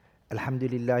الحمد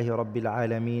لله رب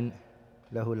العالمين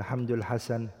له الحمد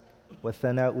الحسن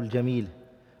والثناء الجميل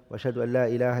وأشهد أن لا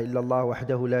إله إلا الله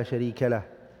وحده لا شريك له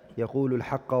يقول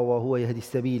الحق وهو يهدي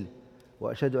السبيل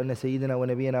وأشهد أن سيدنا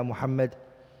ونبينا محمد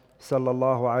صلى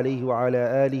الله عليه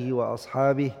وعلى آله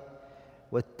وأصحابه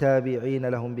والتابعين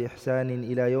لهم بإحسان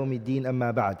إلى يوم الدين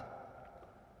أما بعد.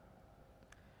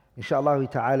 Inshallah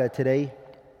ta'ala, today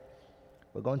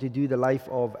we're going to do the life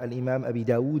of Al-Imam Abi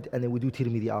Dawood, and then we'll do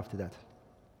Tirmidhi after that.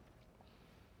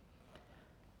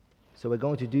 So we're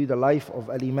going to do the life of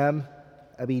Al-Imam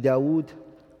Abi Dawood,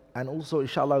 and also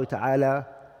inshallah ta'ala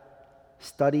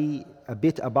study a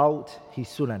bit about his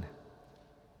Sunan.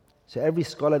 So every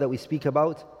scholar that we speak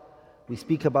about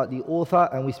the author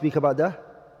and we speak about the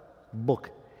book.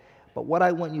 But what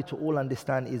I want you to all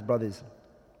understand is, brothers,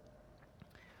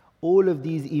 all of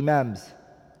these Imams,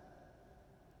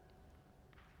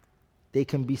 they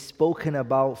can be spoken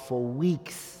about for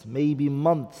weeks, maybe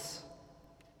months.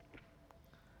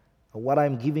 And what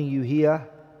I'm giving you here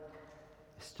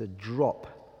is the drop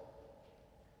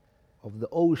of the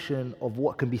ocean of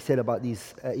what can be said about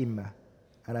these Imam.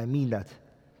 And I mean that.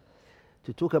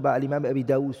 To talk about Imam Abi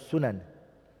Dawood's Sunan,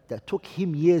 that took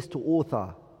him years to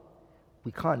author,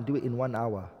 we can't do it in 1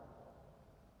 hour,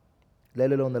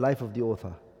 let alone the life of the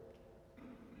author.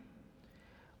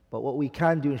 But what we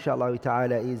can do, inshallah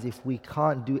ta'ala, is if we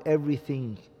can't do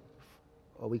everything,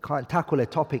 or we can't tackle a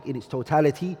topic in its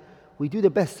totality, we do the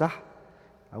best, sah?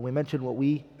 And we mention what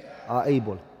we are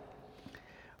able.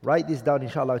 Write this down,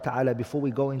 inshallah ta'ala, before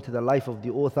we go into the life of the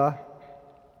author.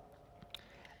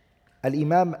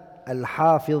 Al-Imam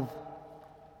Al-Hafiz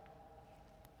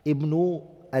Ibn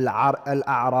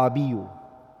Al-A'rabi.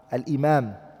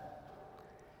 Al-Imam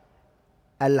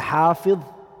Al-Hafiz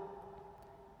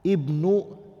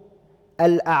Ibn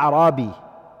Al-A'rabi.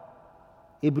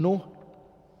 Ibn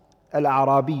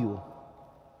Al-A'rabi.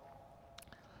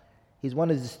 He's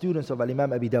one of the students of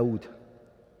Al-Imam Abi Dawood,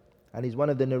 and he's one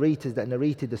of the narrators that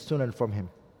narrated the Sunan from him.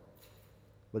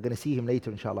 We're going to see him later,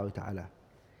 inshallah ta'ala.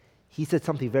 He said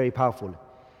something very powerful.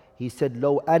 He said,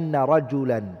 لو أن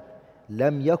رجلا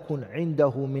لم يكن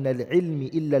عنده من العلم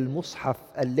إلا المصحف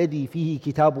الذي فيه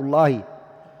كتاب الله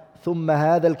ثم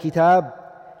هذا الكتاب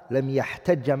لم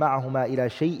يحتج معهما إلى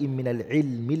شيء من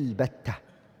العلم البتة.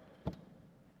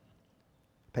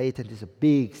 Pay attention, it's a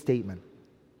big statement.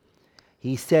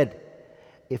 He said,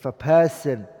 if a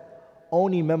person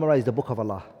only memorized the book of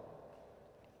Allah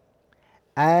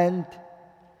and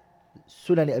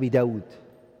Sunan Abi Dawood,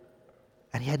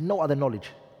 and he had no other knowledge,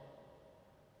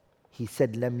 he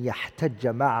said, لم يحتج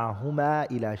معهما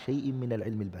إلى شيء من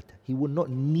العلم البتة. He will not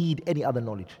need any other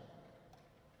knowledge.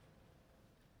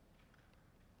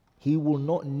 He will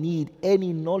not need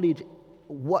any knowledge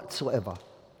whatsoever.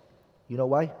 You know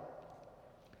why?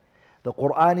 The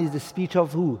Quran is the speech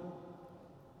of who?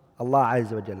 Allah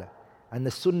Azza wa Jalla. And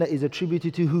the Sunnah is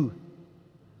attributed to who?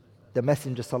 The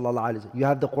Messenger sallallahu alaihi wasallam. You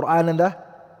have the Quran and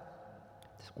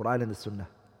the Sunnah.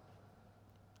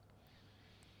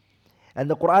 And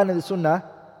the Quran and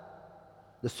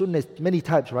the Sunnah is many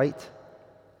types, right?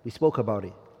 We spoke about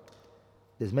it.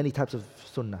 There's many types of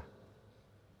Sunnah.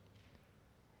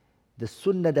 The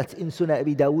Sunnah that's in Sunnah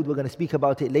Abi Dawood, we're going to speak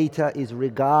about it later, is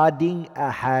regarding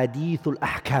ahadithul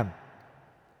ahkam,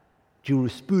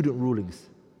 jurisprudent rulings,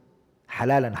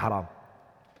 halal and haram.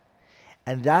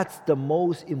 And that's the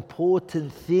most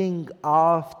important thing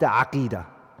after aqeedah.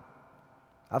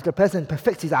 After a person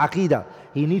perfects his aqeedah,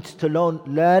 he needs to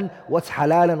learn what's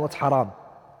halal and what's haram.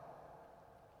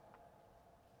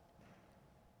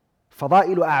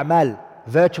 Fada'ilu a'mal,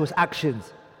 virtuous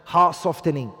actions, heart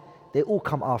softening, they all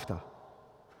come after. Are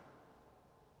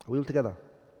we all together?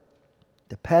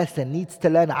 The person needs to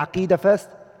learn aqeedah first.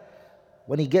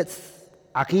 When he gets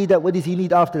aqeedah, what does he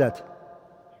need after that?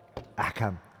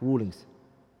 Ahkam, rulings.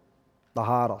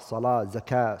 Tahara, salah,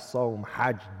 zakah, sawm,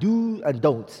 hajj, do and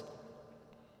don'ts.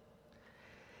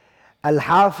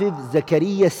 Al-Hafiz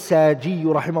Zakariya As-Saji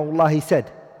rahimahullah, he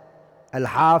said,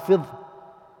 Al-Hafiz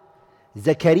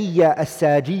Zakariya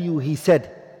As-Saji, he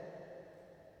said,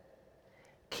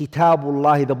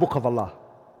 Kitabullah, the book of Allah,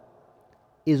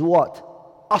 is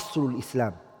what? Aslul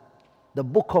Islam. The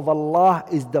book of Allah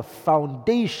is the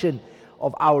foundation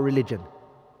of our religion.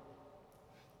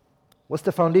 What's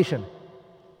the foundation?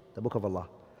 The book of Allah.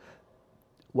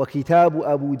 Wa kitabu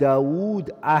Abu Dawood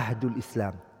ahdul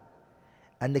Islam.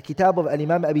 And the kitab of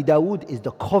Imam Abi Dawood is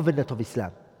the covenant of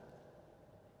Islam.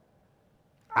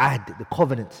 Ahd, the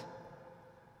covenant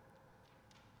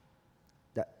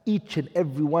that each and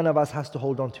every one of us has to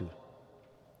hold on to.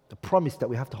 The promise that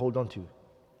we have to hold on to,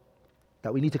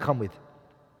 that we need to come with.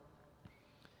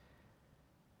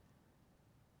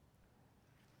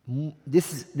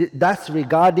 That's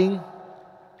regarding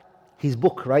his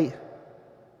book, right?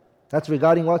 That's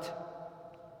regarding what?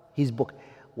 His book.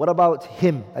 What about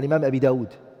him, Al-Imam Abi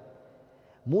Dawood?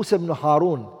 Musa ibn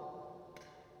Harun,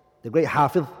 the great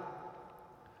Hafiz,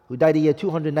 who died in the year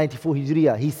 294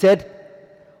 Hijriya, he said,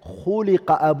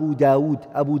 خُلِقَ Abu Dawood.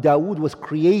 Abu Dawood was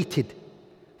created.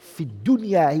 في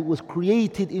الدنيا, he was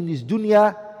created in this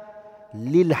dunya,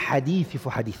 للحديث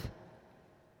for hadith.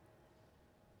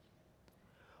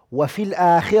 وفي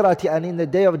الآخرة, and in the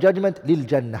day of judgment,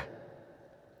 للجنة.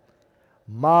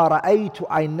 ما رأيت,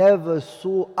 I never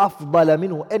saw أفضل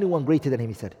منه, anyone greater than him,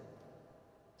 he said.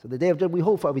 So the day of judgment, we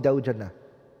hope for Abu Dawood Jannah.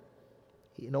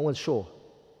 No one's sure.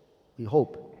 We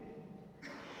hope.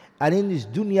 And in this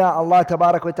dunya, Allah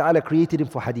Tabarak wa Ta'ala created him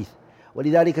for hadith.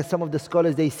 ولذلك some of the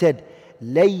scholars, they said,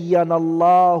 لَيَّنَ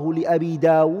اللَّهُ لِأَبِي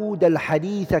دَاوُودَ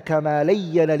الْحَدِيثَ كَمَا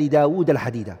لَيَّنَ لِدَاوُودَ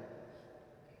الْحَدِيدَ.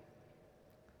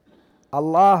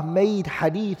 Allah made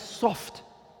hadith soft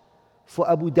for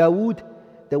Abu Dawood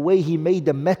the way He made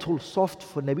the metal soft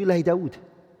for Nabiullah Dawood.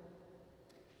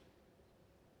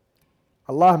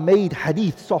 Allah made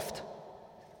hadith soft,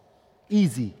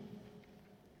 easy.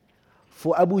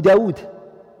 For Abu Dawood,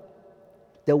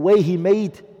 the way He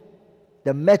made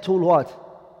the metal what?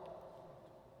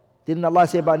 Didn't Allah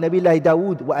say about Nabiullah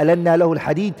Dawood, وَأَلَنَّا لَهُ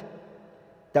الْحَدِيدِ,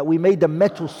 that we made the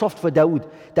metal soft for Dawood.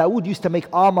 Dawood used to make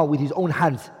armor with his own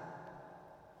hands.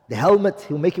 The helmet,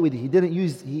 he'll make it with it. He didn't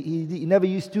use, he never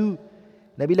used to,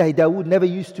 Nabiullah Dawood never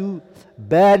used to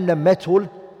burn the metal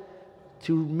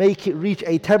to make it reach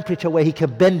a temperature where he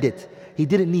can bend it. He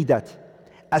didn't need that.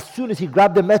 As soon as he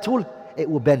grabbed the metal, it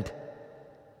will bend.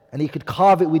 And he could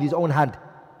carve it with his own hand.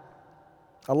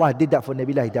 Allah did that for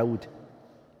Nabiullah Dawood.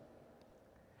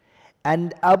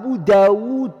 And Abu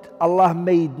Dawood, Allah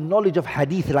made knowledge of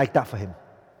hadith like that for him.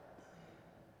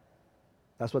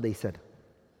 That's what they said.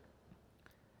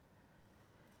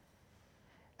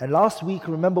 And last week,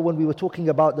 remember when we were talking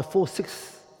about the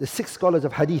six scholars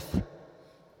of hadith.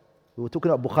 We were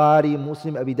talking about Bukhari,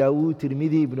 Muslim, Abi Dawood,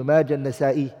 Tirmidhi, Ibn Majah,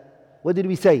 Nasa'i. What did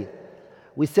we say?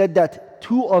 We said that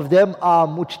two of them are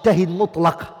mujtahid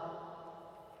mutlaq.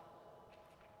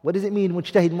 What does it mean,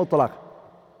 mujtahid mutlaq?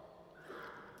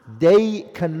 They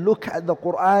can look at the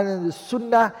Quran and the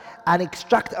Sunnah and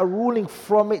extract a ruling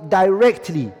from it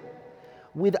directly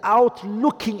without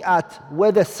looking at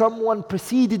whether someone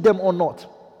preceded them or not.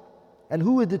 And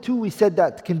who are the two we said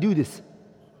that can do this?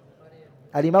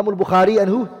 Al-Imam al-Bukhari and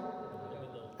who?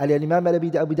 Al-Imam Abu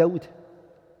Dawood.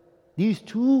 These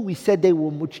two, we said they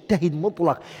were mujtahid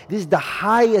mutlaq. This is the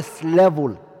highest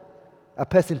level a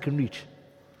person can reach.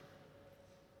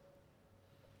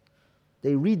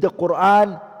 They read the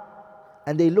Quran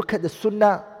and they look at the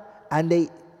Sunnah and they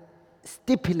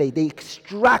stipulate, they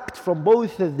extract from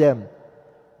both of them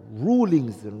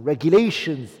rulings and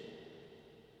regulations.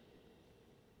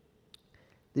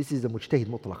 This is the mujtahid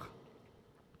mutlaq.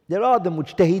 There are the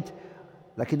mujtahid,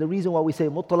 like in the reason why we say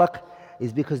mutlaq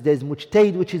is because there's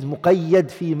mujtahid which is muqayyad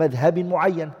fi madhhabin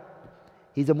muayyan.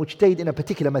 He's a mujtahid in a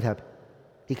particular madhab.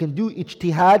 He can do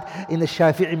ijtihad in the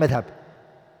Shafi'i madhab,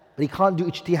 but he can't do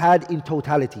ijtihad in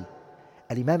totality.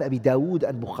 Al-Imam Abi Dawood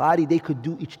and Bukhari, they could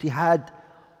do ijtihad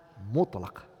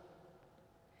mutlaq.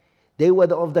 They were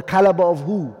of the caliber of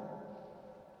who?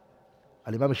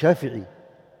 Al-Imam Shafi'i,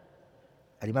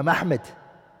 Al-Imam Ahmad,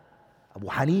 Abu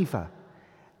Hanifa,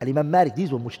 Al-Imam Malik.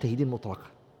 These were mujtahidin mutlaq.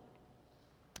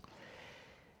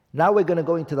 Now we're going to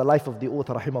go into the life of the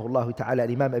author, rahimahullah ta'ala,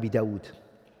 Al-Imam Abi Dawood.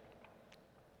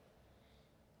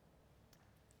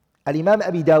 Al-Imam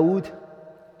Abi Dawood,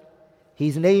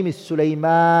 his name is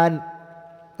Sulaiman.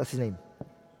 That's his name.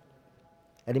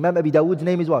 Al-Imam Abi Dawood's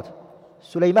name is what?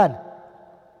 Sulaiman.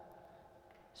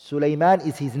 Sulaiman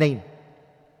is his name.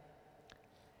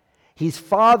 His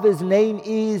father's name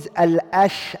is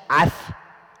Al-Ash'ath.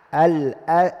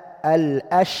 Al-Ash'ath.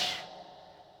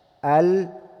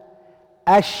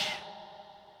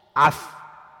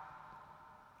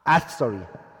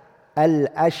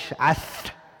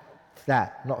 Al-Ash'ath.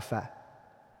 That, not fa.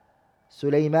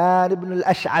 Sulaiman ibn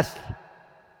al-Ash'ath.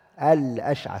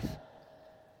 Al-Ash'ath.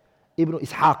 Ibn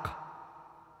Ishaq.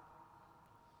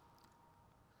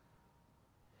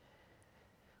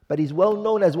 But he's well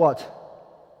known as what?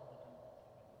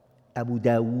 Abu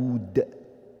Dawood.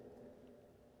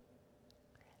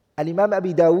 Al-Imam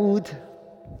Abi Dawood,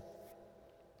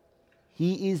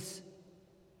 he is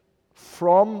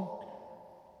from,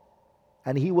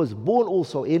 and he was born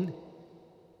also in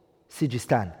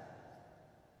Sijistan.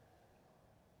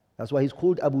 That's why he's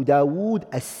called Abu Dawood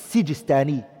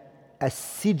as-Sijistani.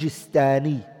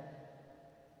 As-Sijistani.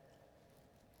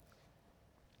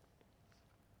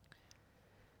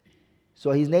 So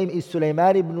his name is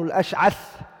Sulaiman ibn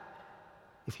al-Ash'ath.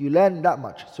 If you learn that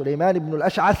much, Sulaiman ibn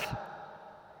al-Ash'ath,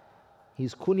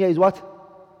 his kunya is what?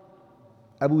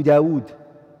 Abu Dawood.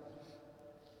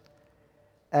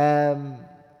 And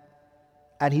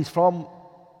he's from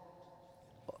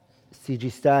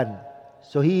Sijistan.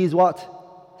 So he is what?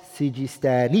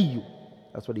 Sijistani.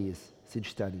 That's what he is.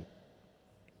 Sijistani.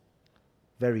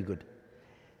 Very good.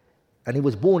 And he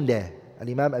was born there.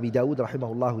 Al-Imam Abi Dawood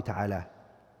rahimahullah ta'ala.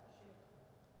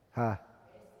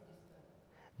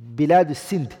 Bilad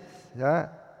Sindh.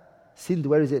 Sindh,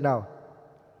 where is it now?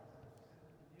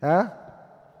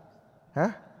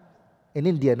 In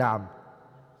India, na'am.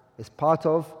 It's part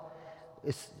of,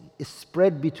 it's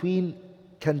spread between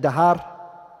Kandahar,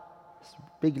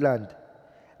 big land,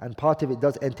 and part of it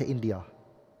does enter India.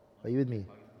 Are you with me?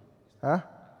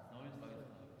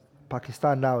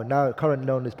 Pakistan now currently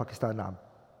known as Pakistan, na'am.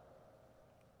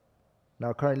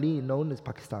 Now currently known as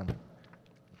Pakistan.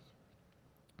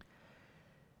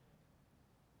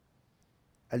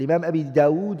 Al-Imam Abi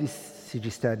Dawood is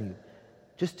Sijistani.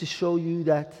 Just to show you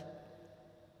that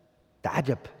the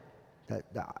ajab, that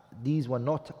these were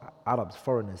not Arabs,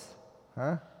 foreigners.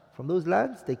 From those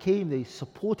lands, they came, they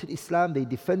supported Islam, they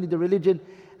defended the religion,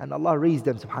 and Allah raised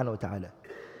them, subhanahu wa ta'ala.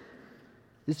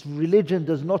 This religion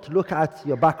does not look at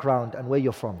your background and where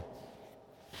you're from.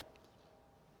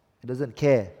 It doesn't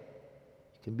care.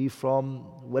 You can be from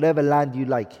whatever land you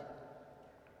like.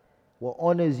 What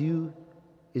honors you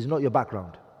is not your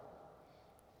background,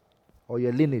 or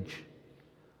your lineage,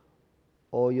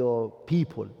 or your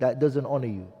people. That doesn't honor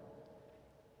you.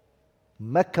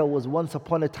 Mecca was once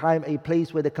upon a time a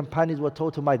place where the companions were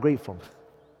told to migrate from.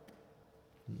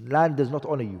 Land does not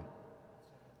honor you.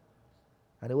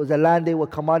 And it was a land they were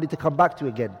commanded to come back to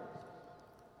again.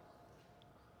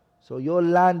 So your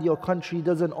land, your country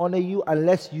doesn't honor you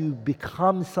unless you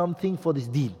become something for this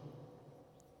deen.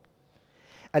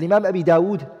 And Imam Abi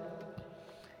Dawood,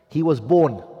 he was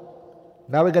born.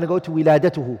 Now we're going to go to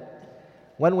wiladatuhu.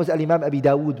 When was Al-Imam Abi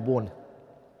Dawood born?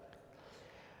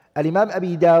 Al-Imam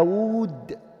Abi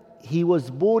Dawood, he was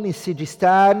born in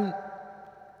Sijistan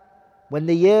when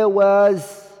the year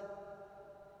was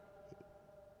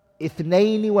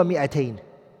 210.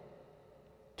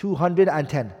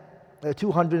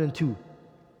 202.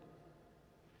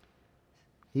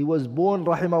 He was born,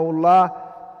 rahimahullah,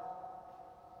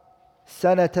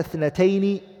 سنة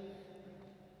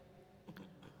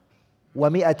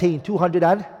 200 200.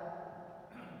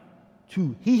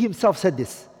 202. He himself said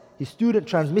this. His student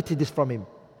transmitted this from him.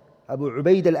 Abu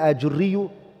Ubaid al-Ajurri,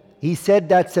 he said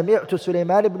that سمعت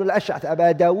سليمان بن الأشعث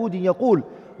أبا داود يقول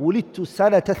ولدت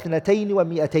سنة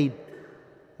 200.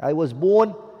 I was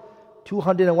born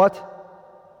 200 and what?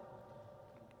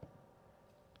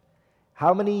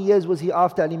 How many years was he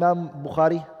after Imam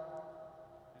Bukhari?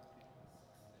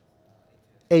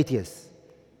 8 years.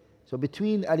 So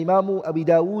between Imam Abi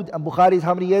Dawood and Bukhari is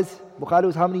how many years? Bukhari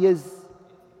was how many years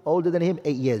older than him?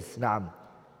 8 years. Naam.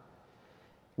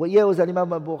 What year was Imam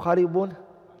Bukhari born?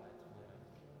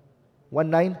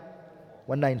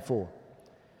 194.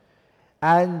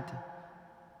 And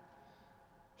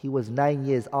he was 9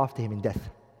 years after him in death.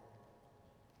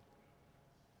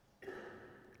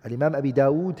 Imam Abi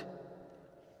Dawood,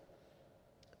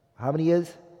 how many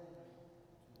years?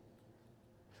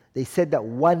 They said that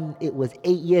it was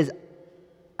 8 years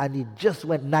and he just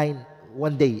went 9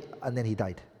 one day and then he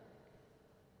died.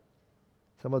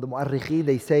 Some of the mu'arrikheen,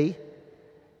 they say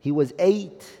he was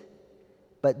 8,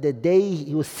 but the day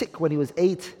he was sick when he was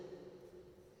 8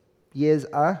 years.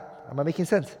 Am I making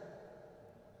sense?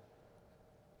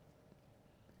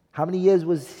 How many years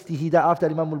was he died after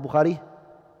Imam al-Bukhari?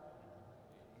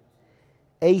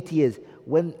 8 years.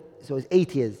 So it's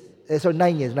 8 years.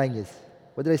 9 years.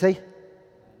 What did I say?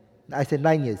 I said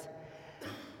 9 years.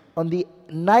 On the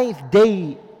 9th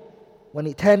day, when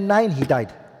he turned 9, he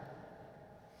died.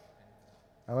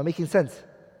 Am I making sense?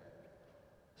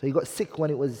 So he got sick when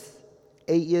it was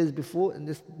 8 years before,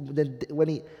 and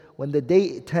when the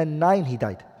day turned 9, he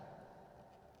died.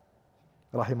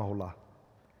 Rahimahullah.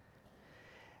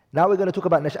 Now we're going to talk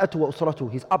about nash'atu wa usratu,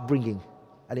 his upbringing.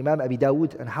 Al-Imam Abi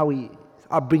Dawood, and how his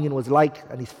upbringing was like,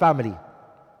 and his family.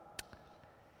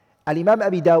 Al-Imam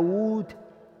Abi Dawood,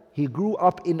 he grew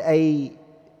up in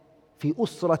في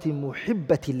أسرة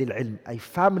محبة للعلم. A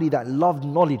family that loved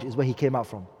knowledge is where he came out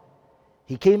from.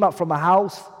 He came out from a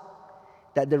house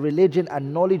that the religion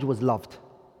and knowledge was loved.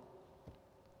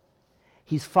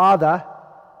 His father,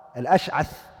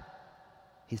 Al-Ash'ath,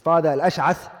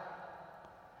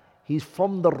 he's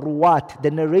from the Ruwat,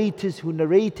 the narrators who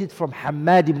narrated from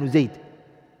Hammad ibn Zayd.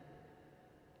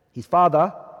 His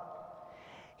father,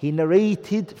 He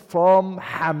narrated from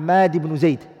Hamad ibn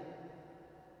Zayd.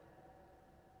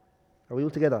 Are we all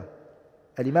together?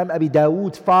 Al-Imam Abi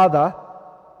Dawood's father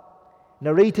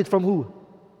narrated from who?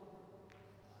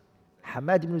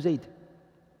 Hamad ibn Zayd.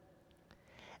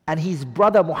 And his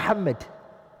brother Muhammad,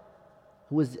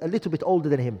 who was a little bit older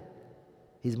than him,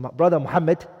 his brother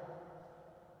Muhammad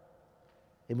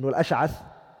ibn al-Ash'ath,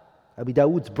 Abi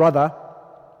Dawood's brother,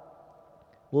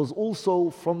 was also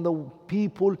from the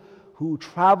people who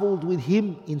traveled with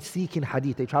him in seeking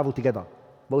hadith. They traveled together,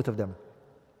 both of them.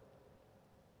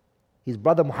 His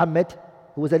brother Muhammad,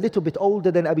 who was a little bit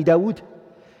older than Abi Dawood,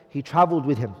 he traveled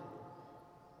with him.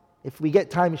 If we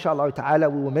get time, inshallah ta'ala,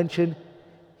 we will mention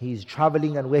his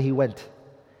traveling and where he went.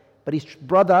 But his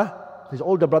brother, his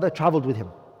older brother, traveled with him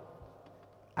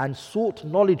and sought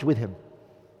knowledge with him.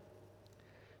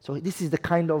 So this is the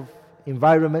kind of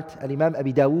environment Al-Imam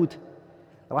Abi Dawood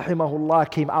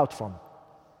rahimahullah came out from.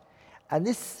 And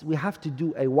this, we have to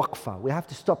do a waqfa. We have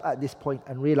to stop at this point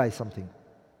and realize something.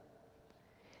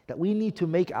 That we need to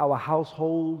make our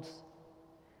households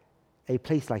a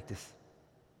place like this.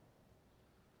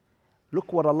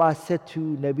 Look what Allah said to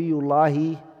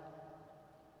Nabiullah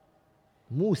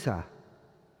Musa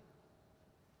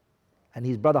and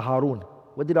his brother Harun.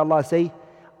 What did Allah say?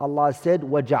 Allah said,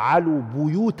 وَجَعَلُوا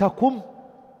بُيُوتَكُمْ.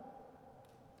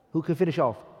 Who can finish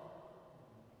off?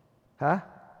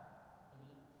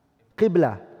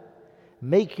 Qibla.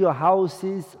 Make your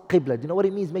houses Qibla. Do you know what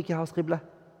it means, make your house Qibla?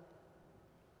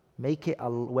 Make it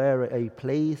where a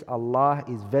place Allah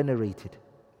is venerated.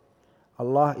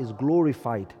 Allah is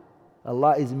glorified.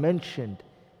 Allah is mentioned.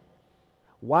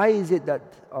 Why is it that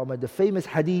the famous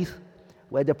hadith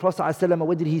where the Prophet ﷺ,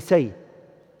 what did he say?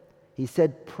 He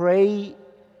said, pray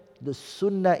the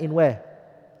sunnah in where?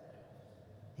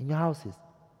 In your houses.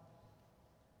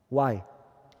 Why?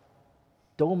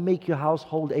 Don't make your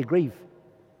household a grave.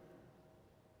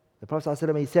 The Prophet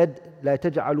ﷺ, he said, لا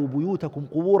تجعلوا بيوتكم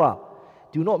قبورا.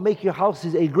 Do not make your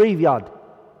houses a graveyard.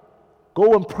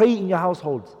 Go and pray in your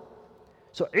households.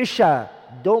 So Isha,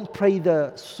 don't pray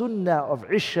the sunnah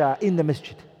of Isha in the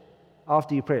masjid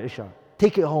after you pray Isha.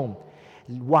 Take it home.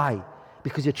 Why?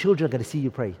 Because your children are going to see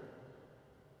you pray.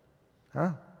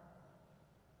 The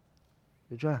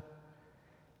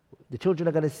children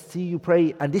are going to see you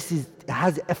pray, and this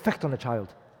has effect on a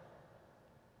child.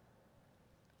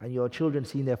 And your children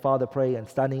seeing their father pray and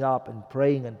standing up and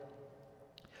praying. And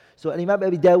so Imam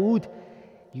Abi Dawood,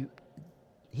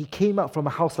 he came out from a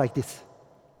house like this,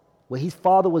 where his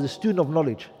father was a student of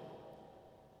knowledge.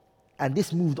 And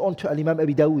this moved on to Imam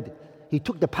Abi Dawood. He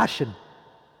took the passion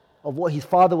of what his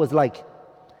father was like.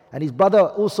 And his brother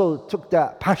also took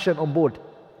that passion on board.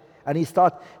 And he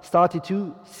started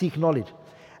to seek knowledge.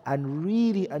 And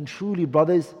really and truly,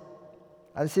 brothers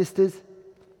and sisters,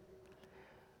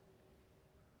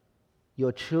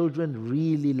 your children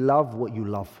really love what you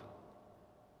love.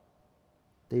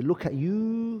 They look at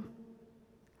you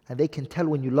and they can tell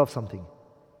when you love something.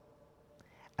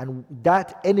 And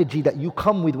that energy that you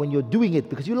come with when you're doing it,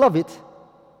 because you love it,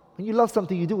 when you love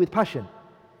something, you do it with passion.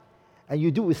 And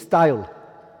you do it with style,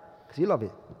 because you love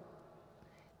it.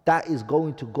 That is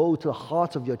going to go to the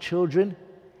heart of your children,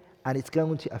 and it's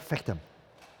going to affect them.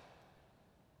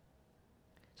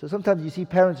 So sometimes you see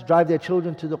parents drive their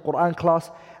children to the Quran class,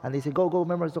 and they say, go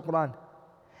memorize the Quran.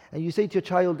 And you say to your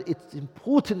child, it's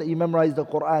important that you memorize the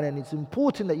Quran, and it's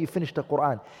important that you finish the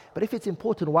Quran. But if it's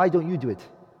important, why don't you do it?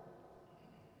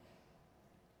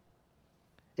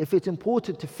 If it's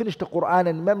important to finish the Quran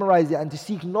and memorize it and to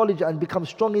seek knowledge and become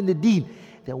strong in the deen,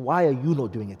 then why are you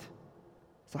not doing it?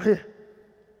 Sahih.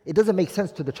 It doesn't make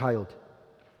sense to the child.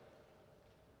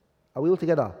 Are we all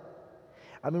together?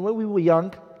 I mean, when we were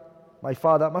young, my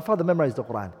father memorized the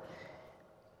Quran.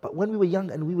 But when we were young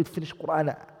and we would finish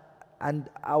Quran, and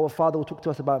our father would talk to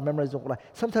us about memorizing the Quran,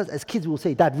 sometimes as kids we will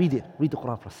say, Dad, read the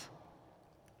Quran for us.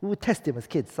 We would test him as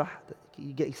kids.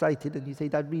 You get excited and you say,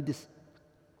 Dad, read this.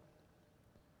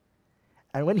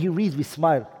 And when he reads, we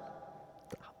smile.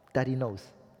 Daddy knows.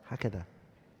 Hakada.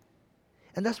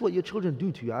 And that's what your children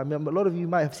do to you. I mean, a lot of you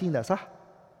might have seen that,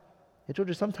 Your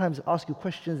children sometimes ask you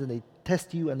questions and they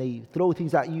test you and they throw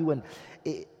things at you, and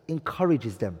it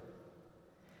encourages them.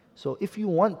 So if you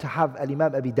want to have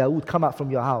Imam Abi Dawood come out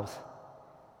from your house,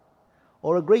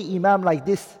 or a great Imam like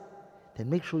this, then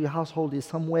make sure your household is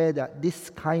somewhere that this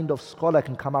kind of scholar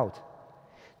can come out.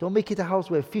 Don't make it a house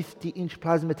where 50-inch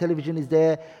plasma television is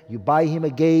there, you buy him a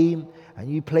game and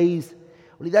he plays.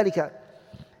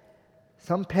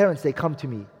 Some parents, they come to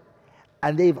me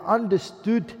and they've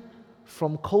understood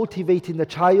from cultivating the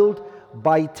child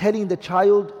by telling the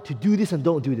child to do this and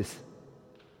don't do this.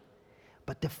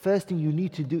 But the first thing you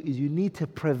need to do is you need to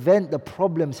prevent the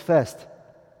problems first.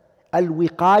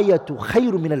 Al-wiqayatu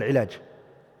khayru min al-ilaj.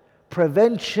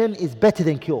 Prevention is better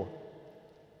than cure.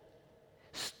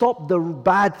 Stop the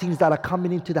bad things that are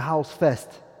coming into the house first.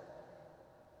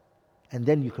 And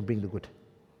then you can bring the good.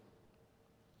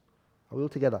 Are we all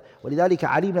together? وَلِذَلِكَ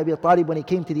عَلِي ibn Abi Talib, when it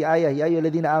came to the ayah, يَا أَيُّهَا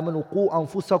الَّذِينَ آمَنُوا قُوا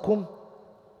أَنفُسَكُمْ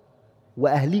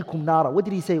وَأَهْلِيكُمْ نَارًا. What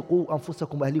did he say قُوا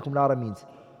أَنفُسَكُمْ وَأَهْلِيكُمْ نَارًا means?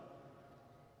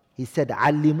 He said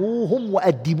عَلِّمُوهُمْ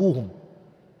وَأَدِّبُوهُمْ.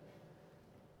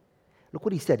 Look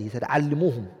what he said. He said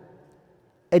عَلِّمُوهُمْ.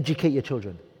 Educate your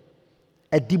children.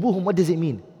 أَدِّبُوهُمْ, what does it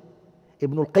mean?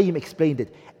 Ibn al-Qayyim explained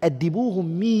it. أَدِّبُوهُمْ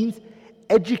means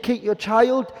educate your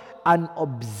child and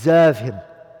observe him.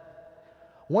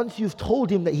 Once you've told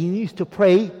him that he needs to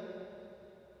pray,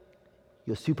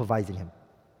 you're supervising him.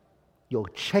 You're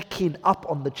checking up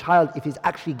on the child if he's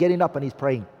actually getting up and he's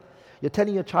praying. You're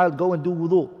telling your child, go and do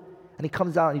wudu. And he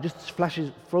comes out and he just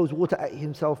throws water at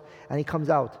himself and he comes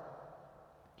out.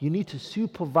 You need to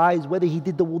supervise whether he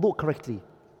did the wudu correctly.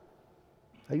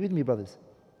 Are you with me, brothers?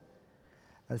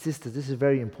 And sisters, this is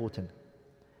very important.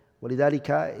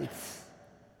 وَلِذَلِكَ it's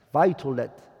vital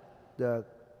that the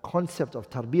concept of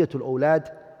tarbiyatul awlad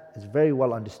is very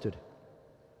well understood.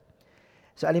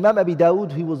 So Imam Abi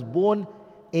Dawood, he was born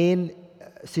in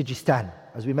Sijistan,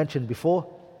 as we mentioned before.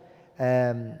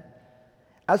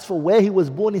 As for where he was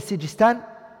born in Sijistan,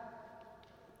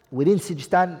 within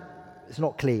Sijistan, it's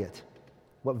not clear yet.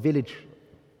 What village?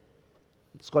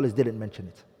 Scholars didn't mention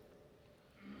it.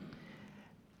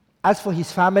 As for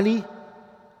his family,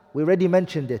 we already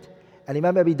mentioned it. And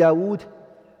Imam Abi Dawood,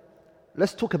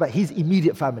 let's talk about his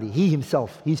immediate family, he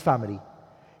himself, his family.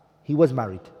 He was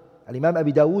married. And Imam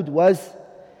Abi Dawood was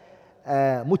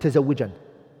mutazawwijan.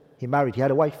 He married, he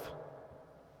had a wife.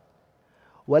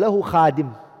 وَلَهُ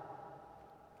خَادِم.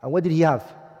 And what did he have?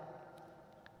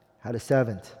 Had a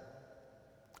servant.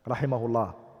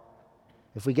 Rahimahullah.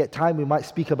 If we get time, we might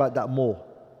speak about that more.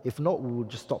 If not, we will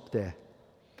just stop there.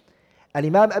 And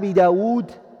Imam Abi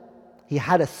Dawood, he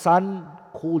had a son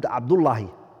called Abdullah.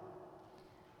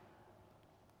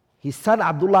 His son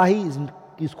Abdullah,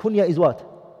 his kunya is what?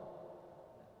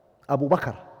 Abu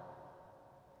Bakr.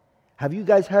 Have you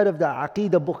guys heard of the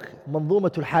Aqidah book,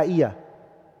 Manzumatul Ha'iyya?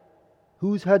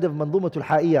 Who's heard of Manzumatul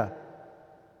Ha'iyya?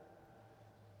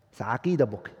 It's an Aqidah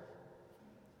book.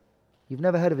 You've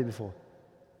never heard of it before?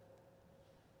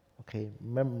 Okay,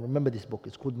 remember this book.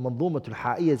 It's called Manzumatul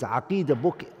Ha'iyya. It's an Aqidah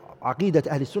book, Aqidat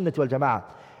Ahl Sunnah wal Jama'ah.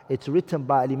 It's written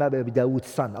by Imam Abi Dawood's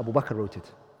son, Abu Bakr wrote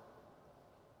it.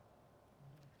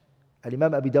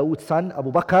 Imam Abi Dawood's son,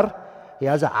 Abu Bakr, he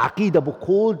has an Aqidah book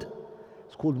called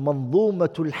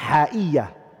Manzumatul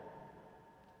Ha'iyya.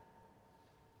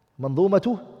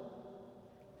 Manzumatu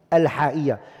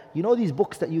al-Ha'iyya. You know these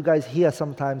books that you guys hear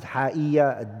sometimes,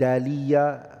 Ha'iyya,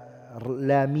 Daliyya,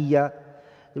 Lamiyya.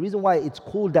 The reason why it's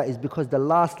called that is because the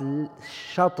last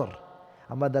shatr,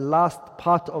 the last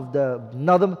part of the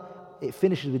nadm, it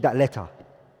finishes with that letter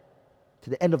to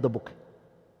the end of the book.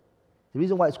 The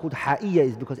reason why it's called Ha'iyya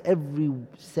is because every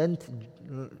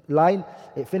line,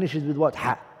 it finishes with what?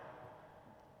 Ha.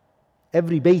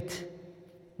 Every bait,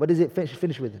 what does it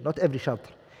finish with? Not every shatr.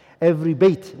 Every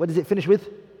bait, what does it finish with?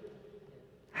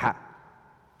 Ha.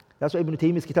 That's why Ibn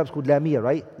Taymiyyah's kitab is called Lamiyya,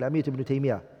 right? Lamiyya to Ibn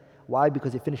Taymiyyah. Why?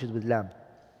 Because it finishes with lam.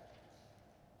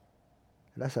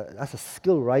 And that's a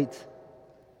skill, right?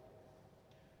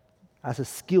 That's a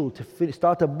skill to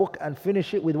start a book and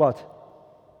finish it with what?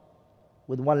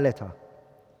 With one letter.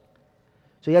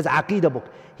 So he has an Aqidah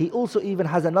book. He also even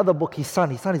has another book, his son.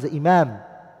 His son is an Imam.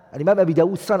 And Imam Abi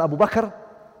Dawood's son, Abu Bakr,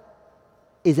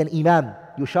 is an Imam.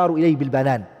 Yusharu ilayhi bil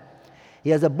banan. He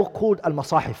has a book called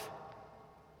Al-Masahif.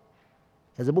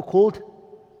 He has a book called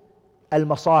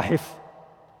Al-Masahif.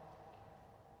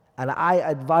 And I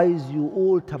advise you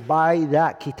all to buy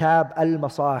that kitab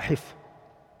Al-Masahif.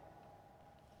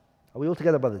 Are we all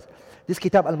together, brothers? This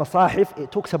kitab Al-Masahif,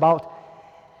 it talks about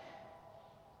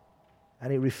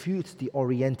and it refutes the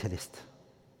Orientalists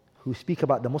who speak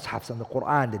about the Mus'hafs and the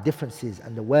Quran, the differences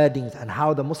and the wordings and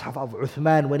how the Mus'haf of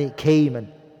Uthman when it came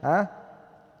and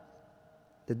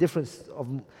the difference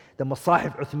of the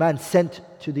Masahif Uthman sent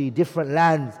to the different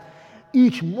lands,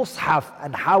 each Mus'haf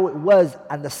and how it was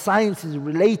and the sciences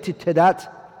related to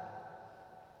that.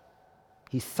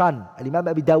 His son, Imam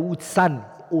Abi Dawood's son,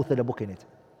 authored a book in it.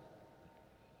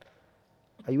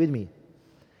 Are you with me?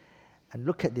 And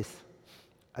look at this.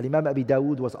 Imam Abi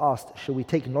Dawood was asked, should we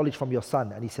take knowledge from your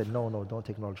son? And he said, no, don't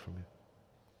take knowledge from him.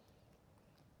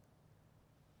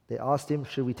 They asked him,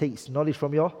 should we take knowledge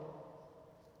from your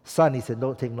son? He said,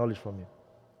 don't take knowledge from him.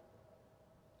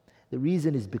 The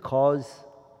reason is because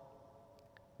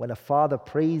when a father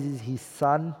praises his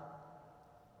son,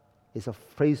 it's a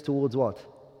praise towards what?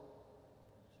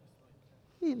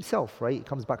 Himself, right? It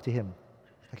comes back to him.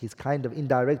 Like he's kind of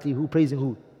indirectly praising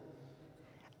who?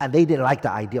 And they didn't like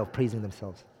the idea of praising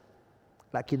themselves.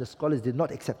 Like the scholars did not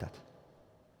accept that.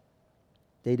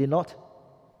 They did not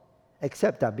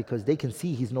accept that because they can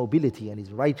see his nobility and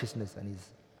his righteousness and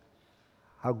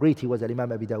how great he was,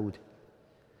 Imam Abi Dawud.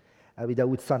 Abi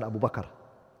Dawud's son, Abu Bakr.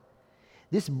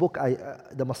 This book,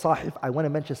 the Masahif, I want to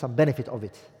mention some benefit of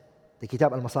it. The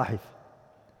Kitab al-Masahif.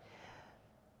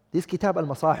 This Kitab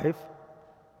al-Masahif,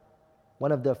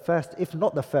 one of the first, if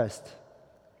not the first,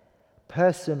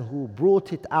 person who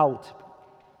brought it out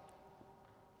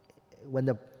when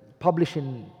the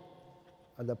publishing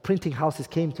and the printing houses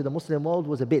came to the Muslim world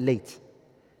was a bit late.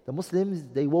 The Muslims,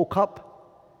 they woke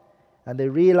up and they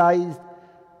realized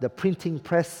the printing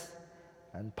press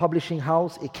and publishing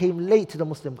house, it came late to the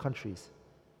Muslim countries.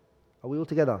 Are we all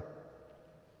together?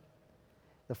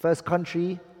 The first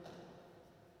country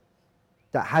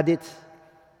that had it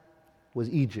was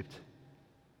Egypt.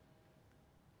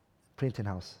 Printing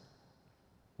house.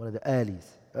 One of the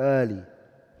early.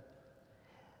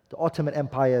 The Ottoman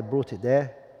Empire brought it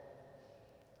there,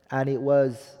 and it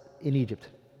was in Egypt.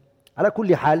 على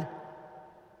كل حال,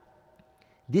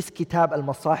 this Kitab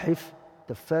al-Masahif,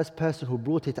 the first person who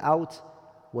brought it out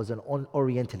was an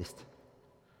Orientalist.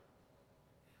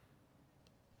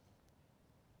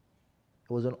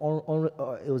 It was an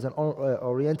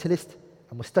Orientalist,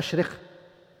 a mustashriq.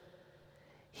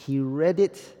 He read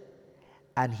it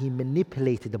and he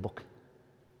manipulated the book.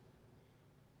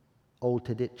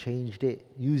 Altered it, changed it,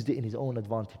 used it in his own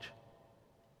advantage.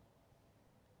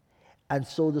 And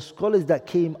so the scholars that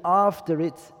came after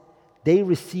it, they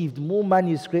received more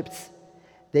manuscripts,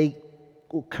 they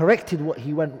corrected what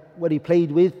he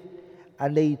played with,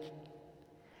 and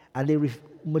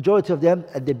majority of them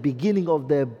at the beginning of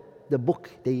the book,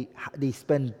 they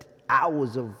spend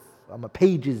hours of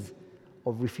pages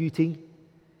of refuting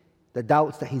the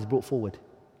doubts that he's brought forward,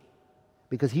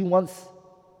 because he wants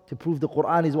to prove the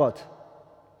Quran is what?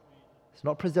 It's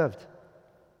not preserved.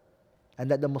 And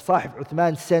that the Masahif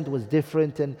Uthman sent was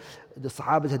different, and the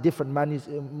Sahabas had different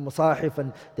Masahif,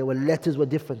 and their letters were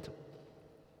different.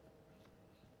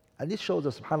 And this shows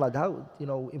us, subhanAllah,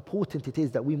 how important it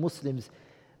is that we Muslims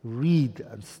read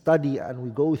and study and we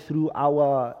go through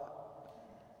our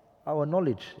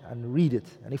knowledge and read it.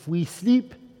 And if we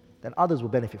sleep, then others will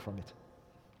benefit from it.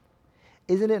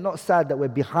 Isn't it not sad that we're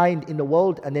behind in the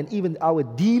world, and then even our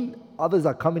deen, others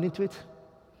are coming into it?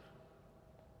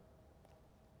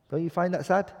 Don't you find that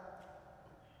sad?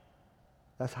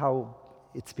 That's how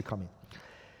it's becoming.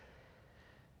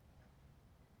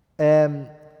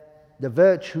 The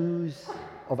virtues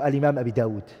of Al-Imam Abi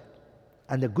Dawud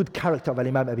and the good character of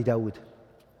Al-Imam Abi Dawud.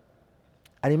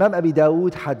 Al-Imam Abi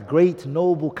Dawud had great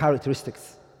noble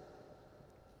characteristics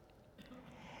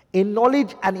in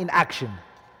knowledge and in action.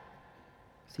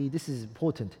 See, this is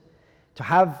important. To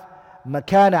have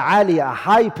makana aliyah, a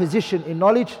high position in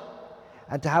knowledge,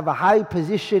 and to have a high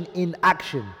position in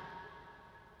action.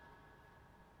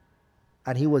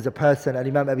 And he was a person,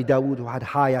 Al-Imam Abi Dawud, who had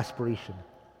high aspiration.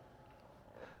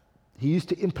 He used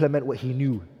to implement what he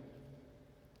knew.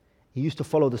 He used to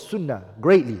follow the Sunnah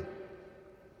greatly.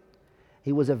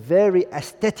 He was a very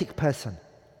aesthetic person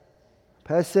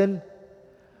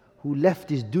who left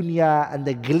his dunya and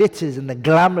the glitters and the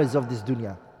glamours of this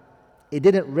dunya. It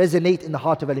didn't resonate in the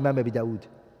heart of Imam Abi Dawud.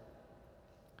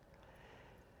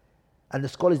 And the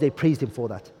scholars, they praised him for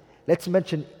that. Let's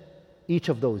mention each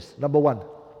of those. Number one,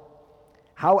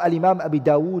 how Imam Abi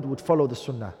Dawud would follow the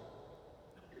Sunnah.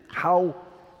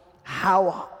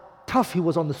 How tough he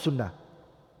was on the Sunnah.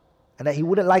 And that he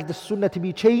wouldn't like the Sunnah to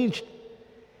be changed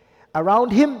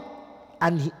around him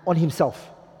and on himself.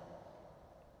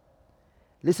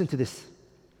 Listen to this.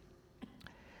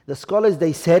 The scholars,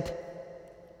 they said,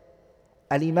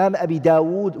 Al-Imam Abi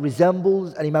Dawud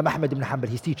resembles Al-Imam Ahmad ibn Hanbal,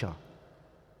 his teacher.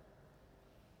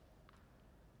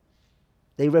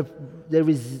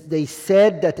 They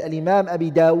said that Al-Imam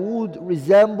Abi Dawud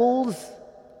resembles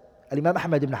Al-Imam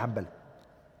Ahmad ibn Hanbal.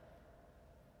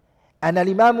 And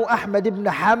Al-Imam Ahmad ibn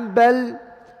Hanbal,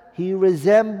 he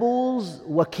resembles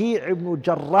Waki' ibn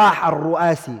Jarrah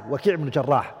al-Ru'asi. Waki' ibn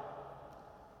Jarrah.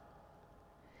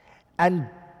 And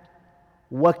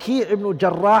Waki' ibn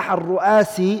Jarrah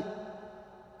al-Ru'asi,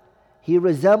 he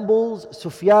resembles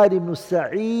Sufyan ibn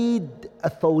Sa'id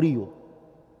al-Thawri.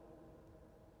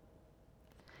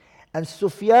 And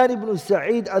Sufyan ibn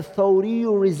Sa'id al-Thawri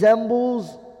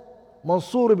resembles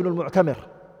Mansur ibn al-Mu'tamir.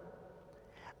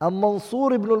 And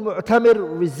Mansur ibn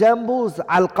al-Mu'tamir resembles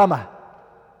Alqamah.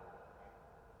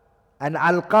 And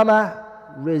Alqamah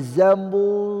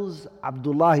resembles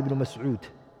Abdullah ibn Mas'ud.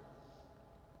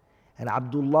 And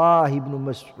Abdullah ibn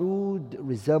Mas'ud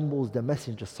resembles the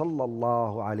Messenger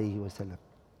sallallahu alayhi wasallam.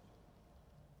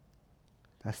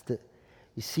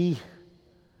 You see,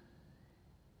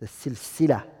 the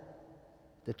silsila,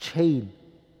 the chain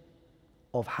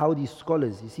of how these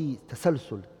scholars, you see,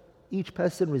 tasalsul. Each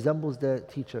person resembles the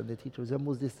teacher, and the teacher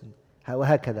resembles this, and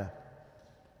وهكذا.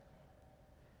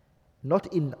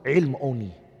 Not in ilm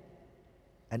only,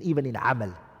 and even in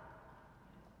amal.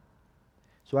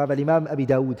 So I have Imam Abi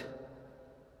Dawood.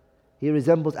 He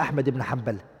resembles Ahmad ibn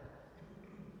Hanbal.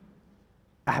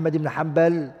 Ahmad ibn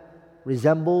Hanbal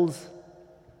resembles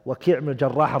Waki' ibn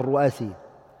Jarrah al-Ru'asi.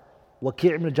 Waki'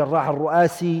 ibn Jarrah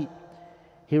al-Ru'asi,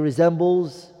 he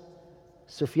resembles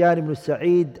Sufyan ibn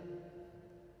Sa'id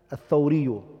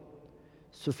al-Thawriyu.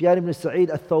 Sufyan ibn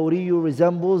Sa'id al-Thawriyu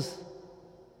resembles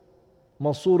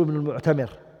Mansur ibn al-Mu'tamir.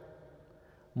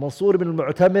 Mansur ibn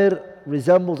al-Mu'tamir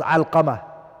resembles Alqamah.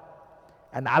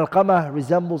 And Alqamah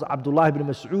resembles Abdullah ibn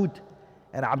Mas'ud.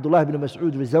 And Abdullah ibn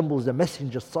Mas'ud resembles the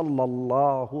Messenger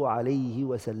sallallahu alayhi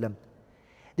wa sallam.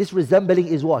 This resembling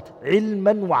is what?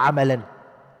 Ilman wa amalan.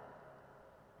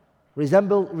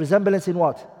 Resemblance in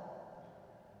what?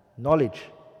 Knowledge.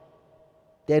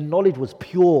 Their knowledge was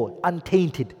pure,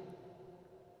 untainted.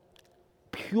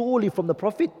 Purely from the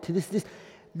Prophet to this.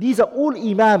 These are all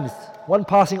imams, one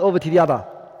passing over to the other.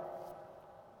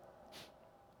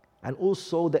 And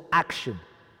also the action.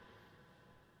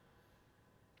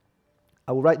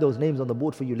 I will write those names on the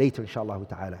board for you later, inshallah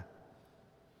ta'ala.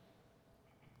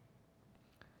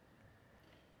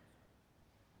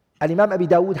 And Imam Abi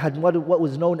Dawood had what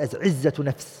was known as izzatu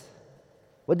nafs.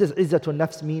 What does izzatu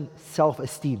nafs mean?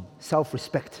 Self-esteem,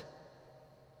 self-respect.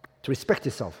 To respect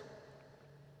yourself.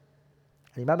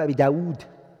 And Imam Abi Dawood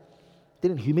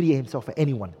didn't humiliate himself for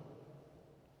anyone.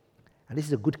 And this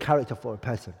is a good character for a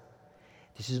person.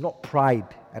 This is not pride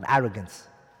and arrogance.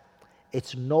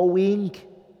 It's knowing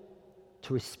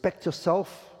to respect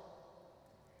yourself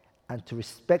and to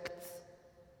respect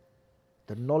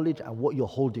the knowledge and what you're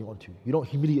holding onto. You don't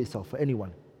humiliate yourself for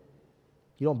anyone.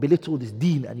 You don't belittle this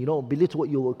deen and you don't belittle what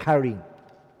you're carrying.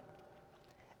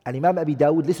 And Imam Abi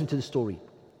Dawood, listen to the story.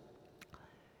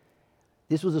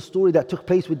 This was a story that took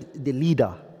place with the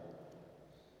leader,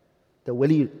 the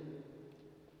wali.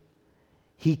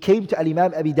 He came to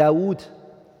Imam Abi Dawood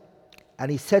and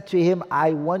he said to him,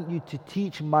 I want you to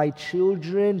teach my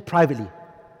children privately.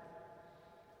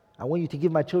 I want you to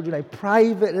give my children a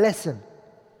private lesson.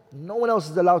 No one else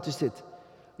is allowed to sit.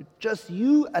 Just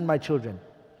you and my children.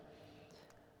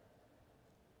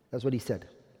 That's what he said.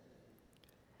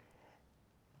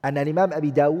 And then Imam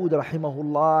Abi Dawood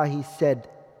rahimahullah, he said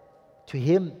to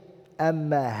him,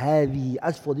 Amma hadhi,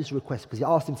 as for this request, because he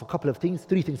asked him for a couple of things,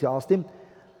 3 things he asked him.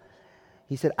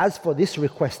 He said, as for this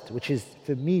request, which is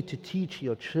for me to teach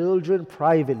your children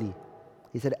privately,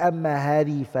 he said, Amma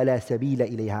hadhi fala sabila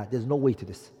ilayha. There's no way to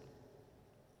this.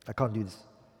 I can't do this.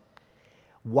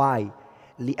 Why?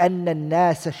 لأن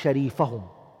الناس شريفهم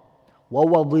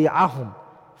ووضيعهم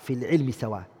في العلم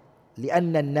سواء.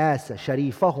 لأن الناس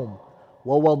شريفهم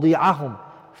ووضيعهم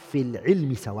في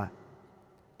العلم سواء.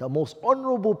 The most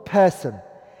honorable person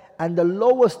and the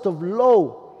lowest of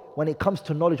low, when it comes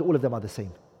to knowledge, all of them are the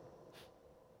same.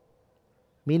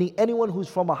 Meaning anyone who's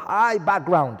from a high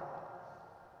background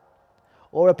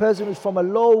or a person who's from a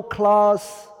low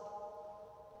class,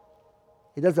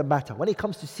 it doesn't matter. When it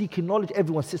comes to seeking knowledge,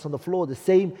 everyone sits on the floor the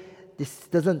same.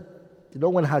 No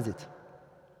one has it.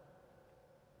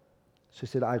 So he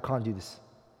said, I can't do this.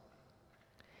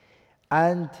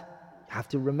 And you have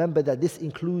to remember that this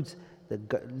includes the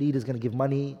leader's going to give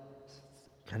money,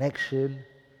 connection,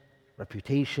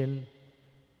 reputation.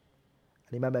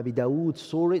 And Imam Abi Dawood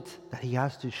saw it, that he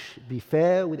has to be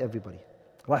fair with everybody.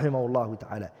 Rahimahullah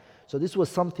ta'ala. So this was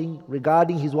something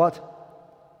regarding his what?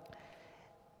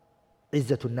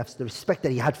 Izzatul nafs, the respect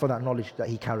that he had for that knowledge that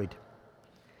he carried.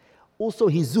 Also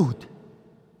his zuhd.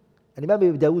 And Imam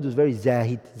Abi Dawood was very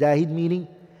zahid. Zahid meaning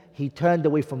he turned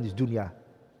away from this dunya.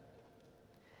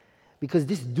 Because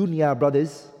this dunya,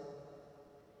 brothers,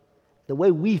 the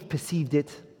way we've perceived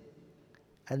it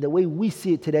and the way we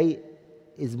see it today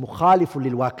is mukhalifun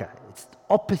lil waqi'. It's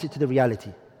opposite to the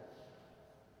reality.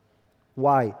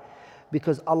 Why?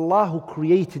 Because Allah, who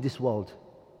created this world,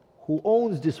 who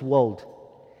owns this world,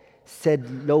 said,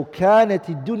 لو كانت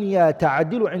الدنيا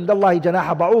تعدل عند الله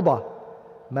جناح بعوضة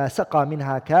ما سقى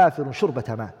منها كافر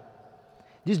شربة ماء.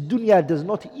 This dunya does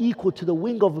not equal to the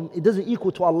wing of, it doesn't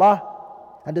equal to Allah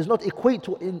and does not equate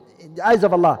to, in the eyes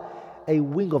of Allah, a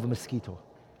wing of a mosquito.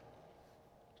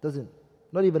 Doesn't,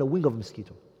 not even a wing of a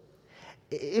mosquito.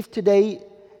 If today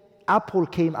Apple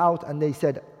came out and they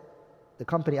said, the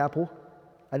company Apple,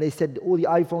 and they said all the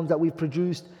iPhones that we've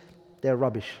produced, they're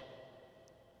rubbish.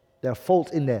 There are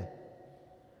faults in there.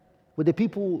 Would the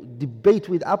people debate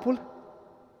with Apple?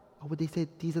 Or would they say,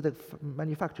 these are the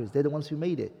manufacturers, they're the ones who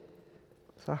made it?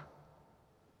 Sah.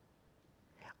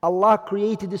 Allah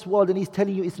created this world and He's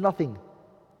telling you it's nothing.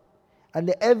 And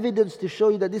the evidence to show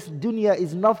you that this dunya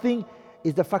is nothing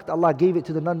is the fact Allah gave it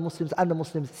to the non-Muslims and the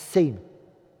Muslims same.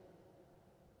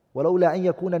 وَلَوْلَا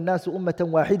أَن يَكُونَ النَّاسُ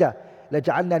أُمَّةً وَاحِدَةً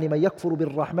لَجَعَلْنَا لِمَن يَكْفُرُ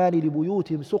بِالرَّحْمَنِ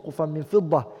لِبُيُوتِهِمْ سُقُفًا مِّن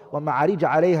فِضَّةٍ وَمَعَارِجَ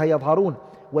عَلَيْهَا يَظْهَرُونَ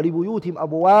وَلِبُيُوتِهِمْ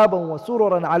أَبْوَابًا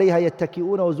وَسُرُرًا عَلَيْهَا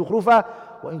يَتَّكِئُونَ وَزُخْرُفًا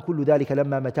وَإِن كُلُّ ذَلِكَ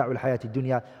لَمَّا مَتَاعُ الْحَيَاةِ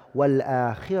الدُّنْيَا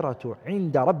وَالْآخِرَةُ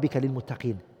عِندَ رَبِّكَ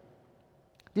لِلْمُتَّقِينَ.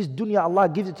 This dunya, Allah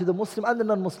gives it to the Muslim and the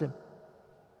non-Muslim.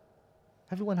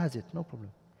 Everyone has it, no problem.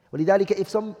 وَلِذَلِكَ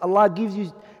if Allah gives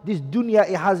you this dunya,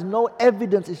 it has no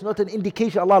evidence, it's not an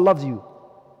indication Allah loves you.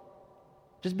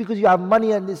 Just because you have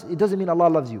money and this, it doesn't mean Allah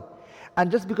loves you. And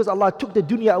just because Allah took the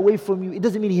dunya away from you, it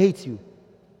doesn't mean He hates you.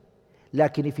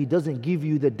 Lakin if He doesn't give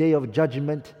you the day of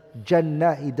judgment,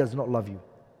 Jannah, He does not love you.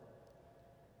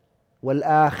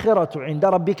 وَالْآخِرَةُ عِنْدَ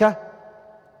رَبِّكَ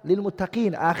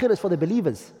لِلْمُتَّقِينَ. Akhirah is for the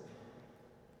believers.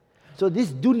 So this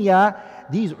dunya,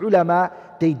 these ulama,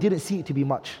 they didn't see it to be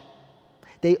much.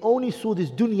 They only saw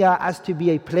this dunya as to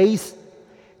be a place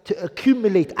to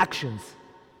accumulate actions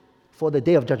for the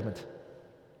day of judgment.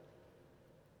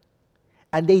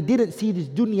 And they didn't see this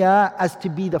dunya as to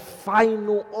be the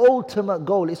final ultimate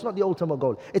goal. It's not the ultimate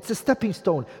goal. It's a stepping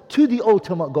stone to the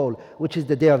ultimate goal, which is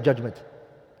the day of judgment.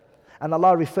 And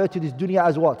Allah referred to this dunya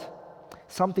as what?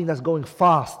 Something that's going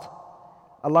fast.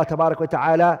 Allah Tabarak wa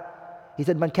Ta'ala, He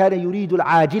said, مَنْ كَانَ يُرِيدُ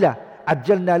الْعَاجِلَةِ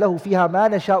عَجَّلْنَا لَهُ فِيهَا مَا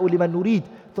نَشَاءُ لِمَنْ نُرِيدُ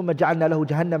ثم جعلنا له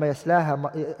جهنم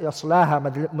يصلاها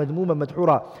مذموما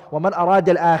مدحورا ومن أراد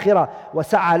الآخرة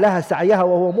وسعى لها سعيها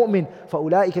وهو مؤمن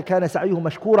فأولئك كان سعيه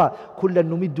مشكورا كلا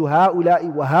نمد هؤلاء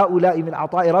وهؤلاء من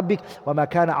عطاء ربك وما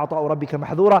كان عطاء ربك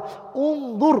محذورا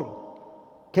انظر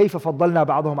كيف فضلنا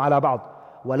بعضهم على بعض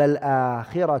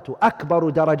وللآخرة أكبر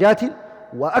درجات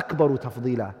وأكبر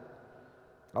تفضيلا.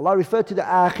 Allah referred to the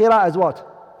Akhirah as what?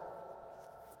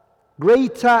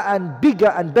 Greater and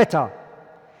bigger and better.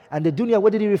 And the dunya,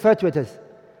 what did He refer to it as?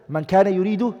 Man kana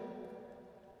yuridu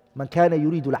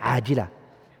al-ajila.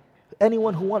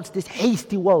 Anyone who wants this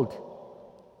hasty world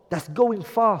that's going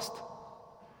fast.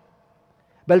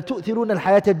 بل تؤثرون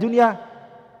الحياة الدنيا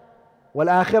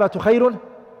والآخرة خير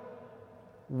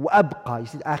وأبقى. You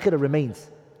see, the Akhirah remains.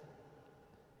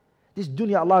 This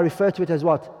dunya, Allah referred to it as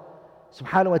what?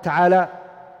 Subhanahu wa ta'ala,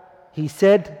 He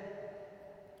said,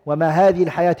 وَمَا هَذِهِ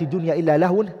الْحَيَاةِ الدُّنْيَا إِلَّا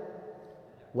لَهْوٌ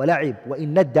ولعب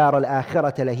وإن الدار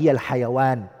الآخرة لهي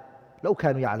الحيوان لو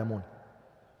كانوا يعلمون.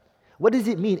 What does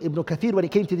it mean? Ibn Kathir, when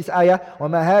it came to this ayah,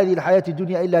 وما هذه الحياة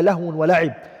الدنيا إلا لهو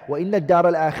ولعب وإن الدار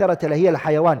الآخرة لهي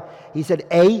الحيوان, he said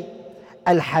A,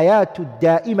 الحياة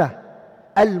الدائمة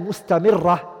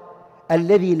المستمرة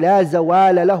الذي لا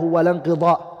زوال له ولا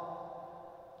انقضاء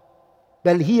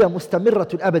بل هي مستمرة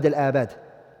أبد الآباد.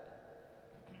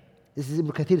 This is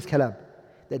Ibn Kathir's kalam,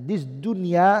 that this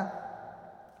dunya,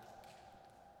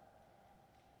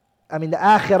 I mean, the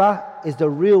Akhirah is the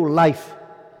real life.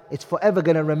 It's forever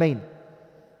going to remain.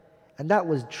 And that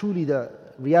was truly the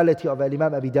reality of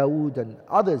Imam Abi Dawood and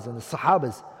others and the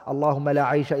Sahabas. Allahumma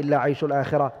la aisha illa aishul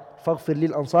akhirah faghfir lil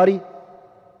ansari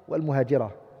wal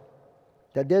muhajirah.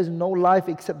 That there's no life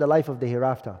except the life of the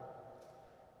hereafter.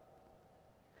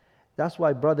 That's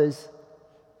why, brothers,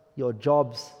 your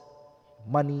jobs,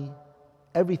 money,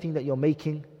 everything that you're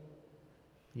making,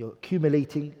 you're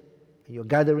accumulating, you're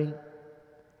gathering,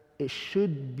 it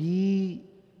should be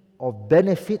of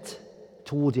benefit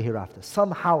towards your hereafter.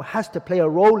 Somehow has to play a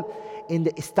role in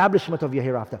the establishment of your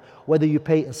hereafter. Whether you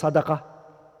pay in sadaqah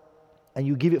and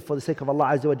you give it for the sake of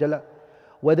Allah Azza wa Jalla,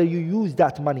 whether you use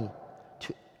that money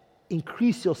to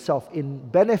increase yourself in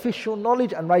beneficial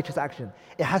knowledge and righteous action,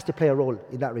 it has to play a role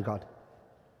in that regard.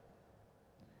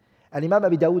 And Imam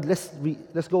Abi Dawood,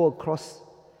 let's go across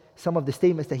some of the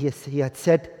statements that he had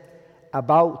said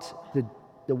about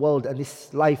the world and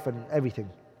this life and everything.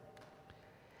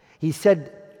 He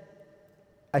said,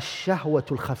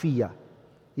 Ash-shahwatul khafiyya.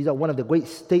 These are one of the great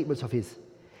statements of his.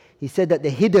 He said that the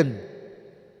hidden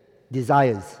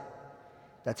desires,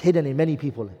 that's hidden in many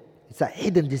people, it's that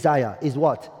hidden desire is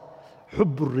what?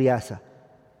 Hubbur riyasa.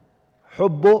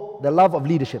 Hubbu, the love of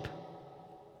leadership.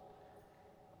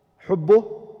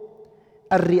 Hubbu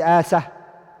ar-riyasa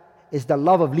is the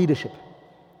love of leadership.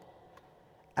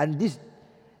 And this,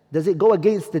 does it go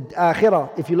against the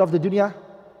akhirah if you love the dunya?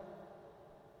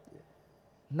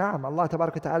 نعم. Allah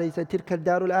Tabarak wa Ta'ala said تلك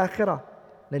الدار الآخرة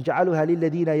نجعلها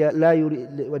للذين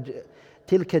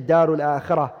تلك الدار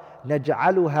الآخرة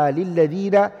نجعلها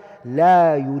للذين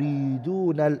لا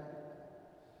يريدون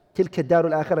تلك الدار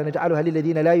الآخرة نجعلها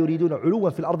للذين لا يريدون علوا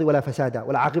في الأرض ولا فسادا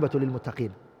والعاقبة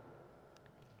للمتقين.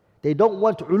 They don't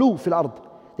want ulu fil ard.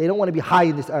 They don't want to be high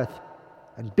in this earth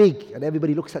and big and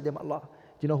everybody looks at them. Allah, do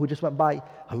you know who just went by?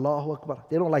 Allahu Akbar.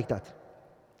 They don't like that.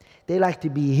 They like to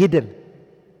be hidden.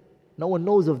 No one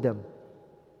knows of them.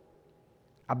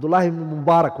 Abdullah ibn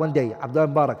Mubarak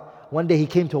one day he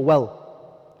came to a well.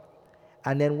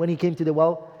 And then when he came to the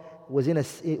well,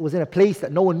 it was in a place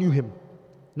that no one knew him.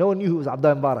 No one knew who was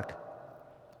Abdullah Mubarak.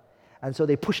 And so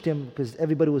they pushed him because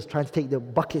everybody was trying to take the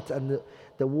bucket and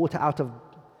the water out of,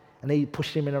 and they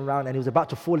pushed him in and around and he was about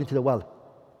to fall into the well.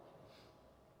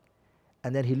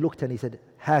 And then he looked and he said,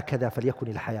 هَكَذَا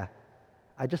فَلْيَكُنِ الْحَيَاةِ.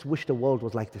 I just wish the world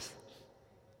was like this.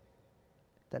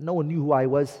 That no one knew who I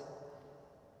was.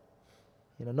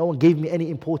 No one gave me any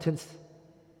importance.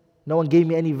 No one gave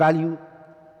me any value.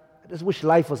 I just wish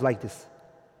life was like this.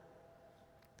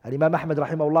 And Imam Ahmad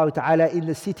rahimahullah ta'ala in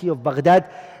the city of Baghdad,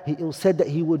 he said that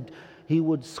he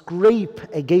would scrape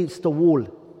against the wall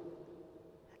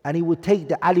and he would take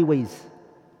the alleyways,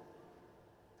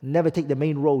 never take the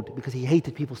main road because he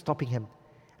hated people stopping him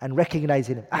and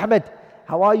recognizing him. Ahmed,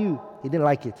 how are you? He didn't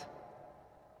like it.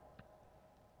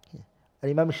 And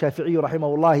Imam Shafi'i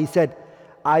rahimahullah, he said,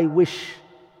 I wish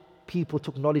people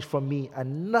took knowledge from me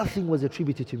and nothing was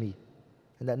attributed to me.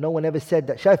 And that no one ever said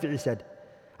that. Shafi'i said,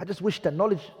 I just wish that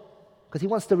knowledge, because he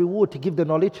wants the reward to give the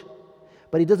knowledge,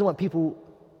 but he doesn't want people,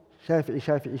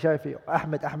 Shafi'i,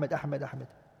 Ahmed.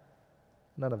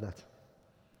 None of that.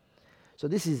 So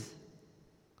this is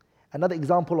another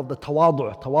example of the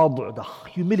tawadu', the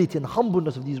humility and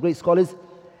humbleness of these great scholars,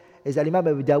 is Imam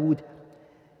Abu Dawood.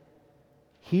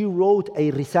 He wrote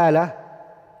a risala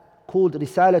called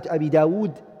Risalat Abi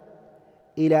Dawood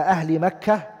ila Ahli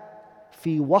Makkah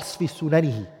fi wasfi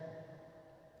sunanihi.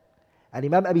 And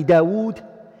Imam Abi Dawood,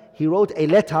 he wrote a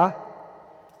letter.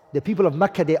 The people of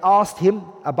Mecca, they asked him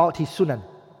about his sunan.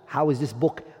 How is this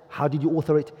book? How did you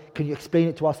author it? Can you explain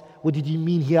it to us? What did you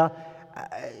mean here?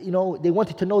 They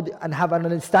wanted to know and have an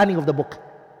understanding of the book.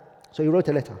 So he wrote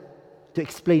a letter to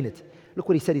explain it. Look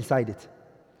what he said inside it.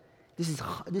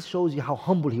 This shows you how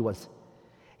humble he was.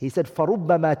 He said,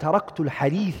 فَرُبَّمَا تَرَكْتُ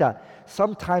الْحَدِيثَ.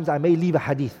 Sometimes I may leave a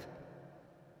hadith.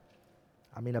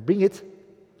 I bring it,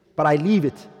 but I leave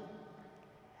it.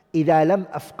 إِذَا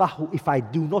لَمْ أَفْقَهُ. If I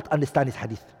do not understand his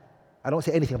hadith. I don't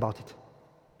say anything about it.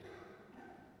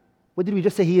 What did we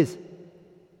just say he is?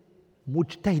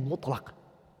 Mujtahid mutlaq.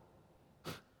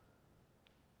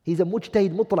 He's a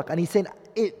mujtahid mutlaq, and he's saying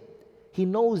he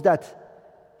knows that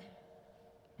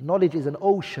knowledge is an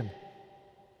ocean.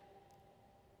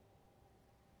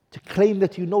 To claim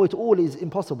that you know it all is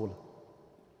impossible.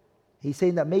 He's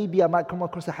saying that maybe I might come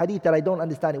across a hadith that I don't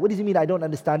understand it. What does he mean I don't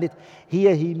understand it?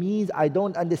 Here he means I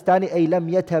don't understand it. أي لم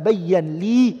يتبين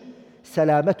لي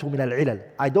سلامته من العلل.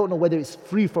 I don't know whether it's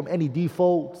free from any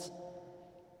defaults,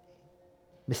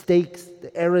 mistakes,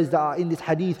 the errors that are in this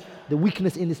hadith, the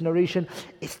weakness in this narration.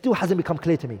 It still hasn't become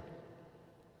clear to me.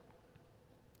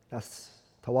 That's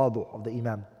tawadu of the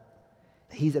Imam.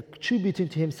 He's attributing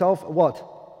to himself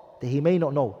what? That he may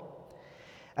not know.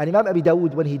 And Imam Abi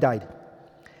Dawood, when he died,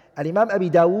 and Imam Abi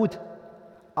Dawood,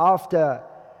 after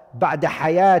بعد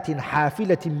حياة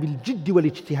حافلة بالجد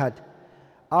والاجتهاد,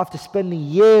 after spending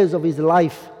years of his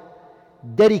life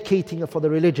dedicating it for the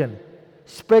religion,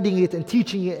 spreading it and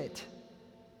teaching it,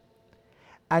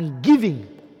 and giving,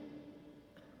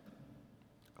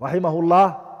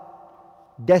 rahimahullah,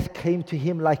 death came to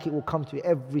him like it will come to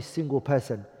every single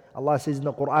person. Allah says in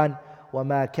the Quran,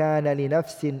 وَمَا كَانَ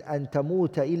لِنَفْسٍ أَن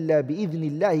تَمُوتَ إِلَّا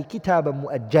بِإِذْنِ اللَّهِ كِتَابًا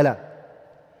مُؤَجَّلًا.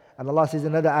 And Allah says in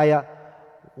another ayah,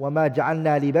 وَمَا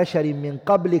جَعَلْنَا لِبَشَرٍ مِّن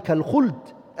قَبْلِكَ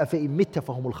الْخُلْدِ أَفَإِن مِتَّ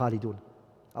فَهُمُ الْخَالِدُونَ.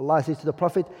 Allah says to the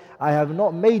Prophet, I have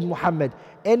not made Muhammad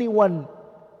anyone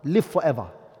live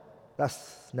forever.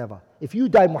 That's never. If you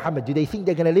die, Muhammad, do they think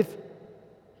they're going to live?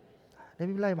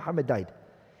 Nabi Muhammad died.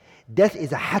 Death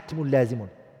is a hatmun lazimun.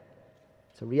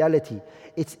 It's a reality.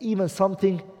 It's even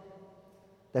something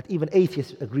that even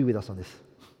atheists agree with us on this.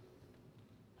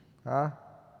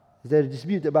 Is there a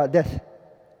dispute about death?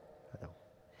 No.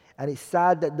 And it's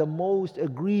sad that the most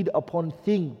agreed upon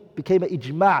thing became an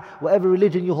ijma', whatever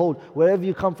religion you hold, wherever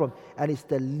you come from, and it's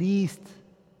the least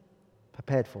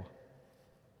prepared for.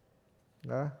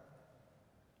 It's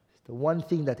the one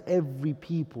thing that every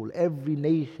people, every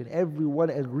nation, everyone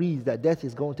agrees that death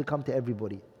is going to come to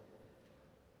everybody.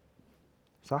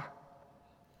 Sah?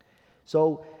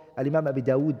 So, Al-Imam Abi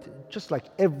Dawood, just like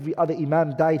every other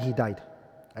Imam died, he died.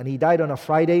 And he died on a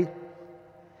Friday.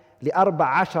 لِأَرْبَعَ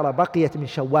عَشَرَ بَقِيَةٍ مِنْ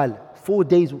شَوَّالٍ.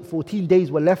 14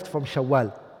 days were left from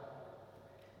Shawwal.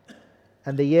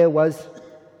 And the year was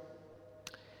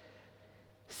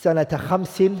سنة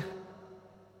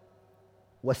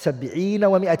 75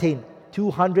 و200,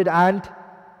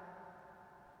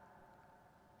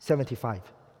 275.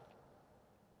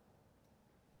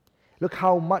 Look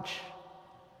how much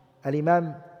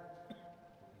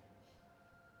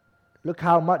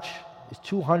is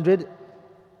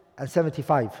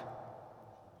 275.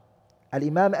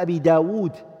 Al-Imam Abi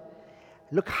Dawood,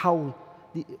 look how,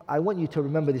 I want you to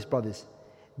remember this, brothers.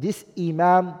 This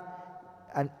Imam,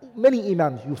 and many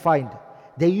Imams you find,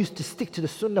 they used to stick to the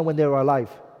Sunnah when they were alive.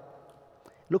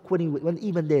 Look, when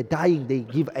even they're dying, they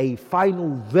give a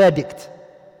final verdict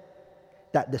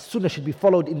that the Sunnah should be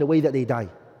followed in the way that they die.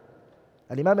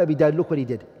 Al-Imam Abi Dawood, look what he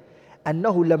did.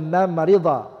 أنه لما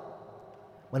مرض,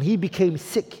 when he became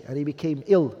sick and he became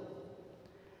ill,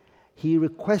 he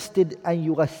requested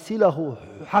أن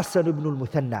يغسله حسن ibn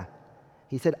al-Muthanna.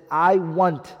 He said, I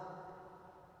want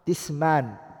this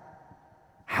man,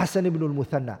 Hassan ibn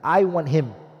al-Muthanna, I want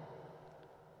him.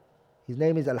 His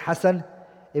name is Al-Hasan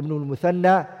ibn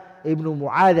al-Muthanna ibn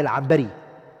Mu'adh al-Ambari.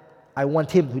 I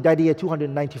want him, who died here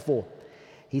 294.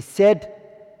 He said,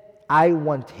 I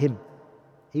want him.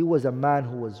 He was a man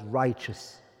who was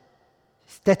righteous,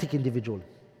 aesthetic individual.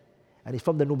 And he's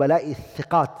from the Nubala'i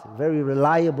Thiqat, very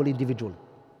reliable individual.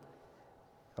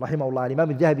 Rahimahullah.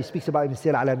 Imam al-Dhahabi speaks about him in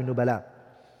Sir Alam al-Nubala.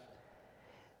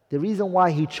 The reason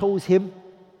why he chose him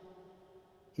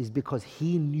is because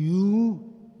he knew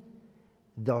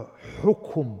the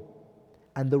hukum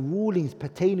and the rulings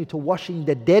pertaining to washing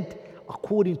the dead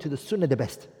according to the Sunnah the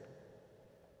best.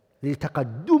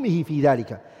 لِتَقَدُّمِهِ فِي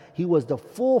ذَلِكَ. He was the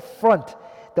forefront,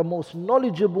 the most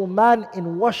knowledgeable man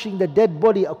in washing the dead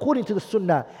body according to the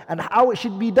Sunnah and how it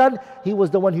should be done. He was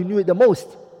the one who knew it the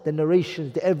most. The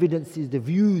narrations, the evidences, the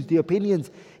views, the opinions,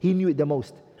 he knew it the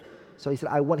most. So he said,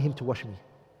 I want him to wash me.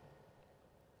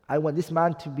 I want this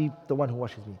man to be the one who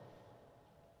washes me.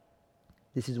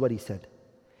 This is what he said.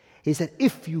 He said,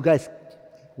 if you guys,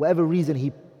 whatever reason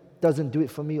he doesn't do it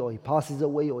for me, or he passes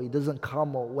away, or he doesn't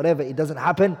come, or whatever, it doesn't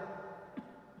happen,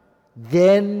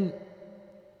 then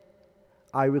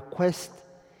I request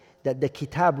that the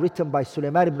kitab written by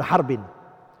Sulaiman ibn Harbin,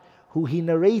 who he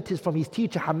narrated from his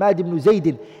teacher Hamad ibn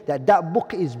Zaydin, that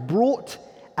book is brought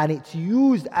and it's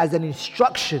used as an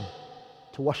instruction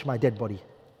to wash my dead body.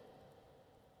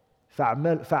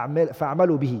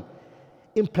 فَأَعْمَلُوا بِهِ.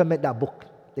 Implement that book.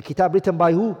 The kitab written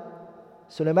by who?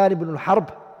 Sulaiman ibn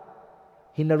al-Harb.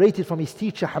 He narrated from his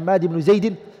teacher Hamad ibn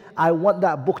Zaydin. I want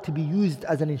that book to be used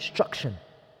as an instruction.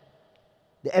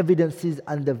 The evidences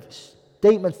and the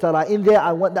statements that are in there,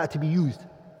 I want that to be used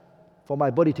for my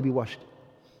body to be washed.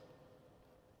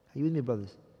 Are you with me,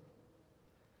 brothers?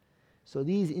 So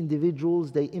these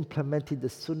individuals, they implemented the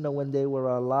Sunnah when they were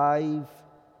alive,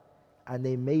 and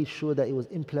they made sure that it was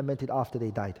implemented after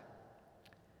they died.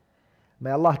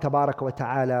 May Allah Tabaraka wa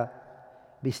Ta'ala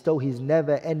bestow His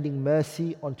never-ending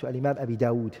mercy onto Imam Abi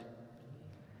Dawood.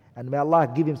 And may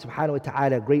Allah give him subhanahu wa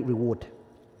ta'ala great reward.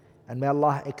 And may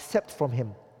Allah accept from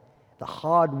him the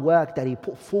hard work that he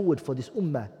put forward for this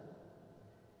ummah.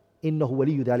 إِنَّهُ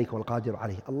وَلِيُّ ذَلِكَ وَالْقَادِرُ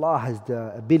عَلَيْهِ. Allah has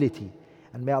the ability,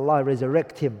 and may Allah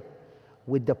resurrect him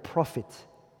with the Prophet,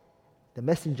 the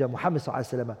Messenger Muhammad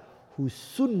sallallahu alaihi wasallam, whose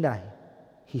sunnah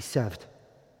he served.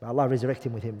 May Allah resurrect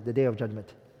him with him the day of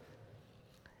judgment.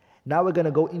 Now we're going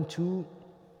to go into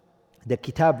the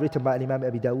kitab written by Imam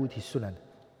Abi Dawood, his Sunan,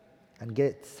 and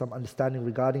get some understanding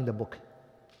regarding the book.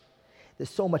 There's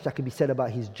so much that can be said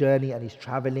about his journey and his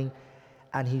traveling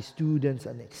and his students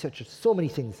and etc. So many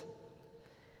things.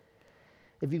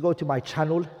 If you go to my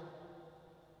channel,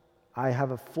 I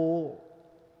have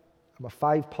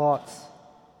 5 parts,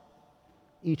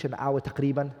 each an hour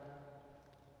taqriban,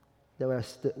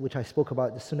 which I spoke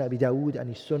about the Sunnah Abi Dawood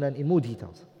and his Sunan in more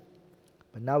details.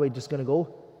 But now we're just going to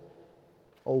go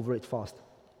over it fast.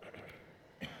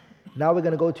 Now we're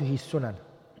going to go to his Sunan.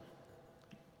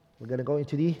 We're going to go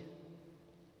into the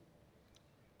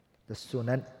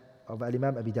Sunan of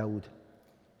Imam Abi Dawood.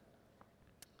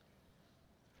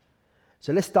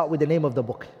 So let's start with the name of the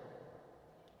book.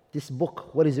 This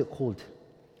book, what is it called?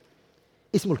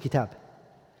 Ismul Kitab.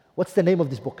 What's the name of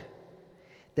this book?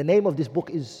 The name of this book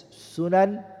is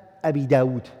Sunan Abi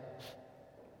Dawood.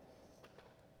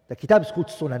 The kitab is called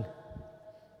Sunan.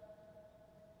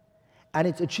 And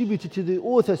it's attributed to the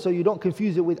author, so you don't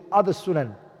confuse it with other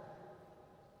Sunan.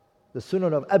 The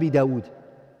Sunan of Abi Dawood.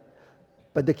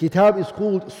 But the kitab is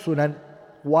called Sunan.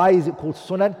 Why is it called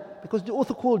Sunan? Because the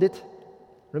author called it.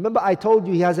 Remember I told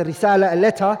you he has a risala, a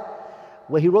letter,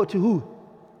 where he wrote to who?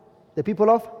 The people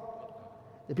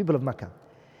of Makkah.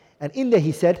 And in there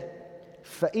he said,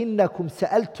 فَإِنَّكُمْ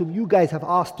سَأَلْتُمْ, you guys have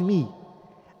asked me,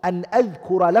 أَنْ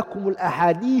أَذْكُرَ لَكُمُ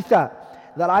الْأَحَادِيثَ,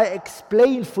 that I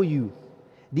explain for you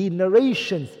the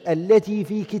narrations التي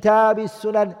في كتاب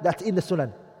السنن, that's in the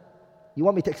Sunan. You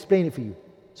want me to explain it for you.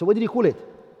 So what did he call it?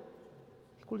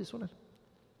 He called it Sunan.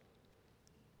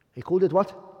 He called it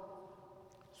what?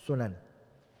 Sunan.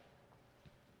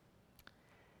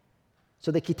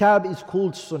 So the kitab is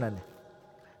called Sunan.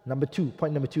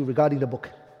 Point number two regarding the book.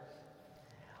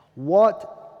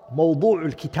 What موضوع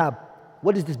الكتاب?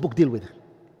 What does this book deal with?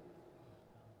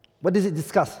 What does it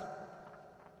discuss?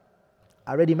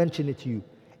 I already mentioned it to you.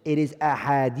 It is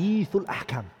أحاديث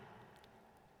الأحكام.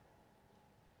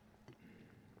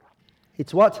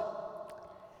 It's what?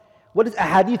 What does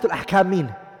أحاديث الأحكام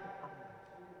mean?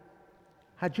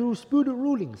 Jurisprudent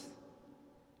rulings.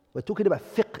 We're talking about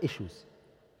fiqh issues.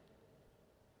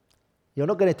 You're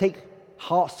not going to take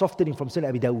heart softening from Sunnah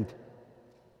Abi Dawood.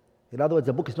 In other words,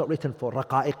 the book is not written for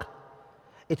raqa'iq.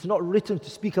 It's not written to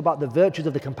speak about the virtues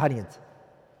of the companions.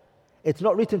 It's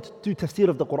not written to do tafsir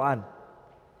of the Quran.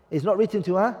 It's not written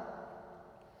to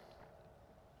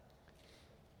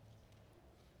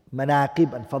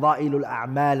manaqib and fada'ilul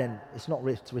a'mal, and it's not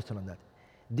written on that.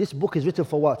 This book is written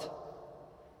for what?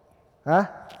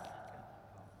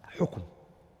 Hukum.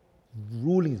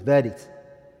 Rulings, verdicts.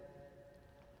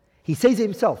 He says it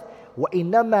himself,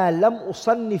 وَإِنَّمَا لَمْ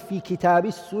أُصَنِّفْ فِي كِتَابِ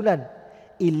السُّنَنِ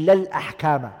إِلَّا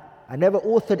الْأَحْكَامَ. I never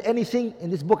authored anything in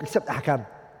this book except ahkam.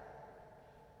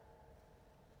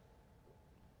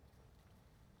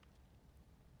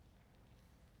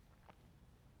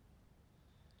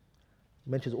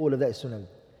 He mentions all of that is sunan.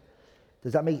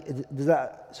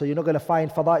 So you're not going to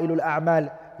find fada'ilul a'mal,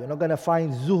 you're not going to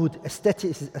find zuhud,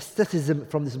 aestheticism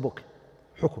from this book.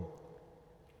 Hukum.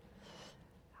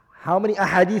 How many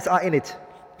ahadith are in it?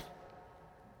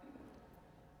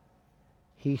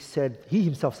 He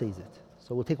himself says it.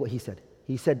 So we'll take what he said.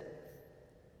 He said,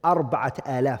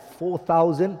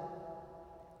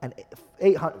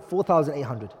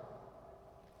 4,800.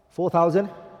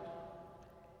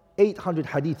 4,800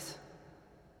 hadiths.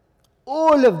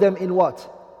 All of them in what?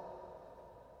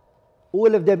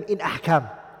 All of them in ahkam.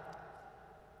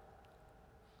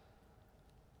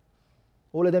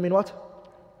 All of them in what?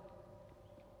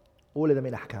 All of them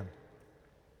in ahkam.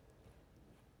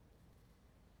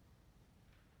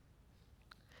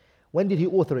 When did he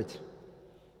author it?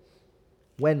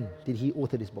 When did he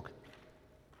author this book?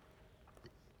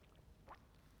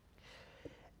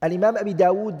 Al-Imam Abi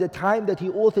Dawood, the time that he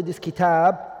authored this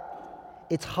kitab,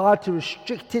 it's hard to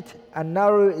restrict it and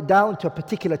narrow it down to a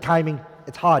particular timing.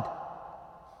 It's hard.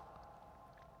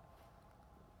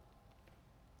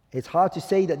 It's hard to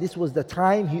say that this was the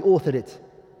time he authored it,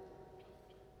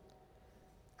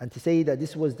 and to say that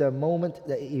this was the moment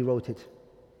that he wrote it.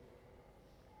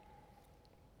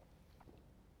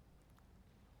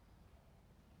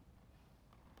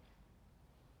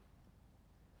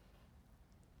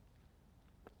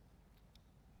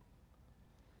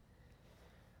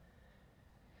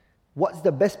 What's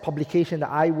the best publication that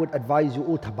I would advise you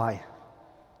all to buy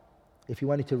if you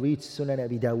wanted to read Sunan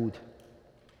Abi Dawood?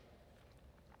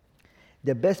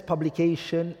 The best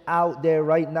publication out there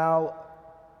right now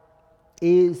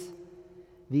is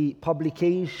the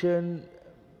publication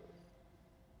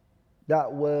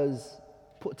that was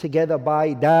put together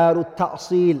by Darut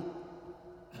Ta'sil.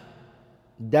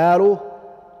 Darut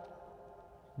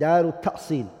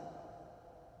Ta'sil.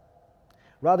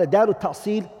 Rather, Darut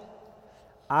Ta'sil,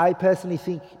 I personally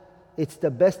think it's the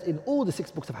best in all the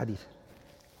 6 books of hadith.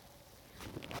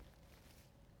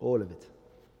 All of it.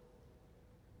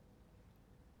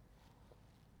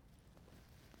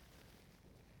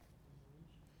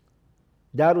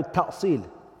 Darut Ta'sil is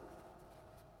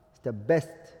the best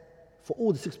for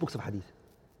all the 6 books of hadith.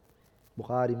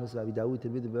 Bukhari, Muslim, Abi Dawood,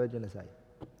 Tirmidhi, Ibn Nasai.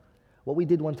 What we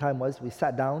did one time was we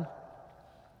sat down,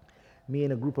 me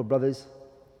and a group of brothers,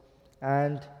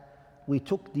 and we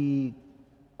took the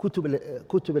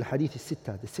Kutub al-Hadith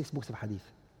al-Sitta, the 6 books of hadith.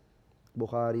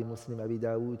 Bukhari, Muslim, Abi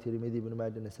Dawood, Tirmidhi, Ibn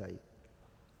Majah, Nasai.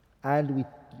 And we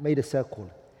made a circle.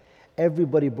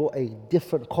 Everybody brought a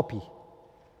different copy.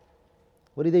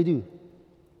 What did they do?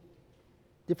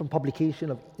 Different publication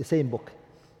of the same book.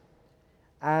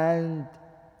 And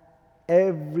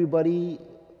everybody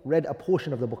read a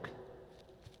portion of the book,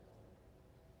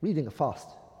 reading it fast.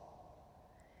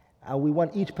 And we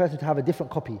want each person to have a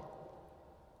different copy.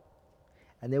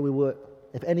 And then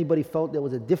if anybody felt there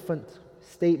was a different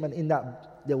statement in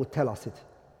that, they would tell us it.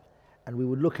 And we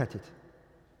would look at it.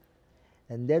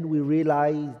 And then we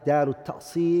realized Darut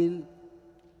Ta'sil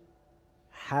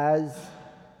has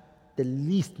the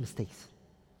least mistakes.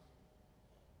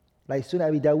 Like Sunan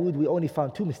Abi Dawood, we only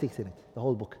found 2 mistakes in it, the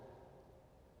whole book.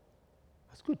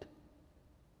 That's good.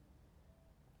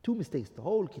 2 mistakes, the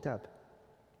whole kitab.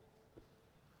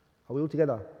 Are we all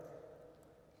together?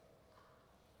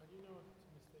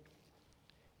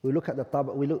 We look at the tab,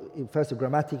 we look first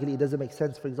grammatically, it doesn't make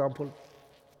sense, for example.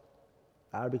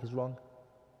 Arabic is wrong.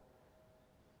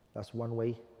 That's one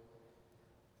way.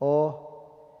 Or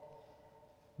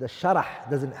the sharah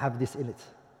doesn't have this in it.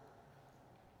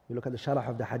 We look at the sharah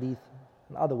of the hadith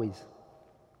and other ways.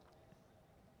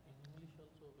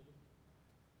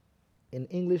 In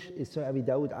English, is Sunan Abi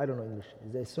Dawud? I don't know English.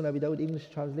 Is there Sunan Abi Dawud English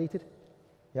translated?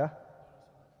 Yeah?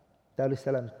 Darul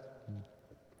Salam.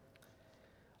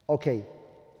 Okay.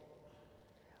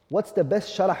 What's the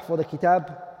best sharah for the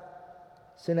kitab?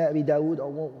 Sunan Abi Dawud,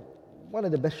 or one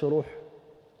of the best shuruh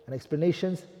and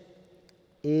explanations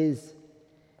is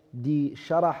the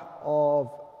sharah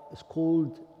of, it's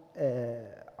called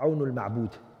Awnul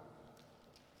Ma'bud.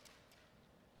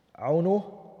 Awnul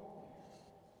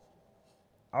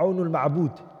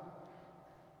Ma'bud.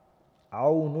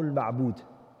 Awnul Ma'bud.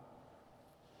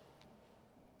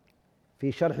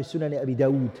 في شرح سنن أبي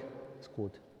داود, it's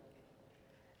called.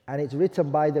 And it's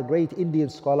written by the great Indian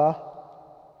scholar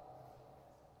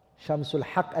Shamsul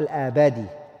Haq al-Abadi.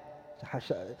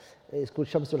 It's called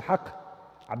Shamsul Haq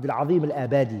Abdul Azim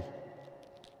al-Abadi.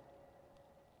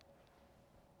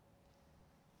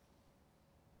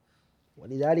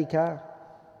 ولذلك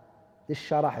this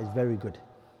sharah is very good.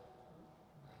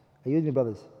 Are you with me,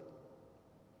 brothers?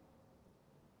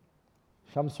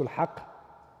 Shamsul Haq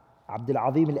Abdul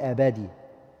Azim al-Abadi.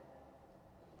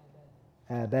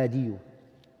 Abadiyu.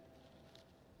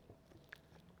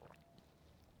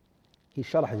 His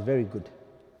sharh is very good.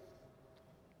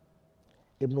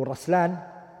 Ibn Raslan,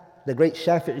 the great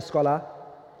Shafi'i scholar,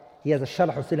 he has a sharh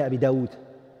of Sunan Abi Dawud.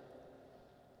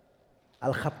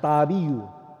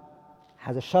 Al-Khattabiyu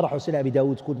has a sharh of Sunan Abi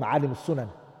Dawud called Ma'alim al-Sunan.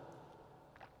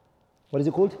 What is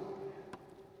it called?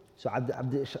 So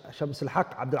Shams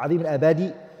al-Haq, Abdul Azim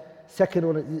al-Abadi. Second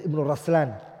one is Ibn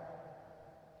Raslan.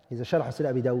 He's a sharh of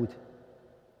Sunan Abi Dawud,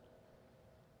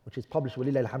 which is published,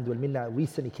 Walillah alhamdu wal minna,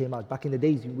 recently came out. Back in the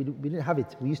days, we didn't have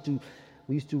it. We used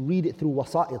to read it through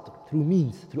wasa'it, through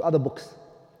means, through other books.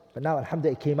 But now,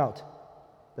 alhamdulillah, it came out.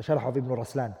 The sharh of Ibn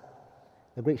Raslan,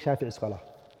 the great Shafi'i scholar.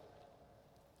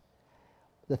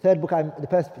 The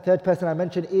third person I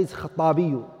mentioned is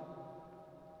Khattabiyu.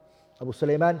 Abu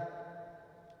Sulaiman,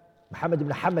 Muhammad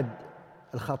ibn Hamad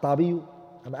al-Khattabiyu,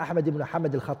 Ahmad ibn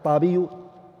Hamad al-Khattabiyu.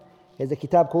 He has a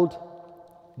kitab called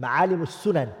Ma'alim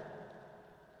al-Sunan.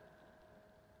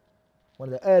 One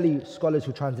of the early scholars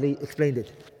who explained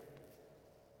it.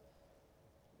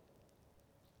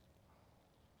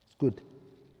 It's good.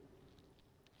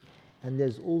 And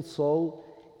there's also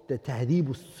the Tahdhib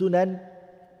al-Sunan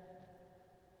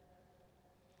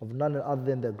of none other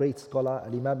than the great scholar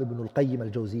Al-Imam Ibn al-Qayyim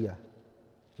al-Jawziyah.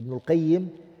 Ibn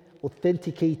al-Qayyim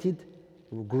authenticated,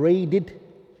 graded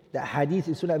the hadith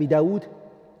in Sunan Abi Dawud,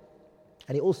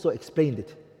 and he also explained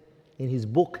it in his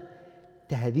book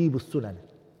Tahdhib al-Sunan.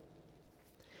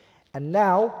 And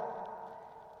now,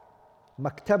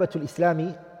 Maktabatul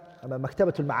Islami,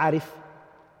 Maktabatul Ma'arif,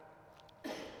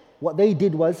 what they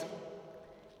did was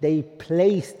they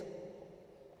placed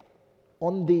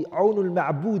on the Awnul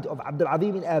Ma'bud of Abdul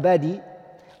Azim al-Abadi,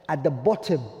 at the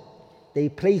bottom, they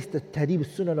placed the Tahdhib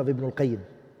al-Sunan of Ibn al-Qayyim.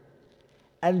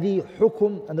 And the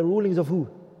hukum and the rulings of who?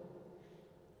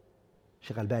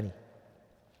 Shaykh Albani.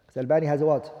 Because Albani has a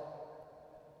what?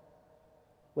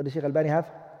 What does Shaykh Albani have?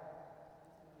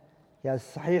 He has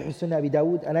Sahih Sunan Abi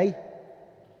Dawud and a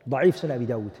Da'if Sunan Abi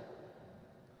Dawud.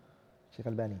 Shaykh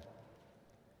Albani.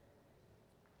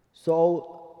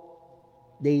 So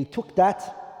they took that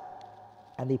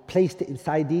and they placed it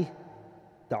inside the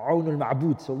Awnul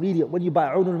Ma'bud. So really, when you buy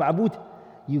Awnul Ma'bud,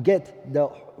 you get the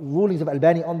rulings of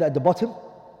Albani at the bottom.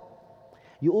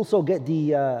 You also get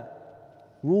the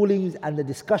rulings and the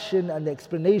discussion and the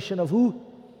explanation of who?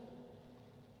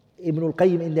 Ibn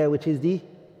al-Qayyim in there, which is the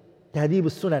Tahdhib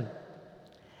al-Sunan.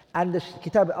 And the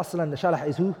Kitab al-Aslan, the Sharah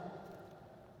is who?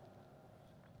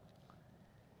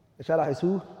 The Sharah is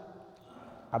who?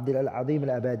 Abdul Azim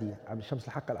al-Abadi. Abdul Shams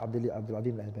al-Haq Abdul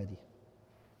Azim al-Abadi.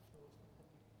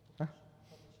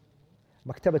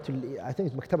 I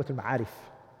think it's Maktabatul Ma'arif.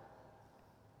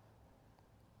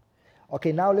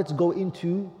 Okay, now let's go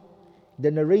into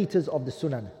the narrators of the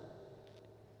Sunan.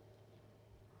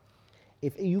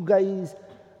 If you guys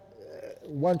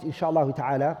want, inshallah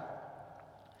ta'ala,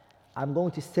 I'm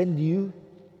going to send you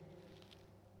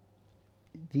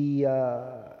the,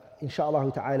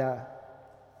 inshallah ta'ala,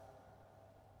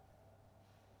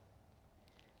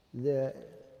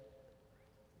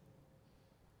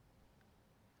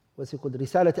 what's it called?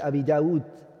 رسالة أبي داود.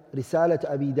 رسالة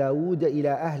أبي داود إلى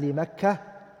أهل مكة.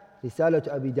 رسالة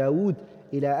أبي داود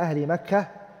إلى أهل مكة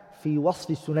في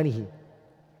وصف سننه.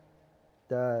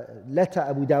 The letter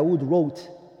Abu Dawood wrote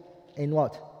in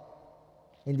what?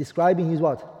 In describing his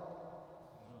what?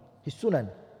 His sunan.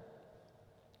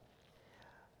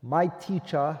 My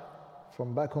teacher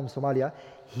from back home Somalia,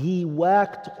 he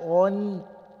worked on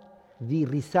the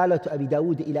رسالة أبي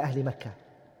داود إلى أهل مكة.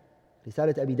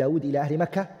 رسالة أبي داود إلى أهل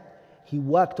مكة, he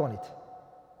worked on it.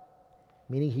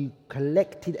 Meaning he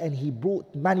collected and he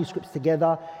brought manuscripts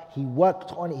together, he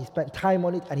worked on it, he spent time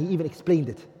on it, and he even explained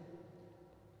it.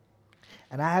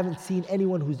 And I haven't seen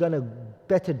anyone who's done a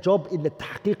better job in the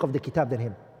tahqiq of the kitab than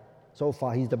him. So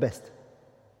far, he's the best.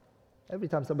 Every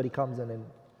time somebody comes in and,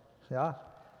 yeah.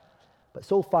 But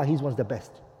so far, he's one of the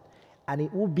best. And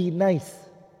it would be nice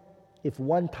if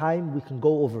one time we can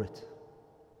go over it.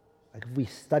 Like if we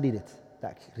studied it,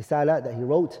 that risala that he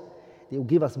wrote, it will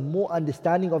give us more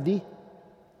understanding of the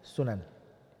sunan.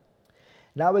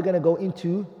 Now we're going to go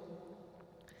into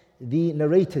the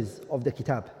narrators of the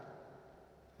kitab.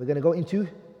 We're going to go into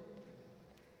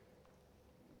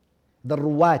the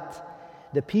ruwat,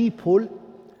 the people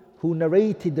who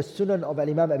narrated the sunan of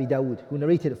Imam Abi Dawood, who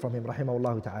narrated it from him,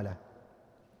 rahimahullah ta'ala.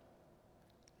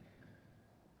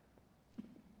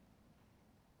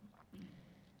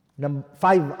 Number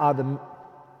 5 are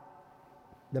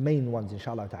the main ones,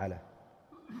 inshallah ta'ala.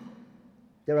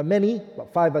 There are many,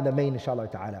 but 5 are the main, inshallah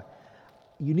ta'ala.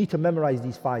 You need to memorize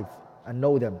these 5 and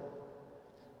know them.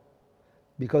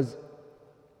 Because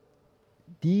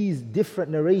these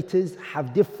different narrators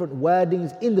have different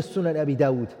wordings in the Sunan Abi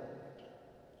Dawood.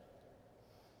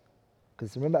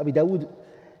 Because remember Abi Dawood,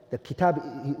 the kitab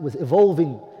was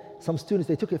evolving. Some students,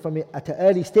 they took it from it at an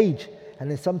early stage,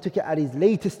 and then some took it at his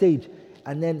later stage.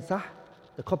 And then,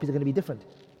 the copies are going to be different.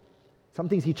 Some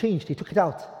things he changed, he took it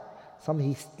out. Some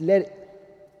he let it.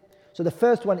 So the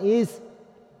first one is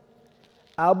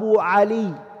Abu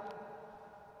Ali.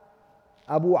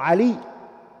 Abu Ali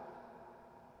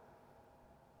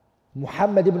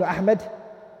Muhammad ibn Ahmad.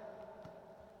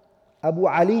 Abu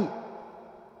Ali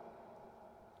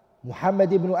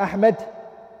Muhammad ibn Ahmad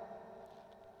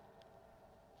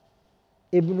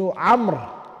ibn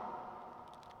Amr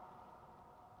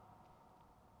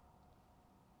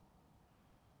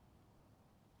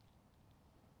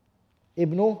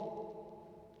ibn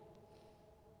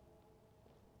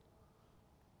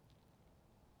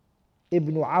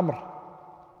Amr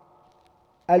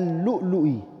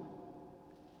al-Lu'lu'i.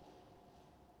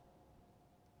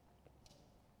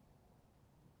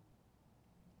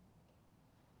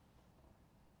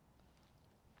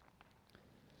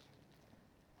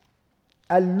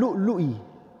 Al-Lu'lu'i.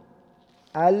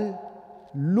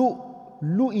 Al-Lu'lu'i.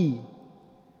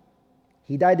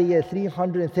 He died the year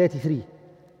 333.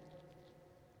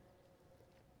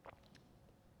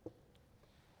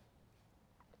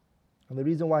 And the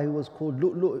reason why he was called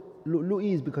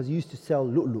Lu'lu'i is because he used to sell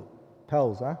lu'lu,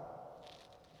 pearls, huh?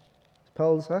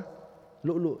 Pearls, huh?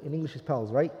 Lu'lu in English is pearls,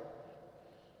 right?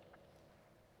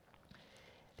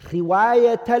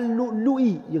 Riwayat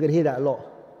al-Lu'lu'i. You're going to hear that a lot.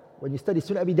 When you study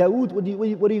Sunan Abi Dawood, what are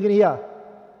you going to hear?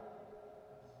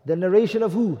 The narration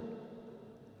of who?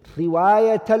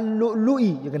 Riwayat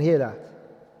al-Lu'lu'i. You're going to hear that.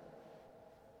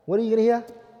 What are you going to hear?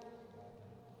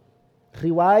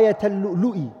 Riwayat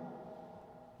al-Lu'lu'i.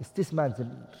 It's this man's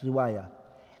riwayah.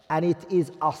 And it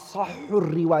is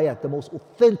asahhur riwayat, the most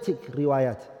authentic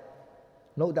riwayat.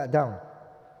 Note that down.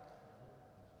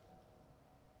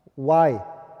 Why?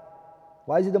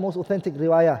 Why is it the most authentic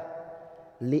riwayah?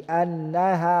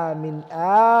 لأنها من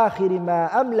آخر ما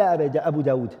أملأ أبو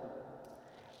داود.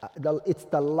 It's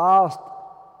the last.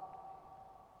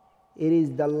 It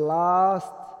is the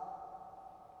last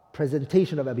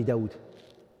presentation of Abi Dawood.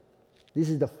 This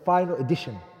is the final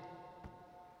edition.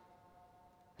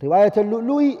 Riwayat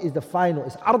al-Lu'lu'i is the final,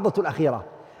 it's Ardatul Akhirah,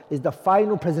 is the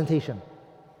final presentation.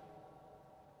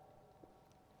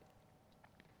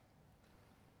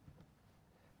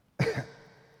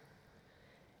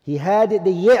 He had it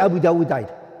the year Abu Dawood died.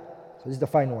 So this is the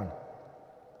final one.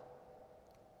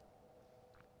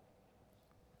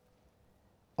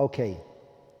 Okay.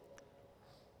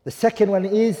 The second one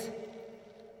is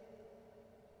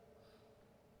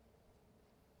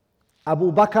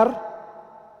Abu Bakr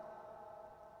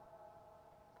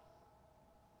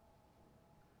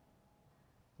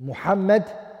Muhammad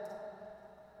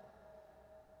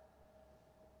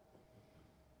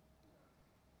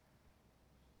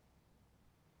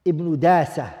ibn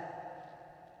Dasa.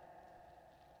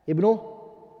 Ibn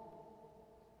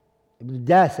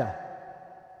Dasa.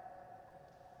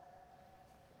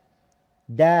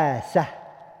 Dasa.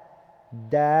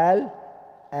 Dal,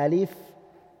 Alif,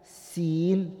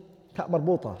 Sin, Ta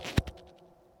marbuta.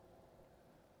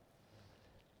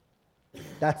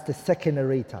 That's the second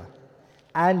narrator.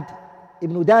 And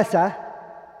Ibn Dasa,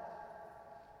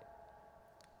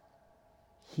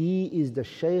 he is the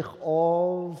Shaykh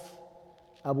of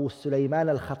Abu Sulaiman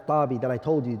al-Khattabi that I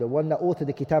told you, the one that authored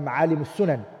the Kitab Ma'alim As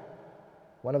Sunnah,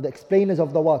 one of the explainers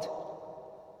of the what?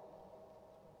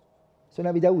 Sunan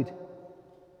Abi Dawud.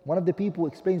 One of the people who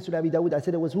explained Sunan Abi Dawud, I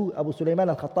said it was who? Abu Sulaiman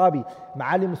al-Khattabi,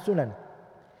 Ma'alim As-Sunan.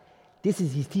 This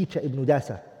is his teacher, Ibn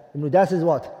Dasa. Ibn Dasa is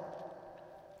what?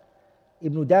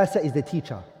 Ibn Dasa is the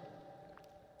teacher.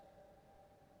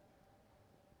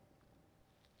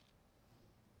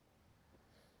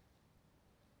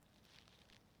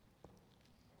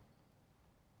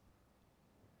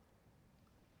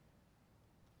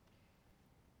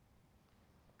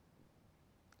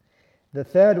 The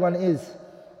third one is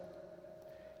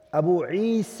Abu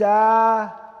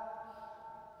Isa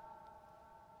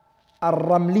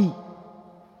al-Ramli.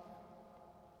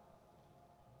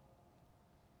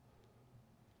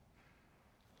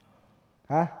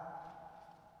 Huh?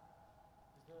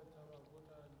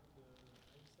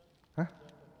 Huh?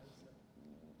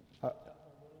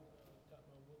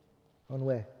 On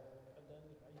where?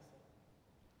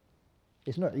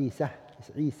 It's not Isa,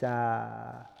 it's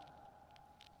Isa.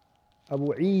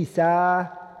 Abu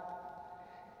Isa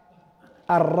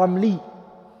al-Ramli.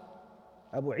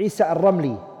 Abu Isa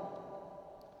al-Ramli.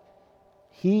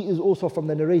 He is also from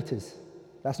the narrators.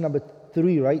 That's number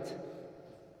 3, right?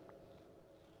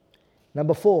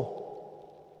 Number 4.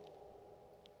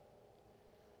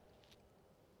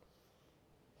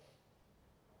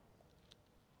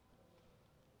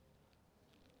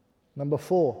 Number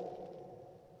 4.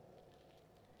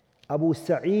 Abu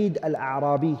Sa'id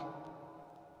al-A'rabi.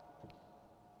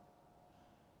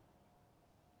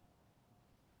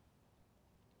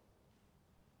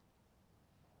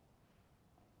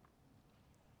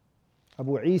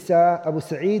 Abu Isa, Abu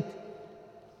Sa'id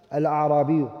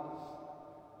al-A'rabi.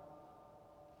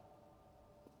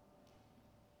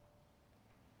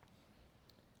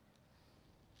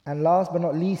 And last but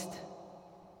not least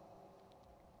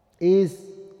is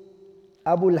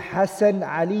Abu al-Hasan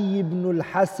Ali ibn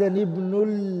al-Hasan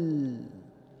ibn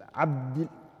al-Abd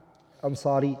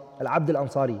al-Ansari, al-Abd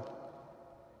al-Ansari.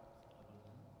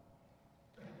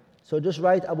 So just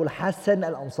write Abu al-Hasan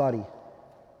al-Ansari.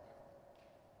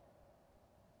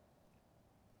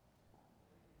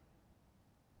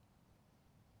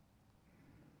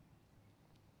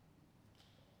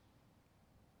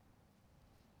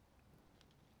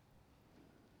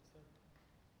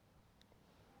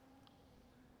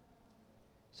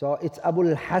 So it's Abu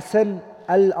al-Hasan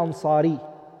al-Ansari.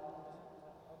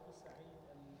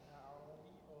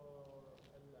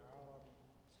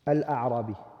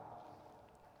 Al-A'rabi.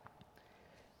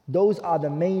 Those are the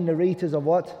main narrators of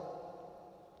what?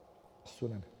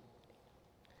 Sunan.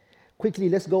 Quickly,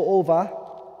 let's go over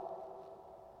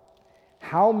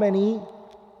how many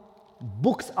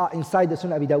books are inside the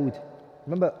Sunan Abi Dawud.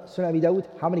 Remember Sunan Abi Dawud?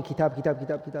 How many kitab?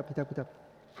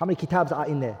 How many kitabs are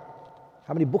in there?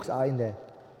 How many books are in there?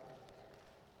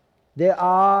 There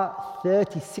are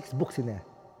 36 books in there.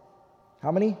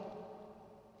 How many?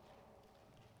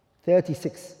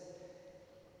 36.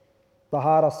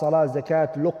 طهارة, الصلاة,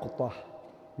 الزكاة,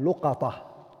 لقطة,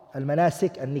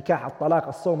 المناسك, النكاح, الطلاق,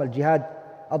 الصوم, الجهاد,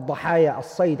 الضحايا,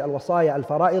 الصيد, الوصايا,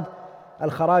 الفرائض,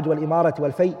 الخراج والإمارة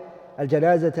والفيء,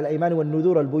 الجنازة, الأيمان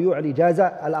والنذور, البيوع,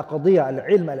 الإجازة, الأقضية,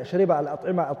 العلم, الأشربة,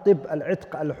 الأطعمة, الطب,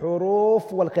 العتق,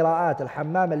 الحروف والقراءات,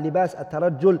 الحمام, اللباس,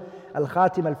 الترجل,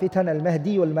 الخاتم, الفتن,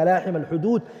 المهدي والملاحم,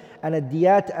 الحدود, and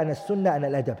الديات, and السنة, and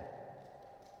الأدب.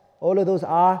 All of those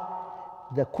are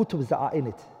the kutubs that are in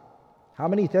it. How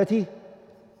many? 30?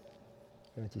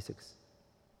 36.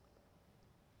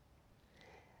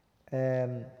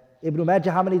 Ibn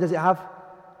Majah, how many does it have?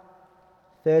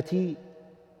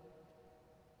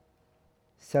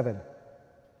 37.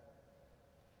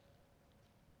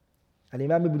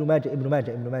 Al-Imam Ibn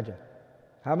Majah.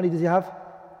 How many does he have?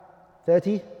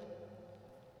 30?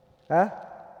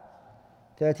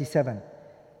 37.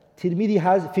 Tirmidhi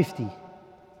has 50.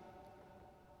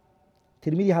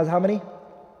 Tirmidhi has how many?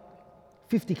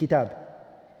 50 kitab.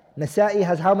 Nasa'i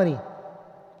has how many?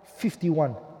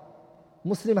 51.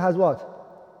 Muslim has what?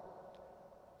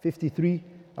 53.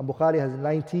 And Bukhari has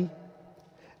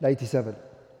 97.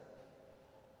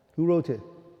 Who wrote it?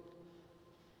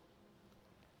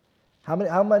 How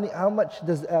much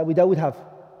does Abu Dawud have?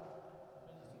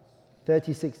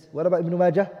 36. What about Ibn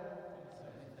Majah?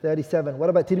 37. What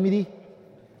about Tirmidhi?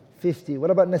 50.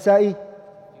 What about Nasa'i?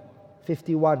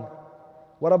 51.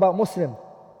 What about Muslim?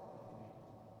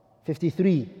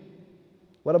 53.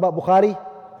 What about Bukhari?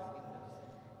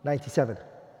 97.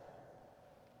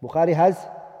 Bukhari has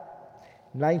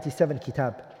 97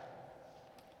 kitab.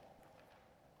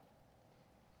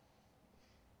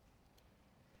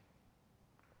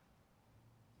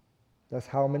 That's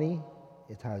how many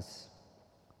it has.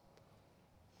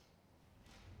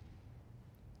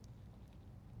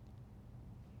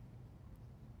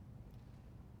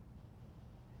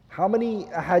 How many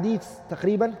ahadiths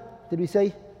تقريبا did we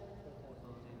say?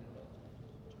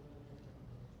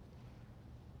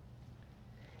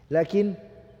 Lakin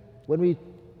when we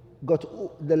got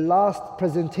the last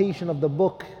presentation of the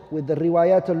book with the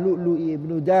riwayat al-Lu'lu'i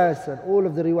ibn Das and all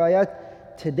of the riwayat,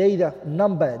 today the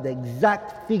number, the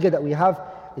exact figure that we have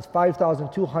is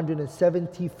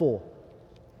 5,274.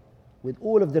 With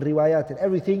all of the riwayat and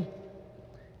everything,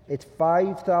 it's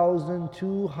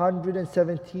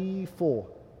 5,274.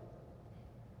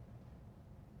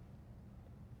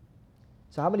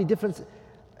 So how many difference,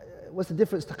 what's the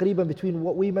difference تقريبا between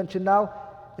what we mentioned now?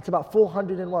 It's about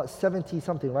 470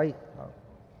 something, right?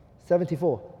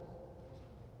 74.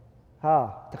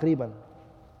 تقريبا.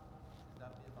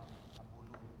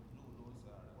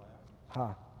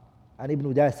 And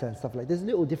Ibn Dasa and stuff like that. There's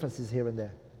little differences here and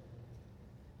there.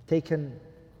 Taken.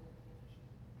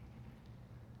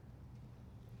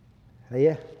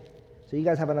 Yeah. So you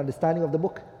guys have an understanding of the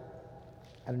book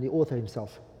and the author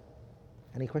himself.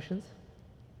 Any questions?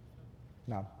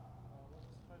 No.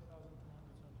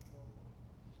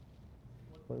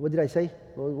 What did I say?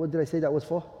 What did I say that was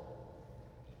for?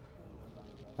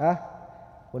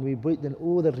 When we bring in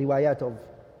all the riwayat of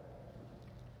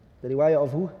the riwayat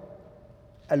of who?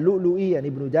 Al-Lu'lu'i and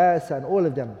Ibn Das and all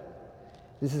of them.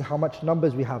 This is how much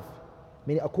numbers we have.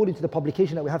 Meaning according to the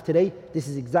publication that we have today, this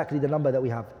is exactly the number that we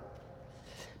have.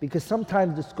 Because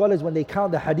sometimes the scholars, when they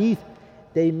count the hadith,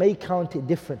 they may count it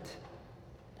different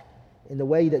in the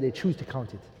way that they choose to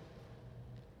count it.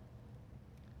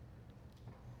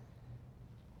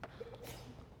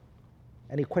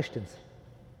 Any questions?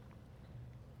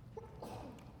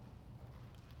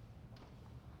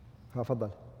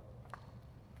 تفضل.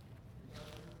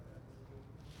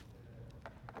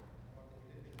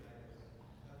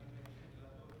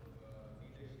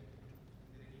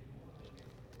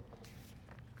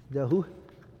 The who?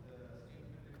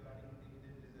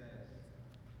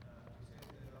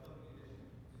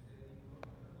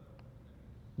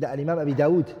 The Imam Abi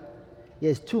Dawood.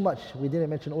 Yes, too much. We didn't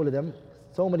mention all of them.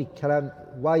 So many kalam,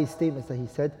 wise statements that he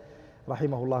said,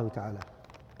 rahimahullah ta'ala.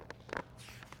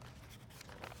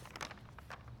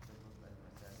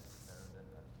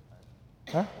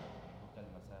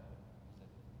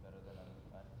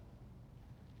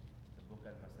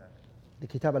 The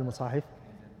Kitab al-Musahif.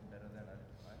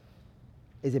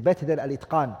 Is it better than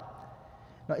al-Itqan?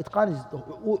 No, Itqan is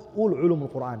all ulum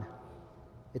al-Quran.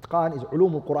 Itqan is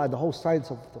ulum al-Quran, the whole science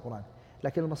of the Quran.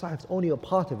 Like al-Musahif is only a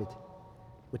part of it,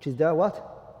 which is the what?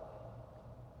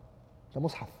 The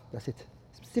Mus'haf, that's it.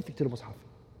 Specific to the Mus'haf.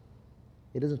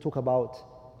 It doesn't talk about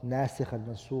nasikh and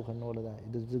mansukh and all of that.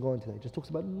 It doesn't go into that. It just talks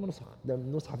about the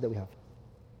Mus'haf that we have.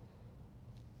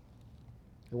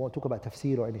 It won't talk about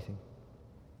tafsir or anything.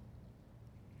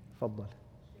 تفضل.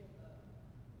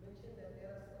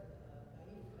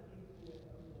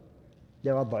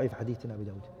 There are ضعيف hadith in Abi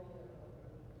Dawud.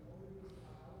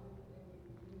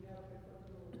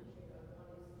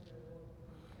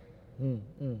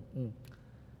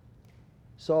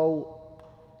 So,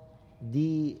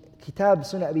 the Kitab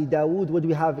Sunnah Abi Dawood, what do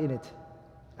we have in it?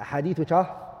 A hadith which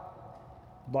are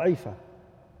ضعيفة.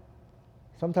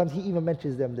 Sometimes he even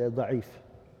mentions them, they're ضعيف.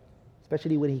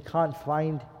 Especially when he can't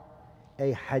find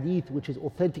a hadith which is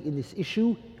authentic in this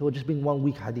issue, he will just bring one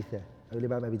weak hadith there.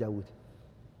 Imam Abi Dawood.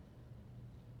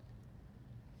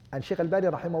 And Shaykh Al-Bani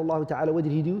rahimahullah ta'ala, what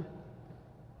did he do?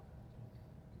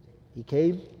 He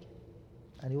came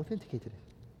and he authenticated it.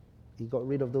 He got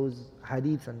rid of those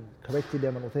hadiths and corrected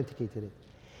them and authenticated it.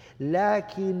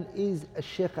 Lakin is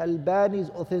Shaykh Al-Bani's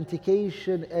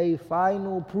authentication a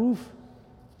final proof?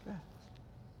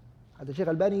 The Shaykh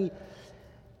Al-Bani,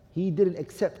 he didn't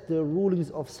accept the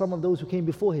rulings of some of those who came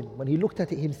before him. When he looked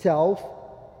at it himself,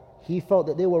 he felt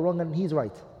that they were wrong and he's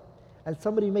right. And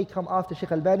somebody may come after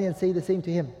Shaykh Al-Bani and say the same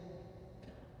to him.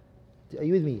 Are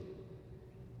you with me?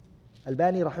 Shaykh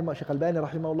Al-Bani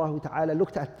rahimahullah ta'ala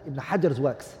looked at Ibn Hajar's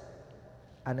works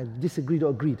and disagreed or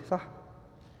agreed. صح?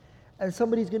 And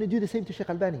somebody's going to do the same to Shaykh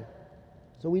Al-Bani.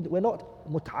 So we're not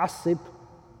muta'assib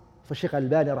for Shaykh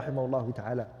Al-Bani rahimahullah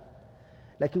ta'ala.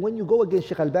 Like when you go against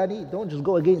Shaykh Al-Bani, don't just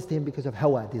go against him because of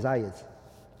hawa, desires,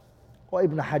 or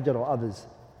Ibn Hajar or others.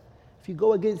 If you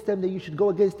go against them, then you should go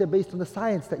against them based on the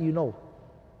science that you know.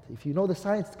 If you know the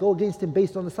science, go against him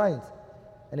based on the science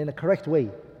and in a correct way.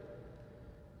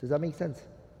 Does that make sense?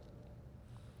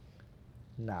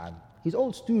 Nah. His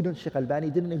own student, Sheikh Albani,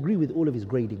 didn't agree with all of his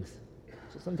gradings.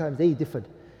 So sometimes they differed.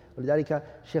 ولذلك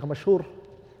Sheikh Mashhur,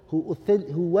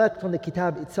 who worked on the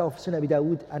kitab itself, Sunnah Abi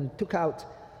Dawood, and took out,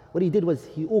 what he did was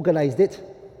he organized it.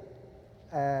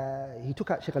 He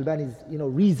took out Sheikh Albani's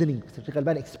reasoning. So Sheikh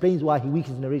Albani explains why he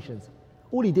weakens narrations.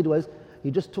 All he did was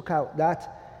he just took out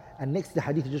that, and next to the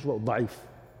hadith he just wrote da'if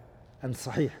and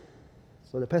sahih.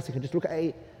 So the person can just look at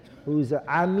it who's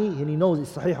ammi and he knows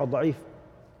it's sahih or da'if.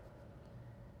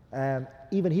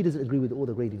 Even he doesn't agree with all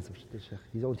the gradings of the Sheikh,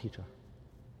 his own teacher.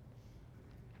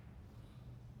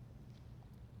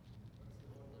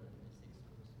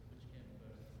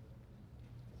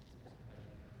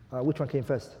 Which one came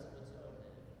first?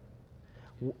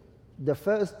 The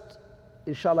first,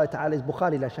 inshallah ta'ala, is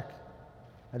Bukhari, la shak.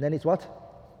 And then it's what?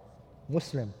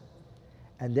 Muslim.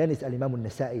 And then it's Al-Imam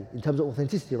al-Nasa'i, in terms of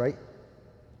authenticity, right?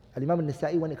 Al-Imam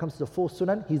al-Nasa'i, when it comes to the four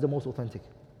sunan, he's the most authentic.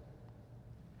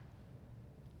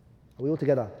 Are we all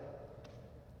together?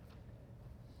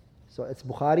 So it's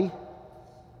Bukhari,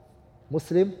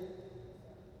 Muslim,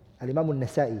 Al-Imam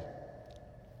al-Nasa'i,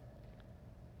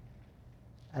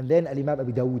 and then Al-Imam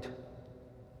Abi Dawood,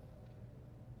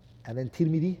 and then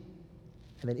Tirmidhi,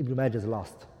 and then Ibn Majah is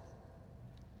last.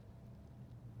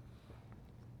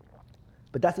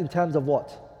 But that's in terms of what?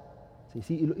 So you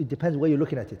see, it depends where you're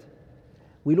looking at it.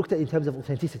 We looked at it in terms of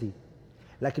authenticity.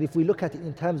 Like if we look at it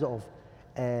in terms of,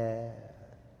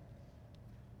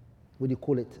 what do you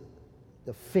call it?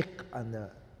 The fiqh and the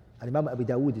Imam Abi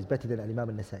Dawood is better than Imam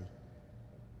al-Nasa'i.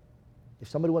 If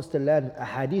somebody wants to learn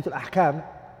ahadith al-ahkam,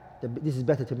 this is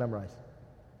better to memorize.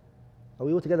 Are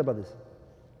we all together, brothers?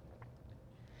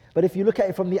 But if you look at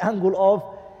it from the angle of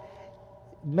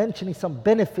mentioning some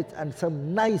benefits and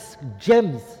some nice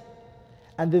gems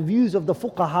and the views of the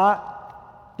fuqaha,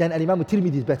 then Imam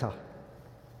al-Tirmidhi is better.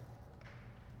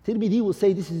 Tirmidhi will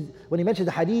say, this is, when he mentions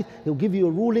the hadith, he'll give you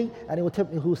a ruling and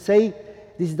he'll say,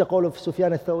 this is the call of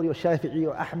Sufyan al-Thawri or Shafi'i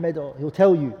or Ahmed, or he'll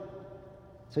tell you.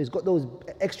 So he's got those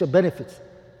extra benefits.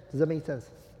 Does that make sense?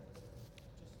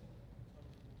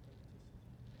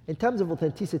 In terms of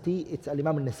authenticity, it's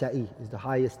Al-Imam al-Nasa'i is the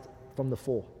highest from the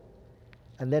four.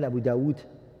 And then Abu Dawood,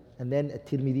 and then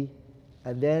At-Tirmidhi,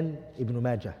 and then Ibn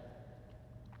Majah.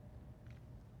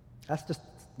 That's just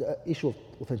the issue of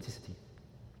authenticity.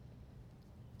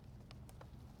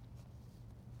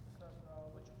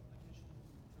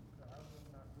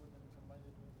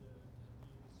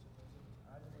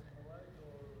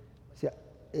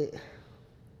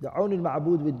 The Awn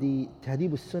al-Ma'bud with the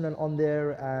Tahdib al-Sunan on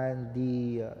there and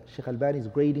the Sheikh Albani's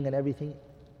grading and everything,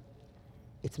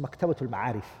 it's Maktabatul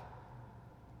Ma'arif.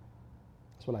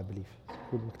 That's what I believe. It's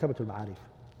called Maktabatul Ma'arif.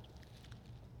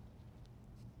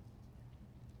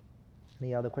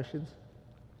 Any other questions?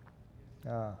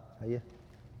 Yeah. How did Imam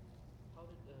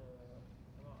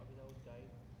Abi Dawud die?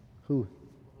 Who? What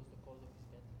was the cause of his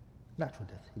death? Natural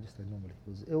death. He just died normally.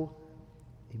 He was ill,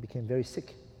 he became very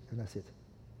sick, and that's it.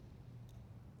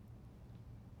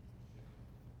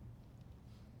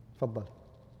 تفضل.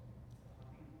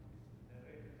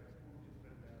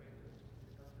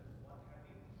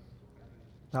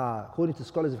 According to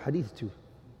scholars of hadith too.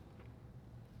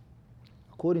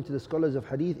 According to the scholars of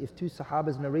hadith, if two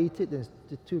sahabas narrate it, then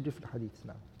it's two different hadiths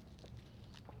now.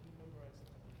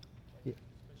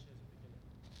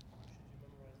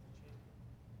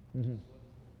 Yeah.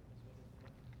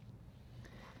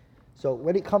 So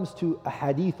when it comes to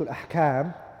ahadith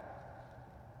al-ahkam,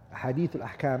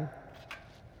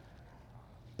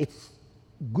 it's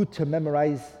good to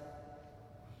memorize.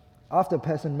 After a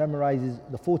person memorizes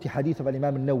the 40 hadith of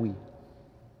Imam al-Nawawi,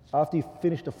 after you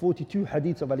finish the 42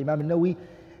 hadiths of Imam al-Nawawi,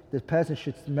 the person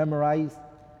should memorize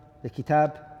the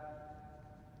kitab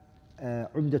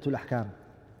Umdatul Ahkam.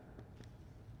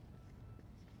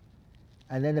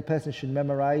 And then the person should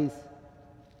memorize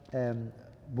Bulugh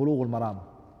al-Maram.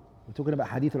 We're talking about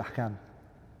Hadith al-Ahkam.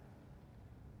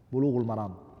 Bulugh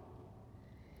al-Maram.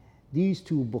 These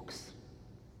two books,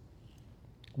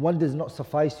 one does not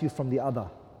suffice you from the other.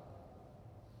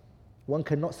 One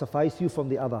cannot suffice you from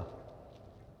the other.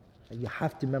 And you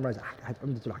have to memorize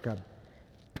Umdatul Ahkam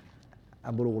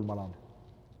and Bulugh al-Maram.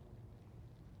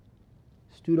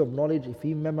 Student of knowledge, if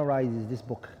he memorizes this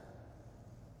book,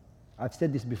 I've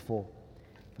said this before,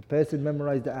 if a person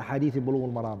memorized the Ahadith in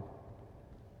Bulugh al-Maram,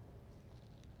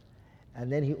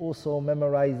 and then he also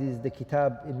memorizes the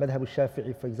kitab in Madhab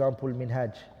al-Shafi'i, for example,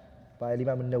 Minhaj by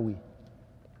Imam al-Nawawi.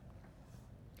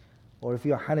 Or if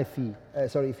you're Hanafi,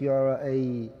 if you're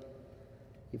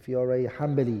a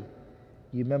Hanbali,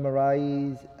 you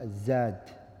memorize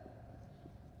Zad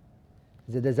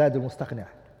Is it the Zad al-Mustaqni'?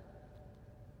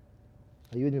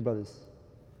 Are you with me, brothers?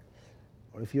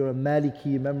 Or if you're a Maliki,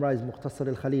 you memorize Mukhtasar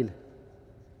al-Khalil.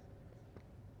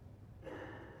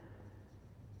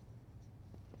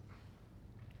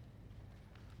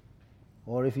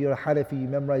 Or if you're a Hanafi, you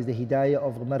memorize the Hidayah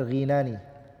of Marghinani.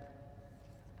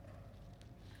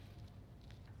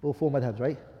 All four madhabs,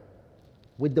 right?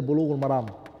 With the Bulugh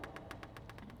al-Maram.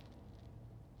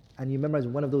 And you memorize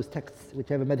one of those texts,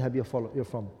 whichever madhab you're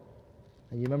from.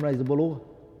 And you memorize the Bulugh,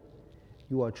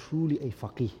 you are truly a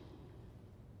faqih.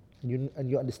 And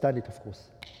you understand it, of course.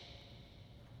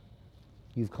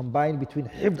 You've combined between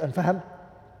hifd and fahm.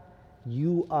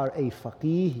 You are a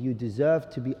faqih. You deserve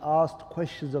to be asked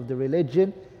questions of the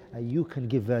religion, and you can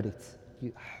give verdicts.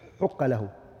 حق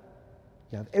له.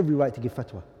 You have every right to give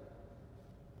fatwa.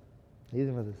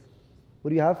 What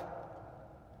do you have?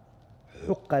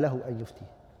 حق له أن يفتي.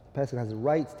 The person has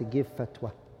rights to give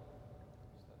fatwa.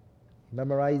 He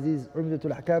memorizes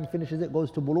Umdatul Ahkam, finishes it, goes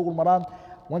to Bulugh al-Maram.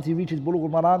 Once he reaches Bulugh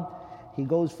al-Maram, he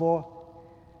goes for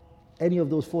any of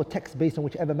those four texts based on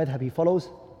whichever madhab he follows.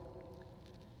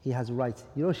 He has rights.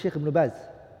 You know Sheikh Ibn Baz,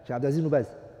 Sheikh Abdul Aziz Ibn Baz.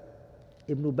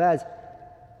 Ibn Baz,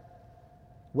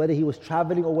 whether he was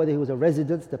traveling or whether he was a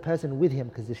resident, the person with him,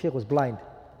 because the Sheikh was blind,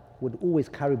 would always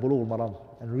carry Bulugh al-Maram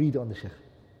and read it on the Sheikh.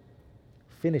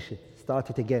 Finish it, start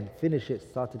it again. Finish it,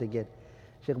 start it again.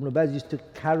 Sheikh Ibn Baz used to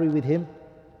carry with him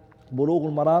Bulugh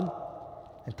al-Maram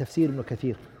and Tafsir Ibn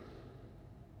Kathir.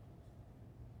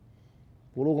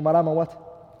 Bulugh al-Maram and what?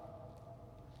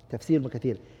 Tafsir Ibn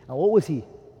Kathir. And what was he?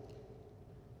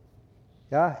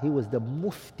 Yeah, he was the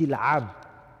Mufti al-Am.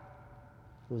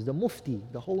 He was the Mufti,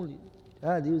 the whole,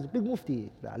 he was a big Mufti,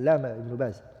 the Allama Ibn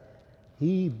Baz.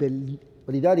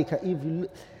 ولذلك if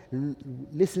you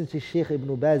listen to Sheikh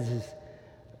Ibn Baz's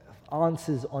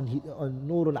answers on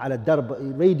Nurun ala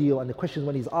Darb radio and the questions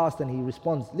when he's asked and he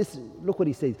responds, listen, look what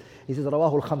he says. He says,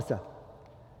 Rawahu al-Khamsa.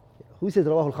 Who says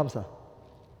Rawahu al-Khamsa?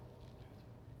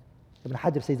 Ibn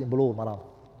Hajar says in Bulugh al-Maram.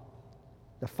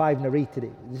 The five narrated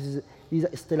it. These are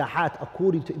istilahat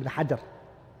according to Ibn Hajar.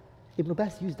 Ibn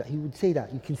Baz used that. He would say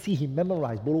that. You can see he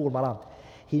memorized Bulugh al-Maram.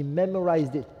 He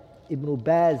memorized it. Ibn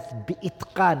Baz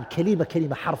bi-itqan,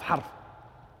 kalima, harf. Are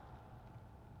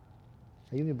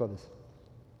you, brothers?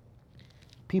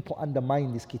 People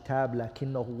undermine this kitab,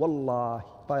 lakinnahu wallahi,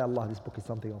 by Allah, this book is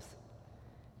something else.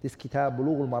 This kitab,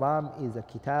 Bulugh al-Maram, is a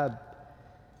kitab.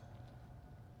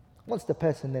 Once the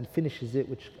person then finishes it,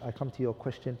 which I come to your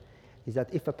question, is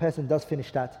that if a person does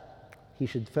finish that, he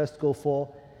should first go for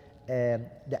the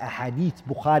ahadith,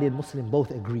 Bukhari and Muslim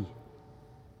both agree.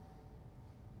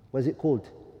 What is it called?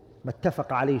 Mattafaq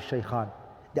alayhi shaykhan.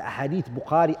 The ahadith,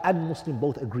 Bukhari and Muslim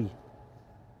both agree.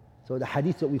 So the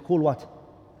hadith that we call what?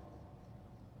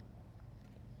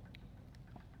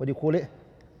 What do you call it?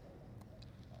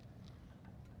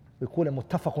 We call it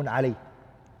muttafaqun alayh.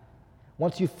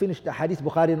 Once you finish the hadith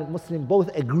Bukhari and Muslim both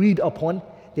agreed upon,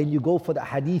 then you go for the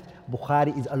hadith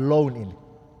Bukhari is alone in.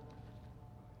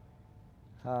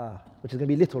 Which is going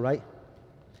to be little, right?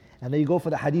 And then you go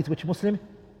for the hadith which Muslim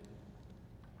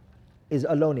is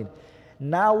alone in.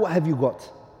 Now what have you got?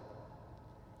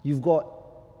 You've got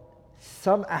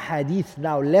some ahadith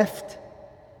now left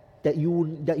that you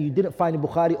didn't find in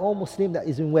Bukhari or Muslim, that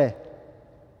is in where?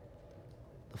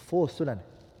 The four Sunan.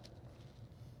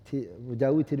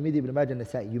 Dawud, Tirmidhi, Ibn Majah, and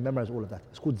Nasa'i. You memorize all of that.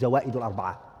 It's called Zawaid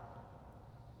al-Arba'a.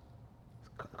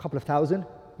 A couple of thousand,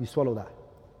 you swallow that.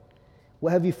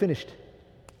 What have you finished?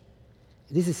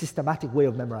 This is a systematic way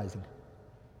of memorizing.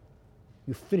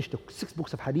 You've finished the 6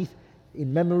 books of hadith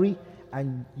in memory,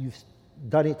 and you've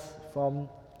done it from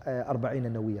Arba'in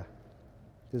an-Nawiyah.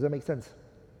 Does that make sense?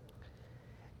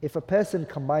 If a person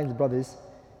combines, brothers,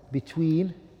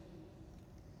 between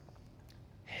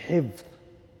hifz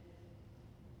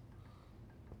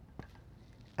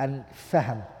and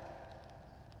fahm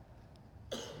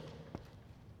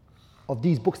of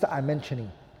these books that I'm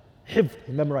mentioning, hifz,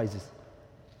 he memorizes,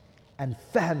 and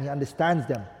fahm, he understands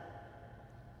them,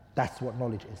 that's what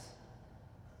knowledge is.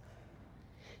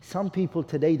 Some people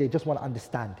today, they just want to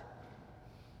understand.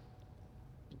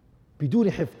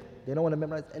 Biduni hifz, they don't want to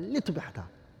memorize a little bit.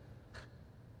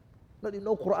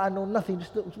 No Quran, no nothing,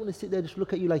 just want to sit there, just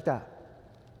look at you like that.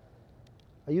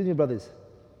 Are you with me, brothers?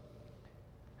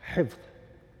 Hifz,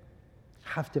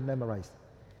 have to memorize.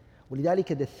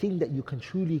 ولذلك, the thing that you can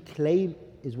truly claim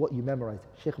is what you memorize.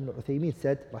 Shaykh Ibn Uthaymeen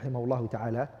said, rahimahullah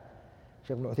ta'ala,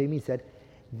 Shaykh Ibn Uthaymeen said,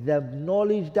 the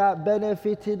knowledge that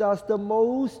benefited us the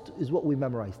most is what we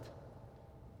memorized.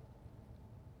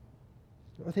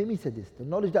 Ibn Uthaymeen said this. The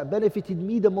knowledge that benefited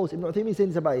me the most, Ibn Uthaymeen said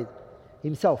this about it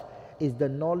himself, is the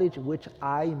knowledge which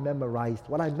I memorized.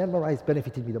 What I memorized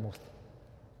benefited me the most.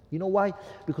 You know why?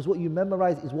 Because what you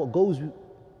memorize is what goes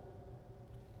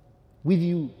with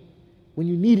you. When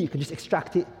you need it, you can just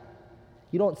extract it.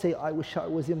 You don't say, I wish I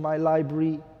was in my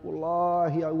library.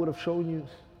 Wallahi, I would have shown you.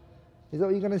 Is that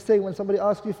what you're going to say when somebody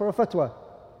asks you for a fatwa?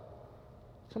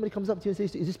 Somebody comes up to you and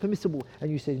says, is this permissible?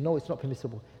 And you say, no, it's not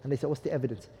permissible. And they say, what's the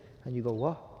evidence? And you go,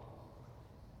 what?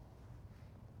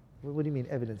 What do you mean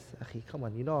evidence? Akhi, come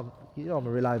on, you know I'm a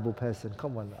reliable person.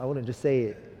 Come on, I wouldn't just say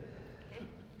it.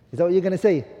 Is that what you're going to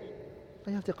say?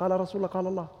 You have to, قال رسول الله, قال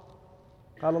الله.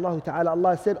 قال الله تعالى,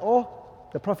 Allah said, or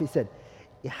the Prophet said.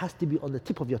 It has to be on the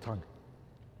tip of your tongue.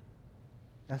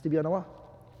 It has to be on a what?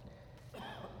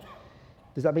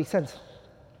 Does that make sense?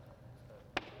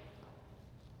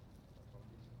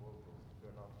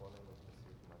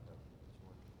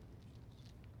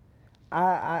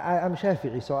 I'm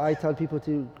Shafi'i, so I tell people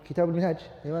to Kitab al-Minhaj,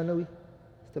 Imam Nawawi,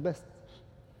 it's the best.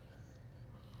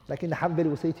 Like in the Hanbali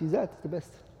will say to you that, it's the best.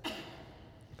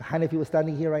 If Hanafi was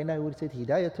standing here right now, he would say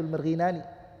Hidayatul Marghinani.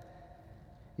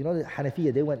 You know the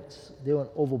Hanafiya, they went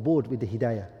overboard with the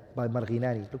Hidayah by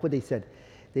Marghinani. Look what they said.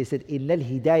 They said, Inna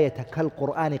al-Hidayata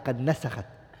kal-Qur'ani qad nasakhat.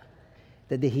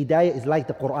 That the Hidayah is like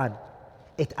the Qur'an.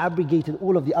 It abrogated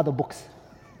all of the other books.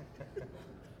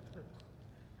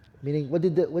 Meaning, what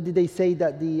did they say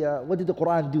that what did the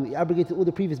Qur'an do? It abrogated all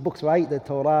the previous books, right? The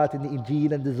Torah and the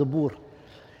Injil and the Zabur.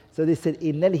 So they said,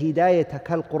 Inna al-Hidayata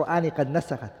kal-Qur'ani qad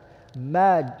nasakhat.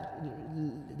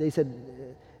 They said,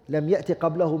 لم يأتي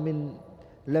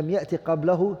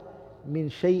قبله من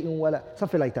شيء ولا,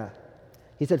 something like that.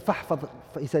 He said,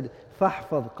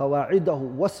 فاحفظ قواعده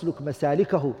واسلك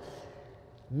مسالكه.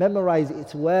 Memorize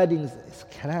its wordings. It's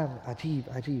kalam,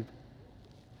 ajib.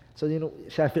 So you know,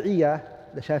 Shafi'iyah,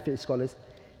 the Shafi'i scholars,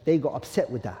 they got upset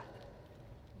with that.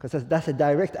 Because that's a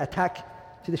direct attack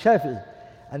to the Shafi'i.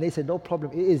 And they said, no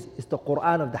problem, it's the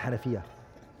Qur'an of the Hanafiya.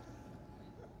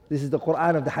 This is the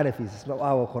Qur'an of the Hanafis, it's not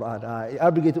our Qur'an. It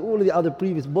abrogated all of the other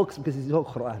previous books because it's your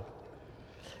Qur'an.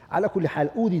 Ala kulli hal,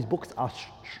 all these books are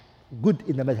good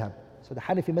in the madhab. So the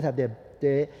Hanafi madhab,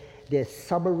 their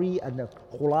summary and the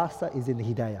khulasa is in the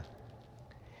Hidayah.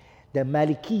 The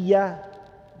Malikiyya,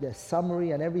 the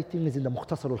summary and everything is in the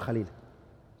Mukhtasar al-Khalil.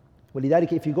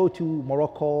 ولذلك, if you go to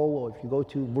Morocco or if you go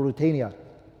to Mauritania,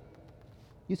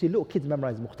 you see little kids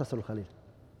memorize Mukhtasar al-Khalil.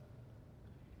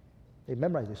 They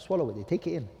memorize, they swallow it, they take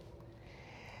it in.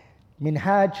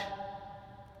 Minhaj,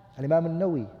 Al-Imam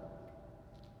al-Nawawi.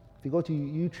 If you go to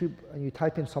YouTube and you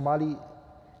type in Somali,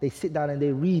 they sit down and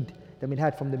they read the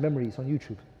Minhaj from the memory. It's on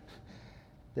YouTube.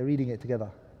 They're reading it together.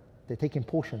 They're taking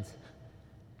portions.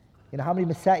 You know how many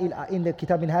masail are in the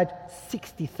Kitab Minhaj?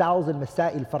 60,000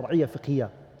 masail far'iyya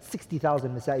fiqhiyya.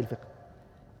 60,000 masail fiqh.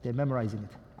 They're memorizing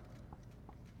it.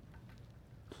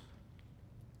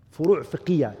 Furu'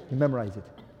 fiqhiyya, you memorize it.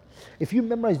 If you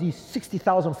memorize these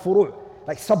 60,000 furu',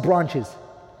 like sub-branches,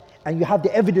 and you have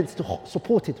the evidence to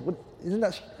support it, isn't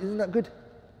that good?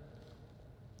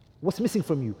 What's missing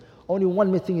from you? Only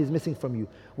one thing is missing from you,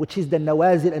 which is the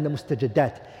nawazil and the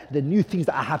mustajaddat, the new things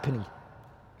that are happening.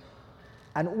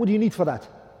 And what do you need for that?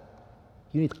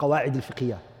 You need qawa'id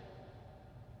al-fiqhiyya.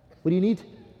 What do you need?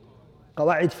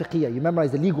 Qawa'id fiqhiyya. You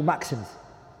memorize the legal maxims.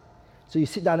 So you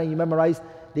sit down and you memorize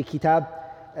the kitab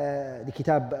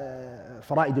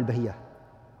Fara'id al-Bahiyya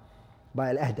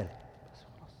by Al-Ahdal.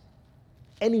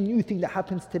 Any new thing that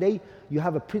happens today, you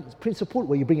have a principle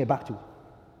where you bring it back to.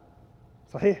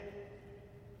 Sahih?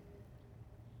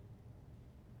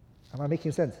 Am I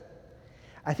making sense?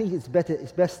 I think it's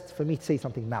best for me to say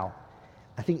something now.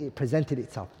 I think it presented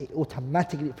itself. It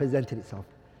automatically presented itself.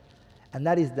 And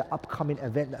that is the upcoming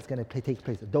event that's going to take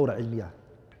place, the Dawra Ilmiyah.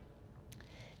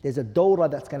 There's a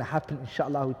Dawra that's going to happen,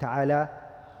 inshaAllah ta'ala,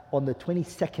 on the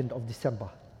 22nd of December.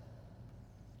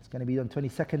 It's going to be on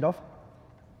 22nd of,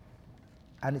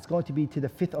 and it's going to be to the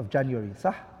 5th of January.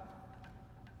 Sah?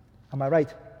 Am I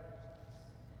right?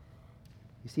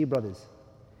 You see, brothers,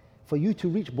 for you to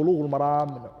reach Bulugh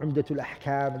al-Maram, Umdatul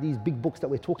Ahkam, these big books that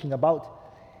we're talking about,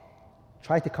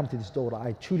 try to come to this Dawra.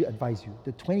 I truly advise you.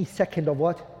 The 22nd of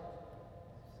what?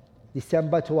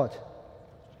 December to what?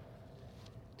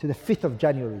 To the 5th of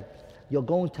January. You're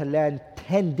going to learn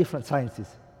 10 different sciences.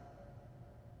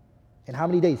 In how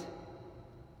many days?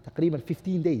 Taqriban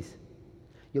 15 days.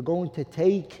 You're going to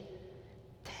take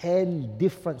 10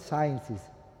 different sciences.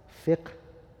 Fiqh,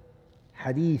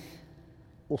 Hadith,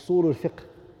 Usul al-Fiqh,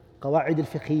 Qawa'id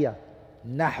al-Fiqhiyya,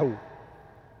 Nahu.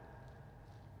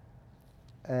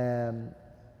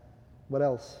 What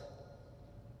else?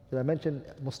 Did I mention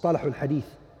Mustalah al-Hadith?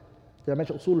 Did I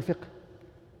mention Usul al-Fiqh?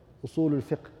 Usul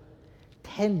al-Fiqh.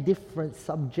 10 different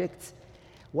subjects.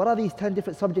 What are these 10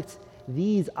 different subjects?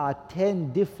 These are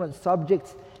 10 different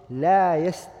subjects لا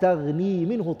يستغني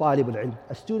منه طالب العلم.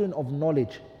 A student of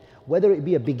knowledge, whether it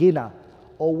be a beginner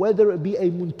or whether it be a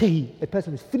muntahi, a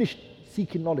person who's finished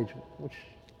seeking knowledge, which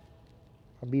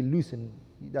I'm being loose in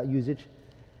that usage,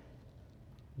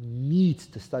 needs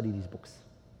to study these books.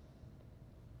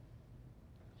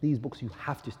 These books you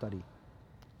have to study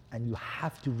and you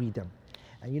have to read them.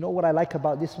 And you know what I like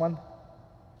about this one?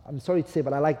 I'm sorry to say,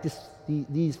 but I like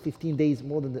these 15 days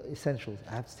more than the essentials,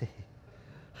 I have to say.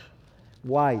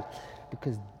 Why?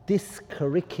 Because this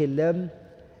curriculum,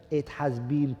 it has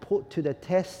been put to the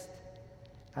test,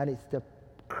 and it's the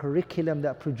curriculum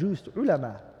that produced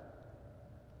ulama.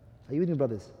 Are you with me,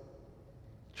 brothers?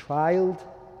 Trialed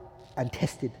and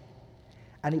tested.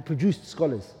 And it produced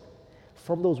scholars.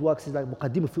 From those works is like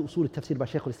Muqaddimah fi Usul al-Tafsir by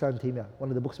Shaykh al-Islam Ibn Taymiyyah, one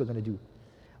of the books we're going to do.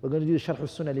 We're going to do the Sharh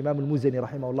al-Sunnah al-Imam al-Muzani,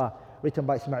 rahimahullah, written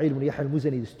by Ismail ibn Yahya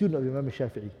al-Muzani, the student of Imam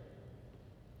al-Shafi'i.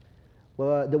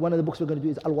 One of the books we're going to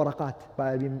do is Al-Waraqat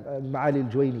by Ma'ali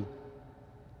al-Juwayni.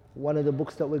 One of the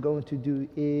books that we're going to do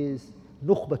is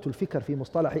Nukhbat al-Fikr fi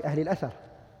Mustalahi Ahli al-Athar,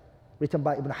 written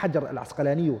by Ibn Hajar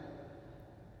al-Asqalani.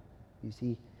 You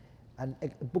see, and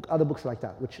other books like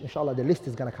that, which inshallah the list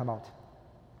is going to come out.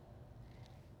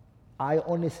 I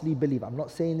honestly believe, I'm not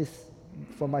saying this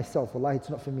for myself, wallahi it's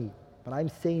not for me, but I'm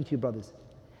saying to you brothers,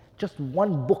 just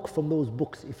one book from those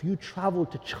books, if you travel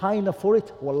to China for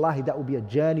it, wallahi that will be a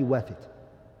journey worth it.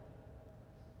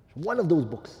 One of those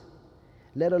books,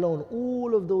 let alone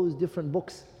all of those different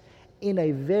books in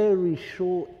a very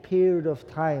short period of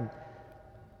time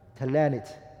to learn it.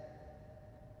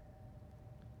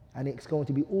 And it's going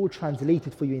to be all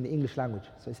translated for you in the English language.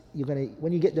 So you're going to,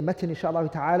 when you get the matan, inshallah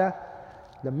ta'ala,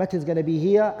 the matan is going to be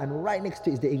here, and right next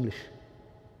to it is the English.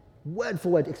 Word for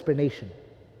word explanation.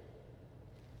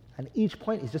 And each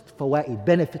point is just fawaid,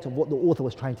 benefit of what the author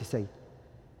was trying to say.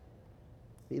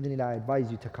 I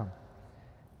advise you to come.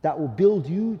 That will build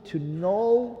you to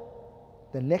know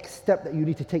the next step that you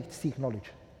need to take to seek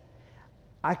knowledge.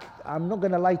 I'm not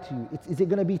going to lie to you. Is it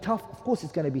going to be tough? Of course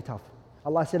it's going to be tough.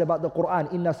 Allah said about the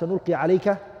Quran, إِنَّا سَنُلْقِي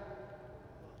عَلَيْكَ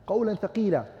قَوْلًا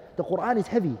ثَقِيلًا. The Quran is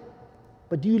heavy.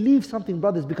 But do you leave something,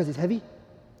 brothers, because it's heavy?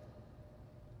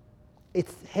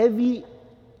 It's heavy,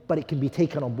 but it can be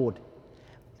taken on board.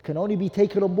 It can only be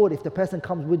taken on board if the person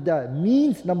comes with the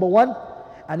means, number one,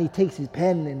 and he takes his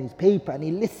pen and his paper and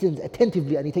he listens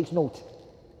attentively and he takes notes.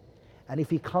 And if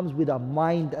he comes with a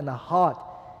mind and a heart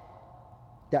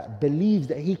that believes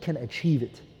that he can achieve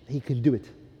it, he can do it.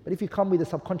 But if you come with a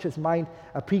subconscious mind,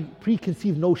 a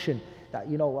preconceived notion that,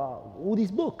 all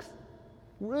these books,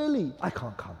 really, I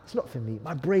can't come. It's not for me.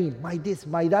 My brain, my this,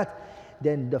 my that.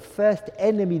 Then the first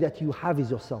enemy that you have is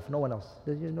yourself, no one else.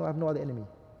 I have no other enemy.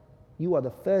 You are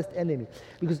the first enemy.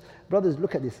 Because, brothers,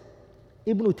 look at this.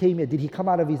 Ibn Taymiyyah, did he come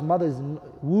out of his mother's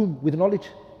womb with knowledge?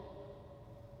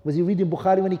 Was he reading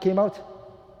Bukhari when he came out?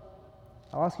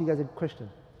 I'll ask you guys a question.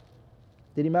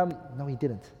 Did Imam? No, he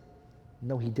didn't.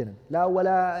 No, he didn't. La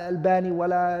wala Albani,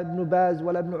 wala Ibn Baz,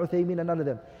 wala Ibn Uthaymin, and none of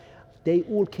them. They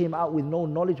all came out with no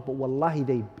knowledge, but wallahi,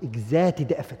 they exerted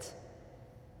the efforts.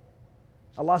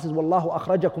 Allah says, Wallahu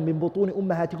akhrajakum min butuni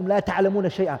ummahatikum la ta'lamuna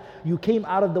shay'a. You came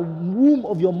out of the womb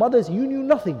of your mothers, you knew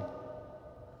nothing.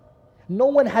 No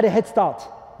one had a head start.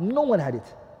 No one had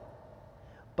it.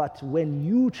 But when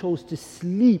you chose to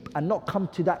sleep and not come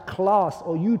to that class,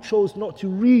 or you chose not to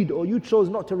read, or you chose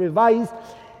not to revise,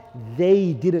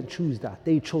 they didn't choose that.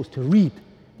 They chose to read.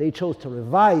 They chose to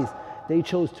revise. They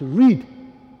chose to read.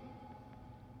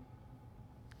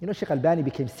 Sheikh Albani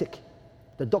became sick.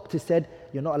 The doctor said,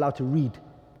 you're not allowed to read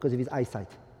because of his eyesight,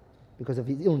 because of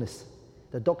his illness.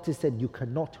 The doctor said, you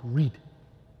cannot read.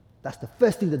 That's the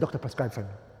first thing the doctor prescribed for him.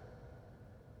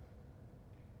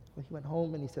 Well, he went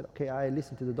home and he said, okay, I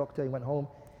listened to the doctor. He went home.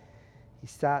 He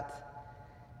sat.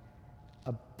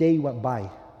 A day went by.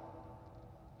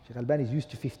 Sheikh Albani is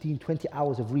used to 15, 20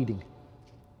 hours of reading.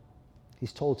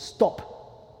 He's told, stop.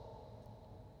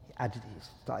 He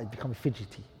started becoming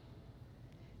fidgety.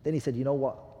 Then he said, you know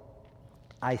what?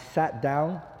 I sat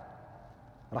down,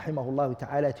 rahimahullah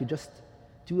ta'ala, to just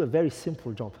do a very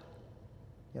simple job.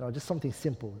 Just something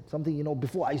simple. Something,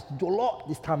 before I used to do a lot,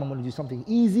 this time I'm going to do something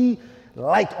easy,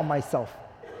 light on myself.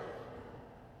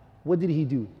 What did he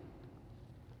do?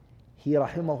 He,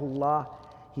 rahimahullah,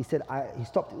 he said, he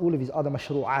stopped all of his other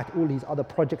mashru'at, all his other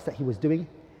projects that he was doing,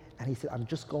 and he said, I'm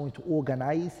just going to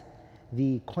organize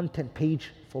the content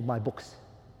page for my books.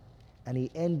 And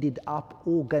he ended up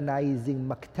organizing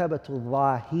Maktabatul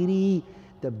Zahiri,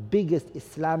 the biggest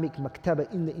Islamic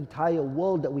maktaba in the entire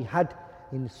world that we had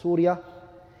in Syria.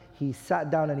 He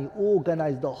sat down and he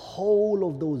organized the whole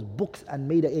of those books and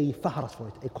made a fahras for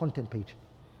it, a content page.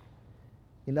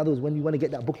 In other words, when you want to get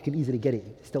that book, you can easily get it.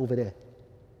 It's still over there.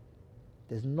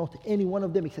 There's not any one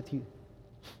of them except you.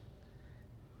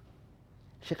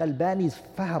 Sheikh Albani's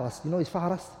Fahras, you know his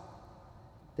Fahras?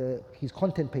 His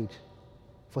content page.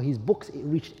 For his books, it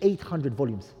reached 800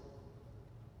 volumes.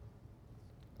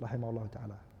 Rahimahullah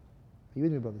ta'ala. Are you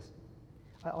with me, brothers?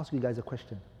 I ask you guys a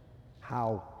question.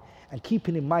 How? And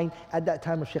keeping in mind, at that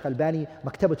time of Sheikh Albani,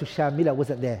 Maktabatu Shamila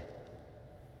wasn't there.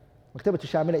 Maktabatu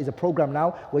Shamila is a program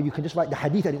now where you can just write the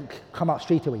hadith and it will come out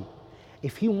straight away.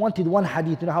 If he wanted one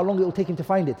hadith, you know how long it will take him to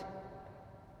find it?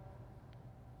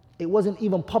 It wasn't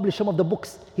even published, some of the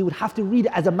books. He would have to read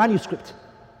it as a manuscript.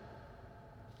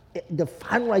 The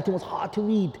handwriting was hard to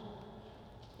read.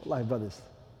 Wallahi, brothers.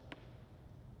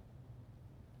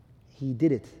 He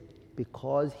did it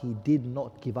because he did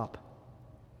not give up.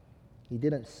 He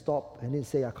didn't stop and didn't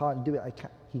say, I can't do it, I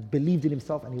can't. He believed in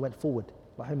himself and he went forward.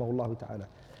 Rahimahullah ta'ala.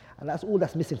 And that's all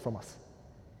that's missing from us.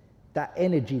 That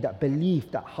energy, that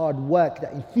belief, that hard work,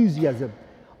 that enthusiasm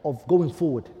of going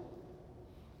forward.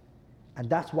 And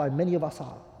that's why many of us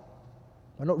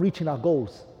we're not reaching our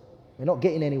goals. We're not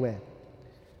getting anywhere.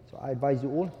 So I advise you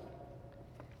all,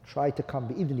 try to come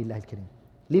bi'idhnillah al-kareem.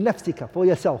 Linafsika, for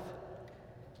yourself.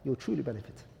 You'll truly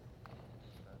benefit.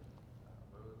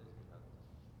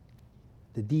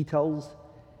 The details,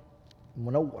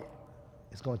 Munawwar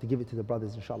is going to give it to the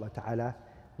brothers, inshallah ta'ala.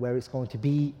 Where it's going to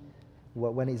be,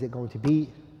 when is it going to be,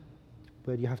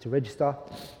 where you have to register.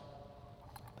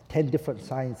 10 different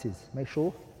sciences. Make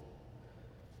sure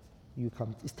you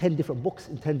come. It's 10 different books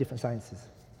in 10 different sciences.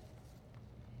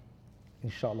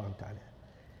 Inshallah ta'ala.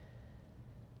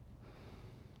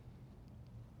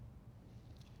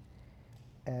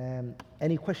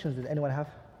 Any questions that anyone have?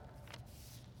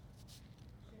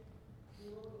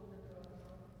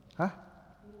 Huh?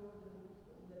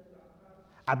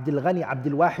 Abdul Ghani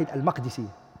Abdul Wahid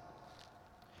al-Maqdisi.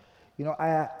 You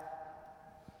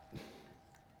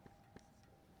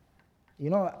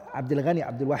know, Abdul Ghani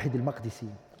Abdul Wahid al-Maqdisi.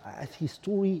 His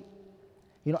story,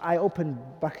 you know, I opened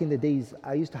back in the days,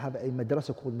 I used to have a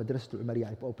madrasa called Madrasatul Umariyah.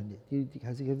 I opened it.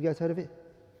 Have you guys heard of it?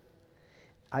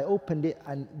 I opened it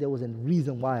and there was a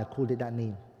reason why I called it that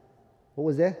name. What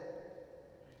was there?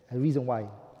 A reason why.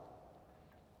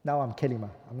 Now I'm Kalima.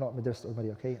 I'm not Madrasatul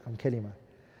Umariyah, okay? I'm Kalima.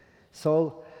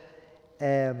 So,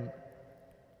 Abdul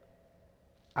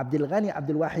Ghani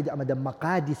Abdul Wahid Ahmad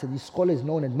al-Maqadisi, these scholars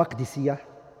known as Maqdisiyah,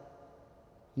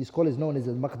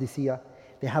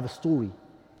 they have a story.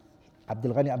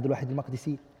 Abdul Ghani Abdul Wahid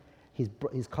al-Maqdisi,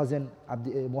 his cousin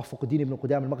Muwaffaquddin ibn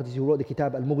Qudam al-Maqdisi, who wrote the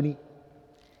Kitab al-Mughni.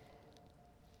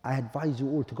 I advise you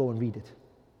all to go and read it.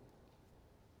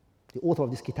 The author of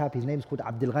this kitab, his name is called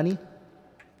Abdul Ghani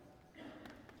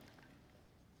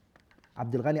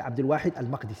Abdul Wahid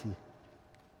al-Maqdisi.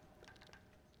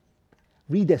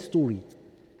 Read their story.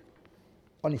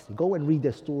 Honestly, go and read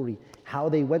their story. How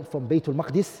they went from Baytul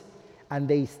Maqdis and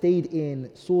they stayed in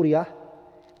Syria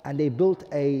and they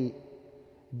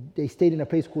stayed in a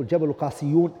place called Jabal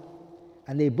Qasiyun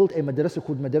and they built a madrasa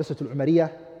called Madrasatul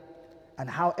Umariyah, and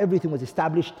how everything was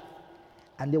established.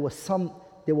 And there were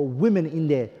women in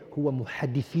there who were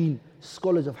muhaddithin,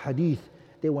 scholars of hadith.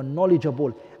 They were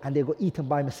knowledgeable and they got eaten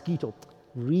by mosquito.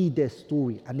 Read their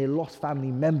story, and they lost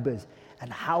family members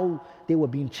and how they were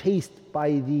being chased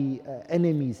by the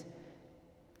enemies.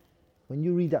 When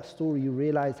you read that story, you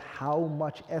realize how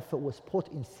much effort was put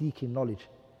in seeking knowledge.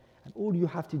 And all you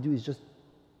have to do is just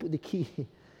put the key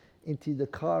into the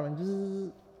car and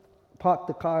just park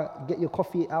the car, get your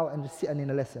coffee out and just sit in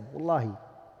a lesson. Wallahi.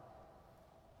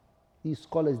 These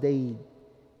scholars, they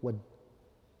were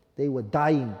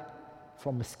dying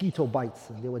from mosquito bites,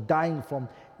 and they were dying from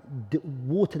the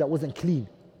water that wasn't clean,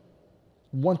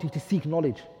 wanting to seek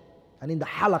knowledge. And in the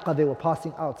halaqah they were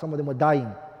passing out, some of them were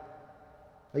dying.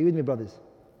 Are you with me, brothers?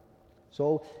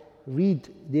 So read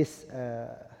this,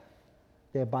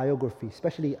 their biography,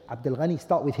 especially Abdul Ghani.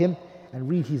 Start with him and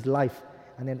read his life,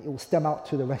 and then it will stem out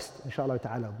to the rest, inshallah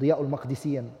ta'ala. Diya'ul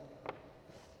Maqdisi and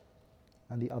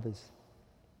the others.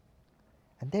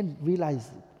 And then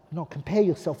realize, compare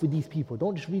yourself with these people.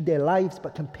 Don't just read their lives,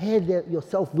 but compare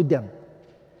yourself with them.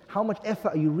 How much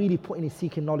effort are you really putting in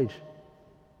seeking knowledge?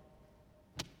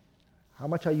 How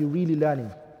much are you really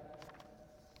learning?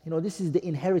 This is the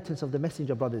inheritance of the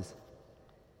Messenger, brothers.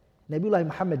 Nabiullah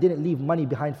Muhammad didn't leave money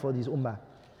behind for his ummah.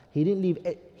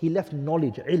 He left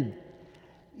knowledge, ilm.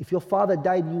 If your father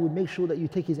died, you would make sure that you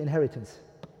take his inheritance.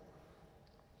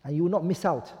 And you will not miss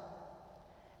out.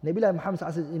 Nabiullah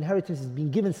Muhammad's inheritance is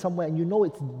being given somewhere, and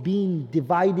it's being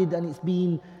divided and it's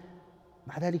being,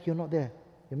 ma'adalik, you're not there.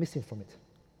 You're missing from it.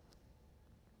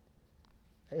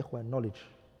 Ikhwan, knowledge.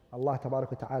 Allah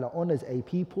Tabarak wa Ta'ala honors a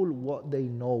people what they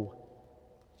know.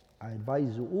 I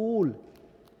advise you all,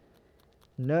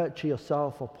 Nurture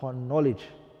yourself upon knowledge.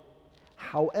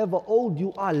 However old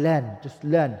you are, learn. Just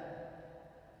learn.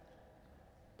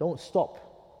 Don't stop.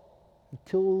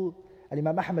 Until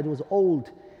Imam Ahmad was old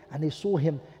and they saw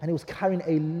him and he was carrying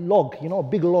a log, a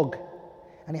big log.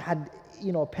 And he had,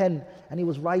 a pen and he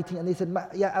was writing and they said,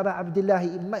 Ya Aba Abdullah,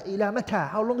 ila mata?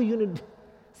 How long are you going to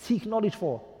seek knowledge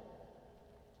for?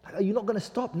 Are you not going to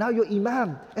stop? Now you're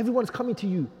Imam. Everyone's coming to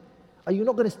you. Are you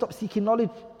not going to stop seeking knowledge?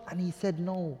 And he said,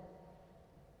 no.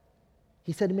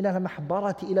 He said, من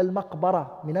المحبرة إلى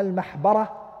المقبرة. من المحبرة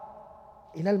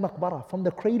إلى المقبرة. From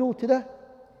the cradle to the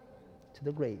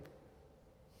grave.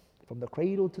 From the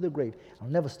cradle to the grave. I'll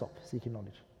never stop seeking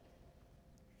knowledge.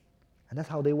 And that's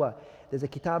how they were. There's a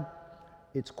kitab,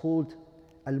 it's called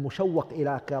Al-Mushawwaq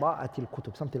ila Qira'ati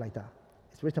al-Kutub, something like that.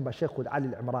 It's written by Shaykh Ali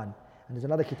al-Imran. And there's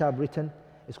another kitab written,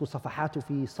 it's called Safahatu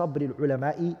fi Sabr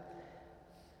al-Ulama'i.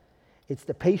 It's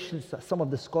the patience that some of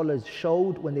the scholars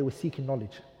showed when they were seeking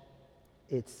knowledge.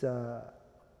 It's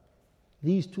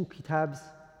these two kitabs,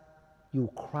 you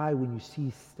cry when you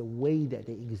see the way that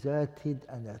they exerted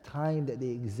and the time that they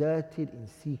exerted in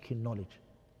seeking knowledge.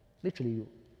 Literally,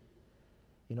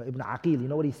 Ibn Aqil, you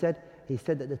know what he said? He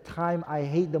said that the time I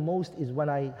hate the most is when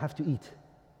I have to eat.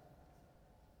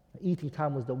 Eating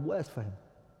time was the worst for him.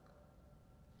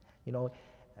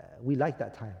 We like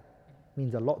that time. It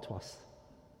means a lot to us.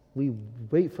 We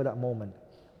wait for that moment.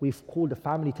 We've called the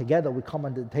family together. We come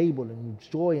under the table and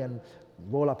enjoy and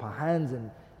roll up our hands and,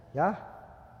 yeah?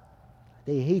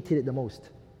 They hated it the most.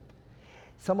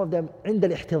 Some of them, عند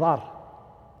الاحتضار.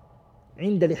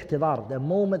 عند الاحتضار. The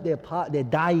moment they're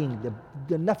dying,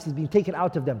 the nafs is being taken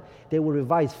out of them, they will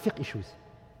revise fiqh issues.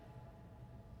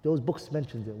 Those books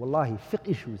mention it. Wallahi, fiqh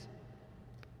issues.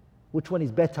 Which one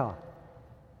is better?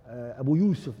 Abu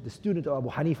Yusuf, the student of Abu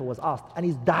Hanifa, was asked, and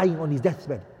he's dying on his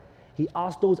deathbed. He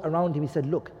asked those around him, he said,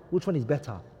 look, which one is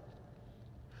better?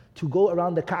 To go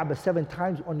around the Kaaba 7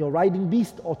 times on your riding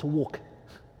beast or to walk?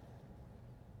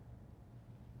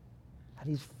 And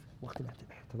he's walking after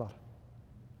the ihtidar.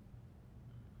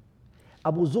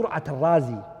 Abu Zur'at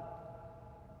al-Razi.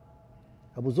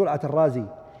 Abu Zur'at al-Razi,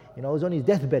 he was on his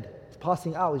deathbed, he's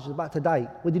passing out, he's just about to die.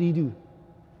 What did he do?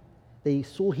 They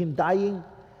saw him dying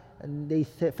and they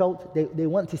felt they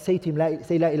want to say to him,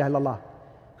 say La ilaha illallah.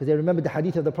 Because they remembered the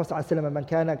hadith of the Prophet ﷺ, من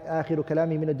كان آخر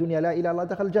كلامي من الدنيا لا إله إلا الله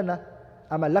دخل الجنة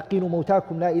أما لقنوا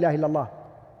موتاكم لا إله إلا الله.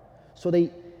 So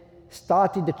they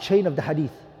started the chain of the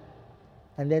hadith.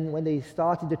 And then when they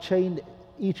started the chain,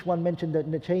 each one mentioned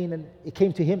the chain and it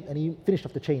came to him and he finished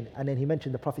off the chain. And then he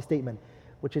mentioned the Prophet's statement,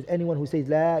 which is anyone who says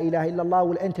La ilaha illallah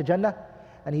will enter Jannah.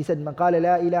 And he said, Man qala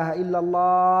la ilaha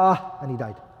illallah, and he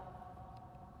died.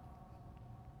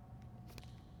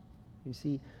 You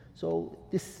see, so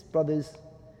this, brothers,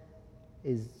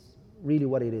 is really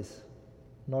what it is.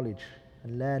 Knowledge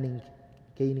and learning,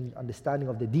 gaining understanding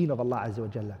of the deen of Allah Azza wa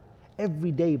Jalla.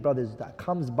 Every day, brothers, that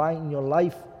comes by in your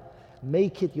life,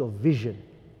 make it your vision.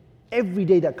 Every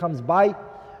day that comes by,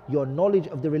 your knowledge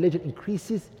of the religion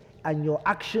increases and your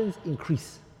actions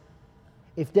increase.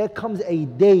 If there comes a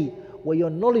day where your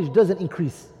knowledge doesn't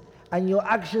increase and your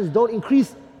actions don't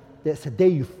increase, that's a day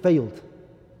you failed.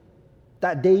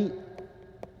 That day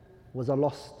was a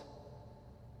loss.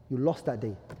 You lost that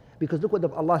day. Because look what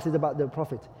Allah says about the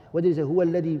Prophet. What did he say? هو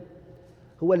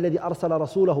الذي أرسل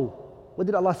رسوله. What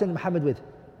did Allah send Muhammad with?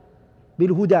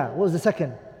 بالهدى. What was the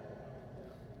second?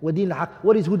 ودين الحق.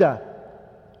 What is huda?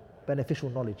 Beneficial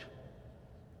knowledge.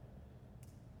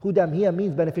 Huda here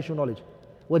means beneficial knowledge.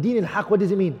 ودين الحق, what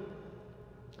does it mean?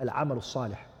 العمل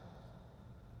الصالح.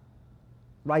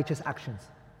 Righteous actions.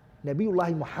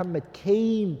 Nabiullah Muhammad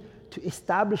came to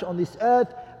establish on this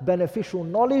earth beneficial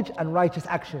knowledge and righteous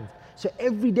actions. So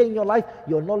every day in your life,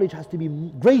 your knowledge has to be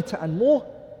greater and more,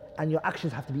 and your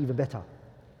actions have to be even better.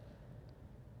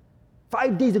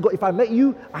 5 days ago, if I met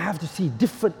you, I have to see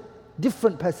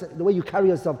different person. The way you carry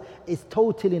yourself is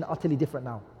totally and utterly different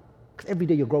now. Because every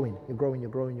day you're growing.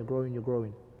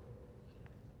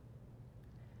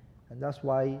 And that's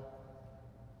why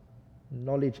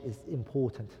knowledge is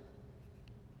important.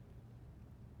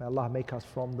 May Allah make us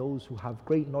from those who have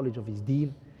great knowledge of His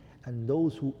deen and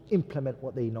those who implement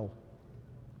what they know.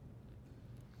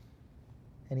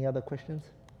 Any other questions?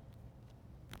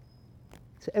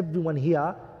 So everyone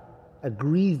here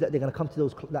agrees that they're going to come to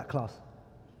that class.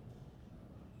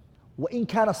 وَإِن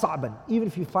كَانَ صَعْبًا, even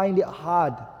if you find it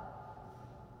hard,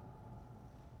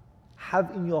 have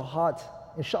in your heart,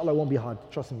 inshallah it won't be hard,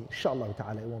 trust me, inshallah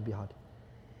ta'ala it won't be hard.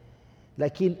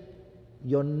 Lakin,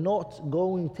 you're not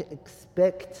going to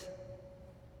expect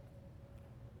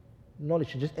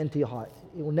knowledge to just enter your heart.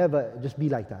 It will never just be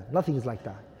like that. Nothing is like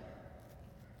that.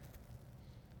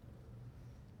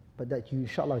 but that you,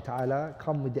 inshaAllah ta'ala,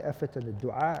 come with the effort and the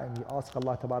dua and you ask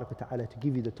Allah tabarak wa ta'ala to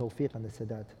give you the tawfiq and the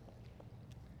sadad.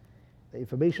 The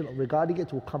information regarding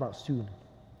it will come out soon,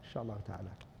 inshaAllah ta'ala.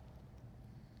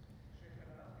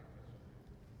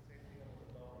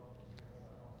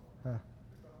 Huh.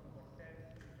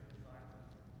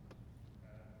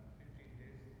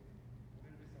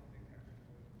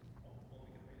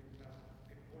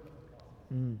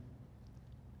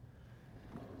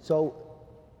 So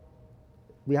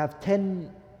we have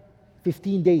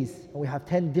 15 days and we have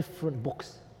 10 different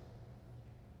books.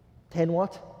 10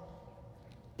 what?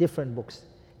 Different books.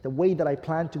 The way that I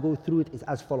plan to go through it is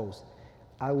as follows.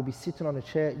 I will be sitting on a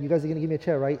chair. You guys are going to give me a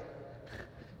chair, right?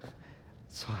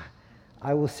 So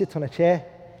I will sit on a chair,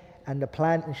 and the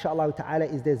plan, inshallah ta'ala,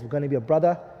 is there's going to be a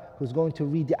brother who's going to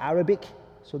read the Arabic,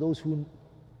 so those who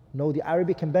know the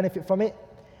Arabic can benefit from it,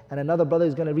 and another brother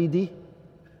is going to read the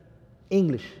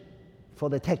English for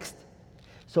the text.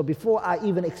 So before I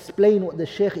even explain what the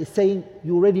Shaykh is saying,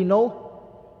 you already know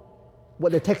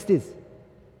what the text is.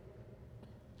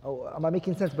 Oh, am I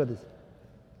making sense, brothers?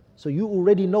 So you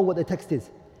already know what the text is.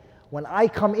 When I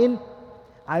come in,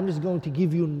 I'm just going to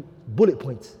give you bullet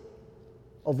points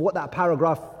of what that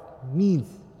paragraph means.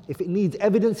 If it needs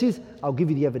evidences, I'll give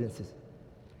you the evidences.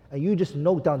 And you just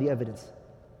note down the evidence.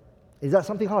 Is that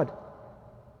something hard?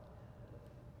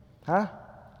 Huh?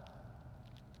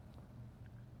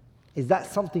 Is that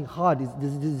something hard?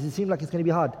 Does it seem like it's going to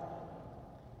be hard?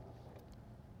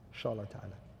 Inshallah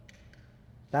ta'ala.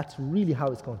 That's really how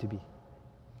it's going to be.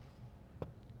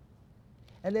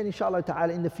 And then inshallah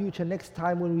ta'ala in the future, next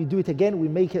time when we do it again, we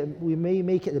may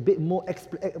make it a bit more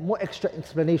extra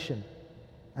explanation.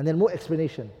 And then more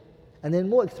explanation. And then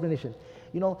more explanation.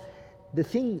 You know, the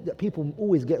thing that people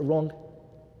always get wrong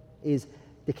is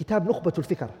the Kitab Nukhbatul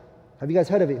Fikr. Have you guys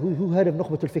heard of it? Who heard of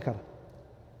Nukhbatul Fikr?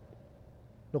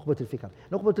 Nukhbatul Fikr.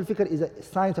 Nukhbatul Fikr is a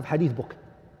science of hadith book.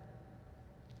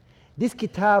 This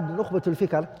Kitab Nukhbatul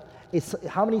Fikr is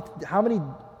how many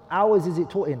hours is it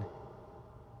taught in?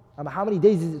 How many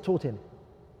days is it taught in?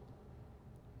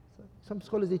 Some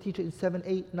scholars, they teach it in 7,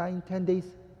 8, 9, 10 days.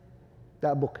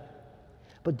 That book.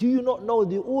 But do you not know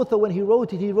the author, when he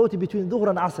wrote it between Dhuhr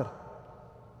and Asr.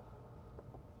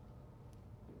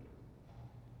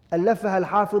 ألفها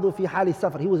الحافظ في حال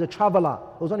السفر. He was a traveler.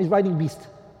 He was on his riding beast,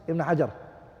 Ibn Hajar.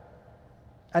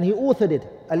 And he authored it.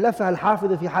 ألفها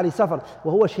الحافظ في حال السفر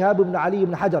وهو شهاب بن علي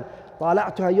بن حجر.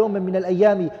 طالعتها يوما من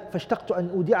الأيام فاشتقت أن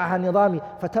أودعها نظامي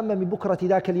فتم من بكرة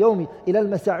ذاك اليوم إلى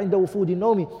المساء عند وفود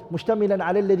النوم مشتملا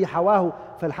على الذي حواه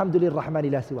فالحمد للرحمن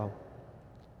لا سواه.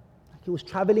 He was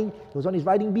traveling, he was on his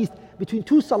riding beast. Between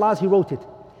two salahs he wrote it.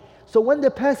 So when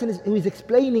the person who is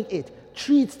explaining it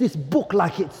treats this book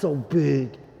like it's so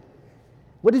big,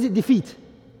 what does it defeat?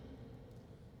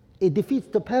 It defeats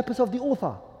the purpose of the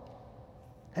author.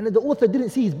 And the author didn't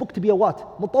see his book to be a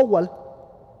what? Mutawwal.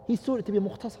 He saw it to be a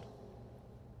mukhtasar.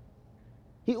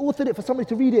 He authored it for somebody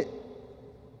to read it.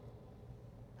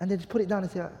 And then just put it down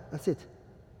and say, that's it.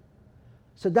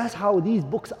 So that's how these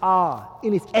books are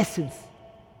in its essence.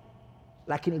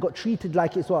 Like it got treated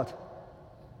like it's what?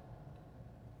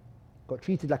 Got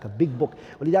treated like a big book.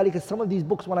 Well, some of these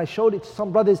books, when I showed it to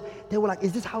some brothers, they were like,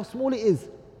 is this how small it is?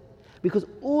 Because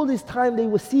all this time they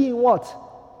were seeing what?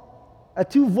 A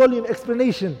 2-volume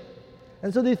explanation.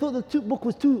 And so they thought the book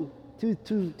was two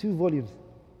volumes.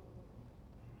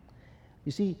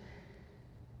 You see,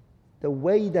 the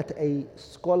way that a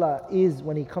scholar is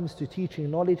when he comes to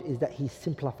teaching knowledge is that he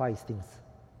simplifies things.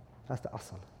 That's the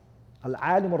asal.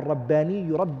 Al-alim al-rabbani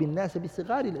yurabbi an-nas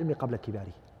bi-sighari al-ilmi qabla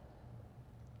kibari.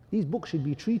 These books should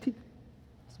be treated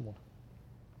small.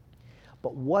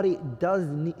 But what it does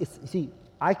need is, see,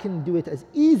 I can do it as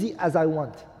easy as I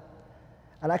want.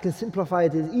 And I can simplify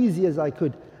it as easy as I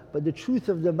could. But the truth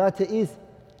of the matter is,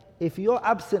 if you're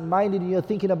absent-minded and you're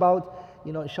thinking about,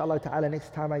 inshallah ta'ala,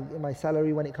 next time my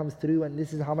salary when it comes through, and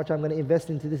this is how much I'm going to invest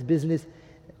into this business,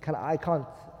 I can't.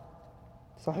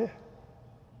 Sahih.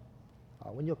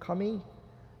 When you're coming, you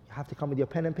have to come with your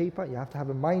pen and paper. You have to have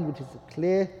a mind which is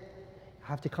clear. You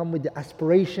have to come with the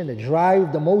aspiration, the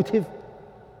drive, the motive.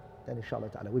 Then inshallah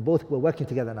ta'ala, we're working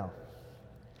together now.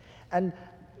 And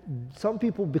some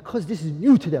people, because this is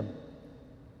new to them,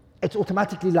 it's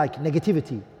automatically like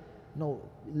negativity. No,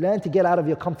 learn to get out of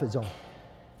your comfort zone.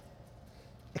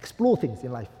 Explore things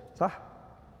in life. Sah?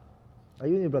 Are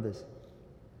you with me, brothers?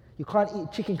 You can't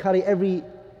eat chicken curry every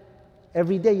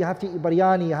day. You have to eat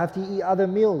biryani, you have to eat other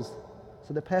meals.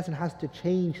 So the person has to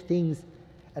change things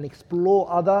and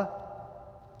explore other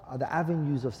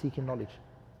avenues of seeking knowledge.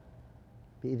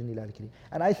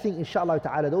 And I think, inshallah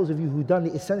ta'ala, those of you who've done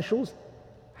the essentials,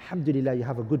 alhamdulillah, you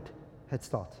have a good head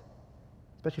start.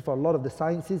 especially for a lot of the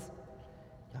sciences,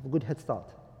 you have a good head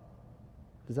start.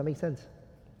 Does that make sense?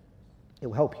 It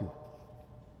will help you.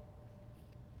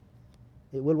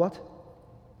 It will what?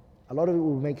 A lot of it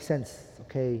will make sense,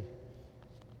 okay?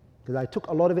 Because I took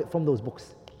a lot of it from those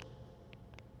books.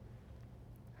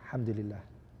 Alhamdulillah.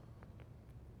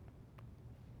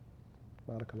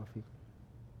 Barakallah feekum.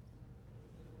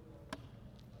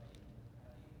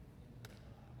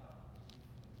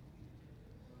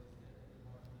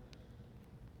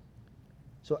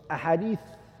 So ahadith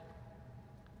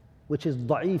which is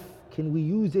da'if, can we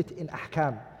use it in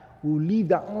ahkam? We'll leave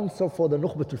that answer for the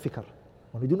nukhbatul fikr.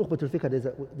 When we do nukhbatul fikr,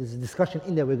 there's a discussion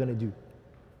in there we're going to do,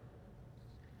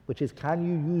 which is, can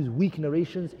you use weak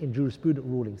narrations in jurisprudent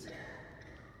rulings?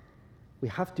 We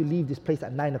have to leave this place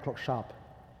at 9 o'clock sharp.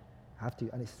 Have to,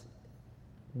 and it's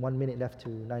 1 minute left to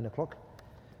 9 o'clock.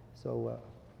 So,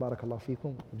 barakallahu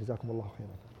feekum, jazakumullahu khairan.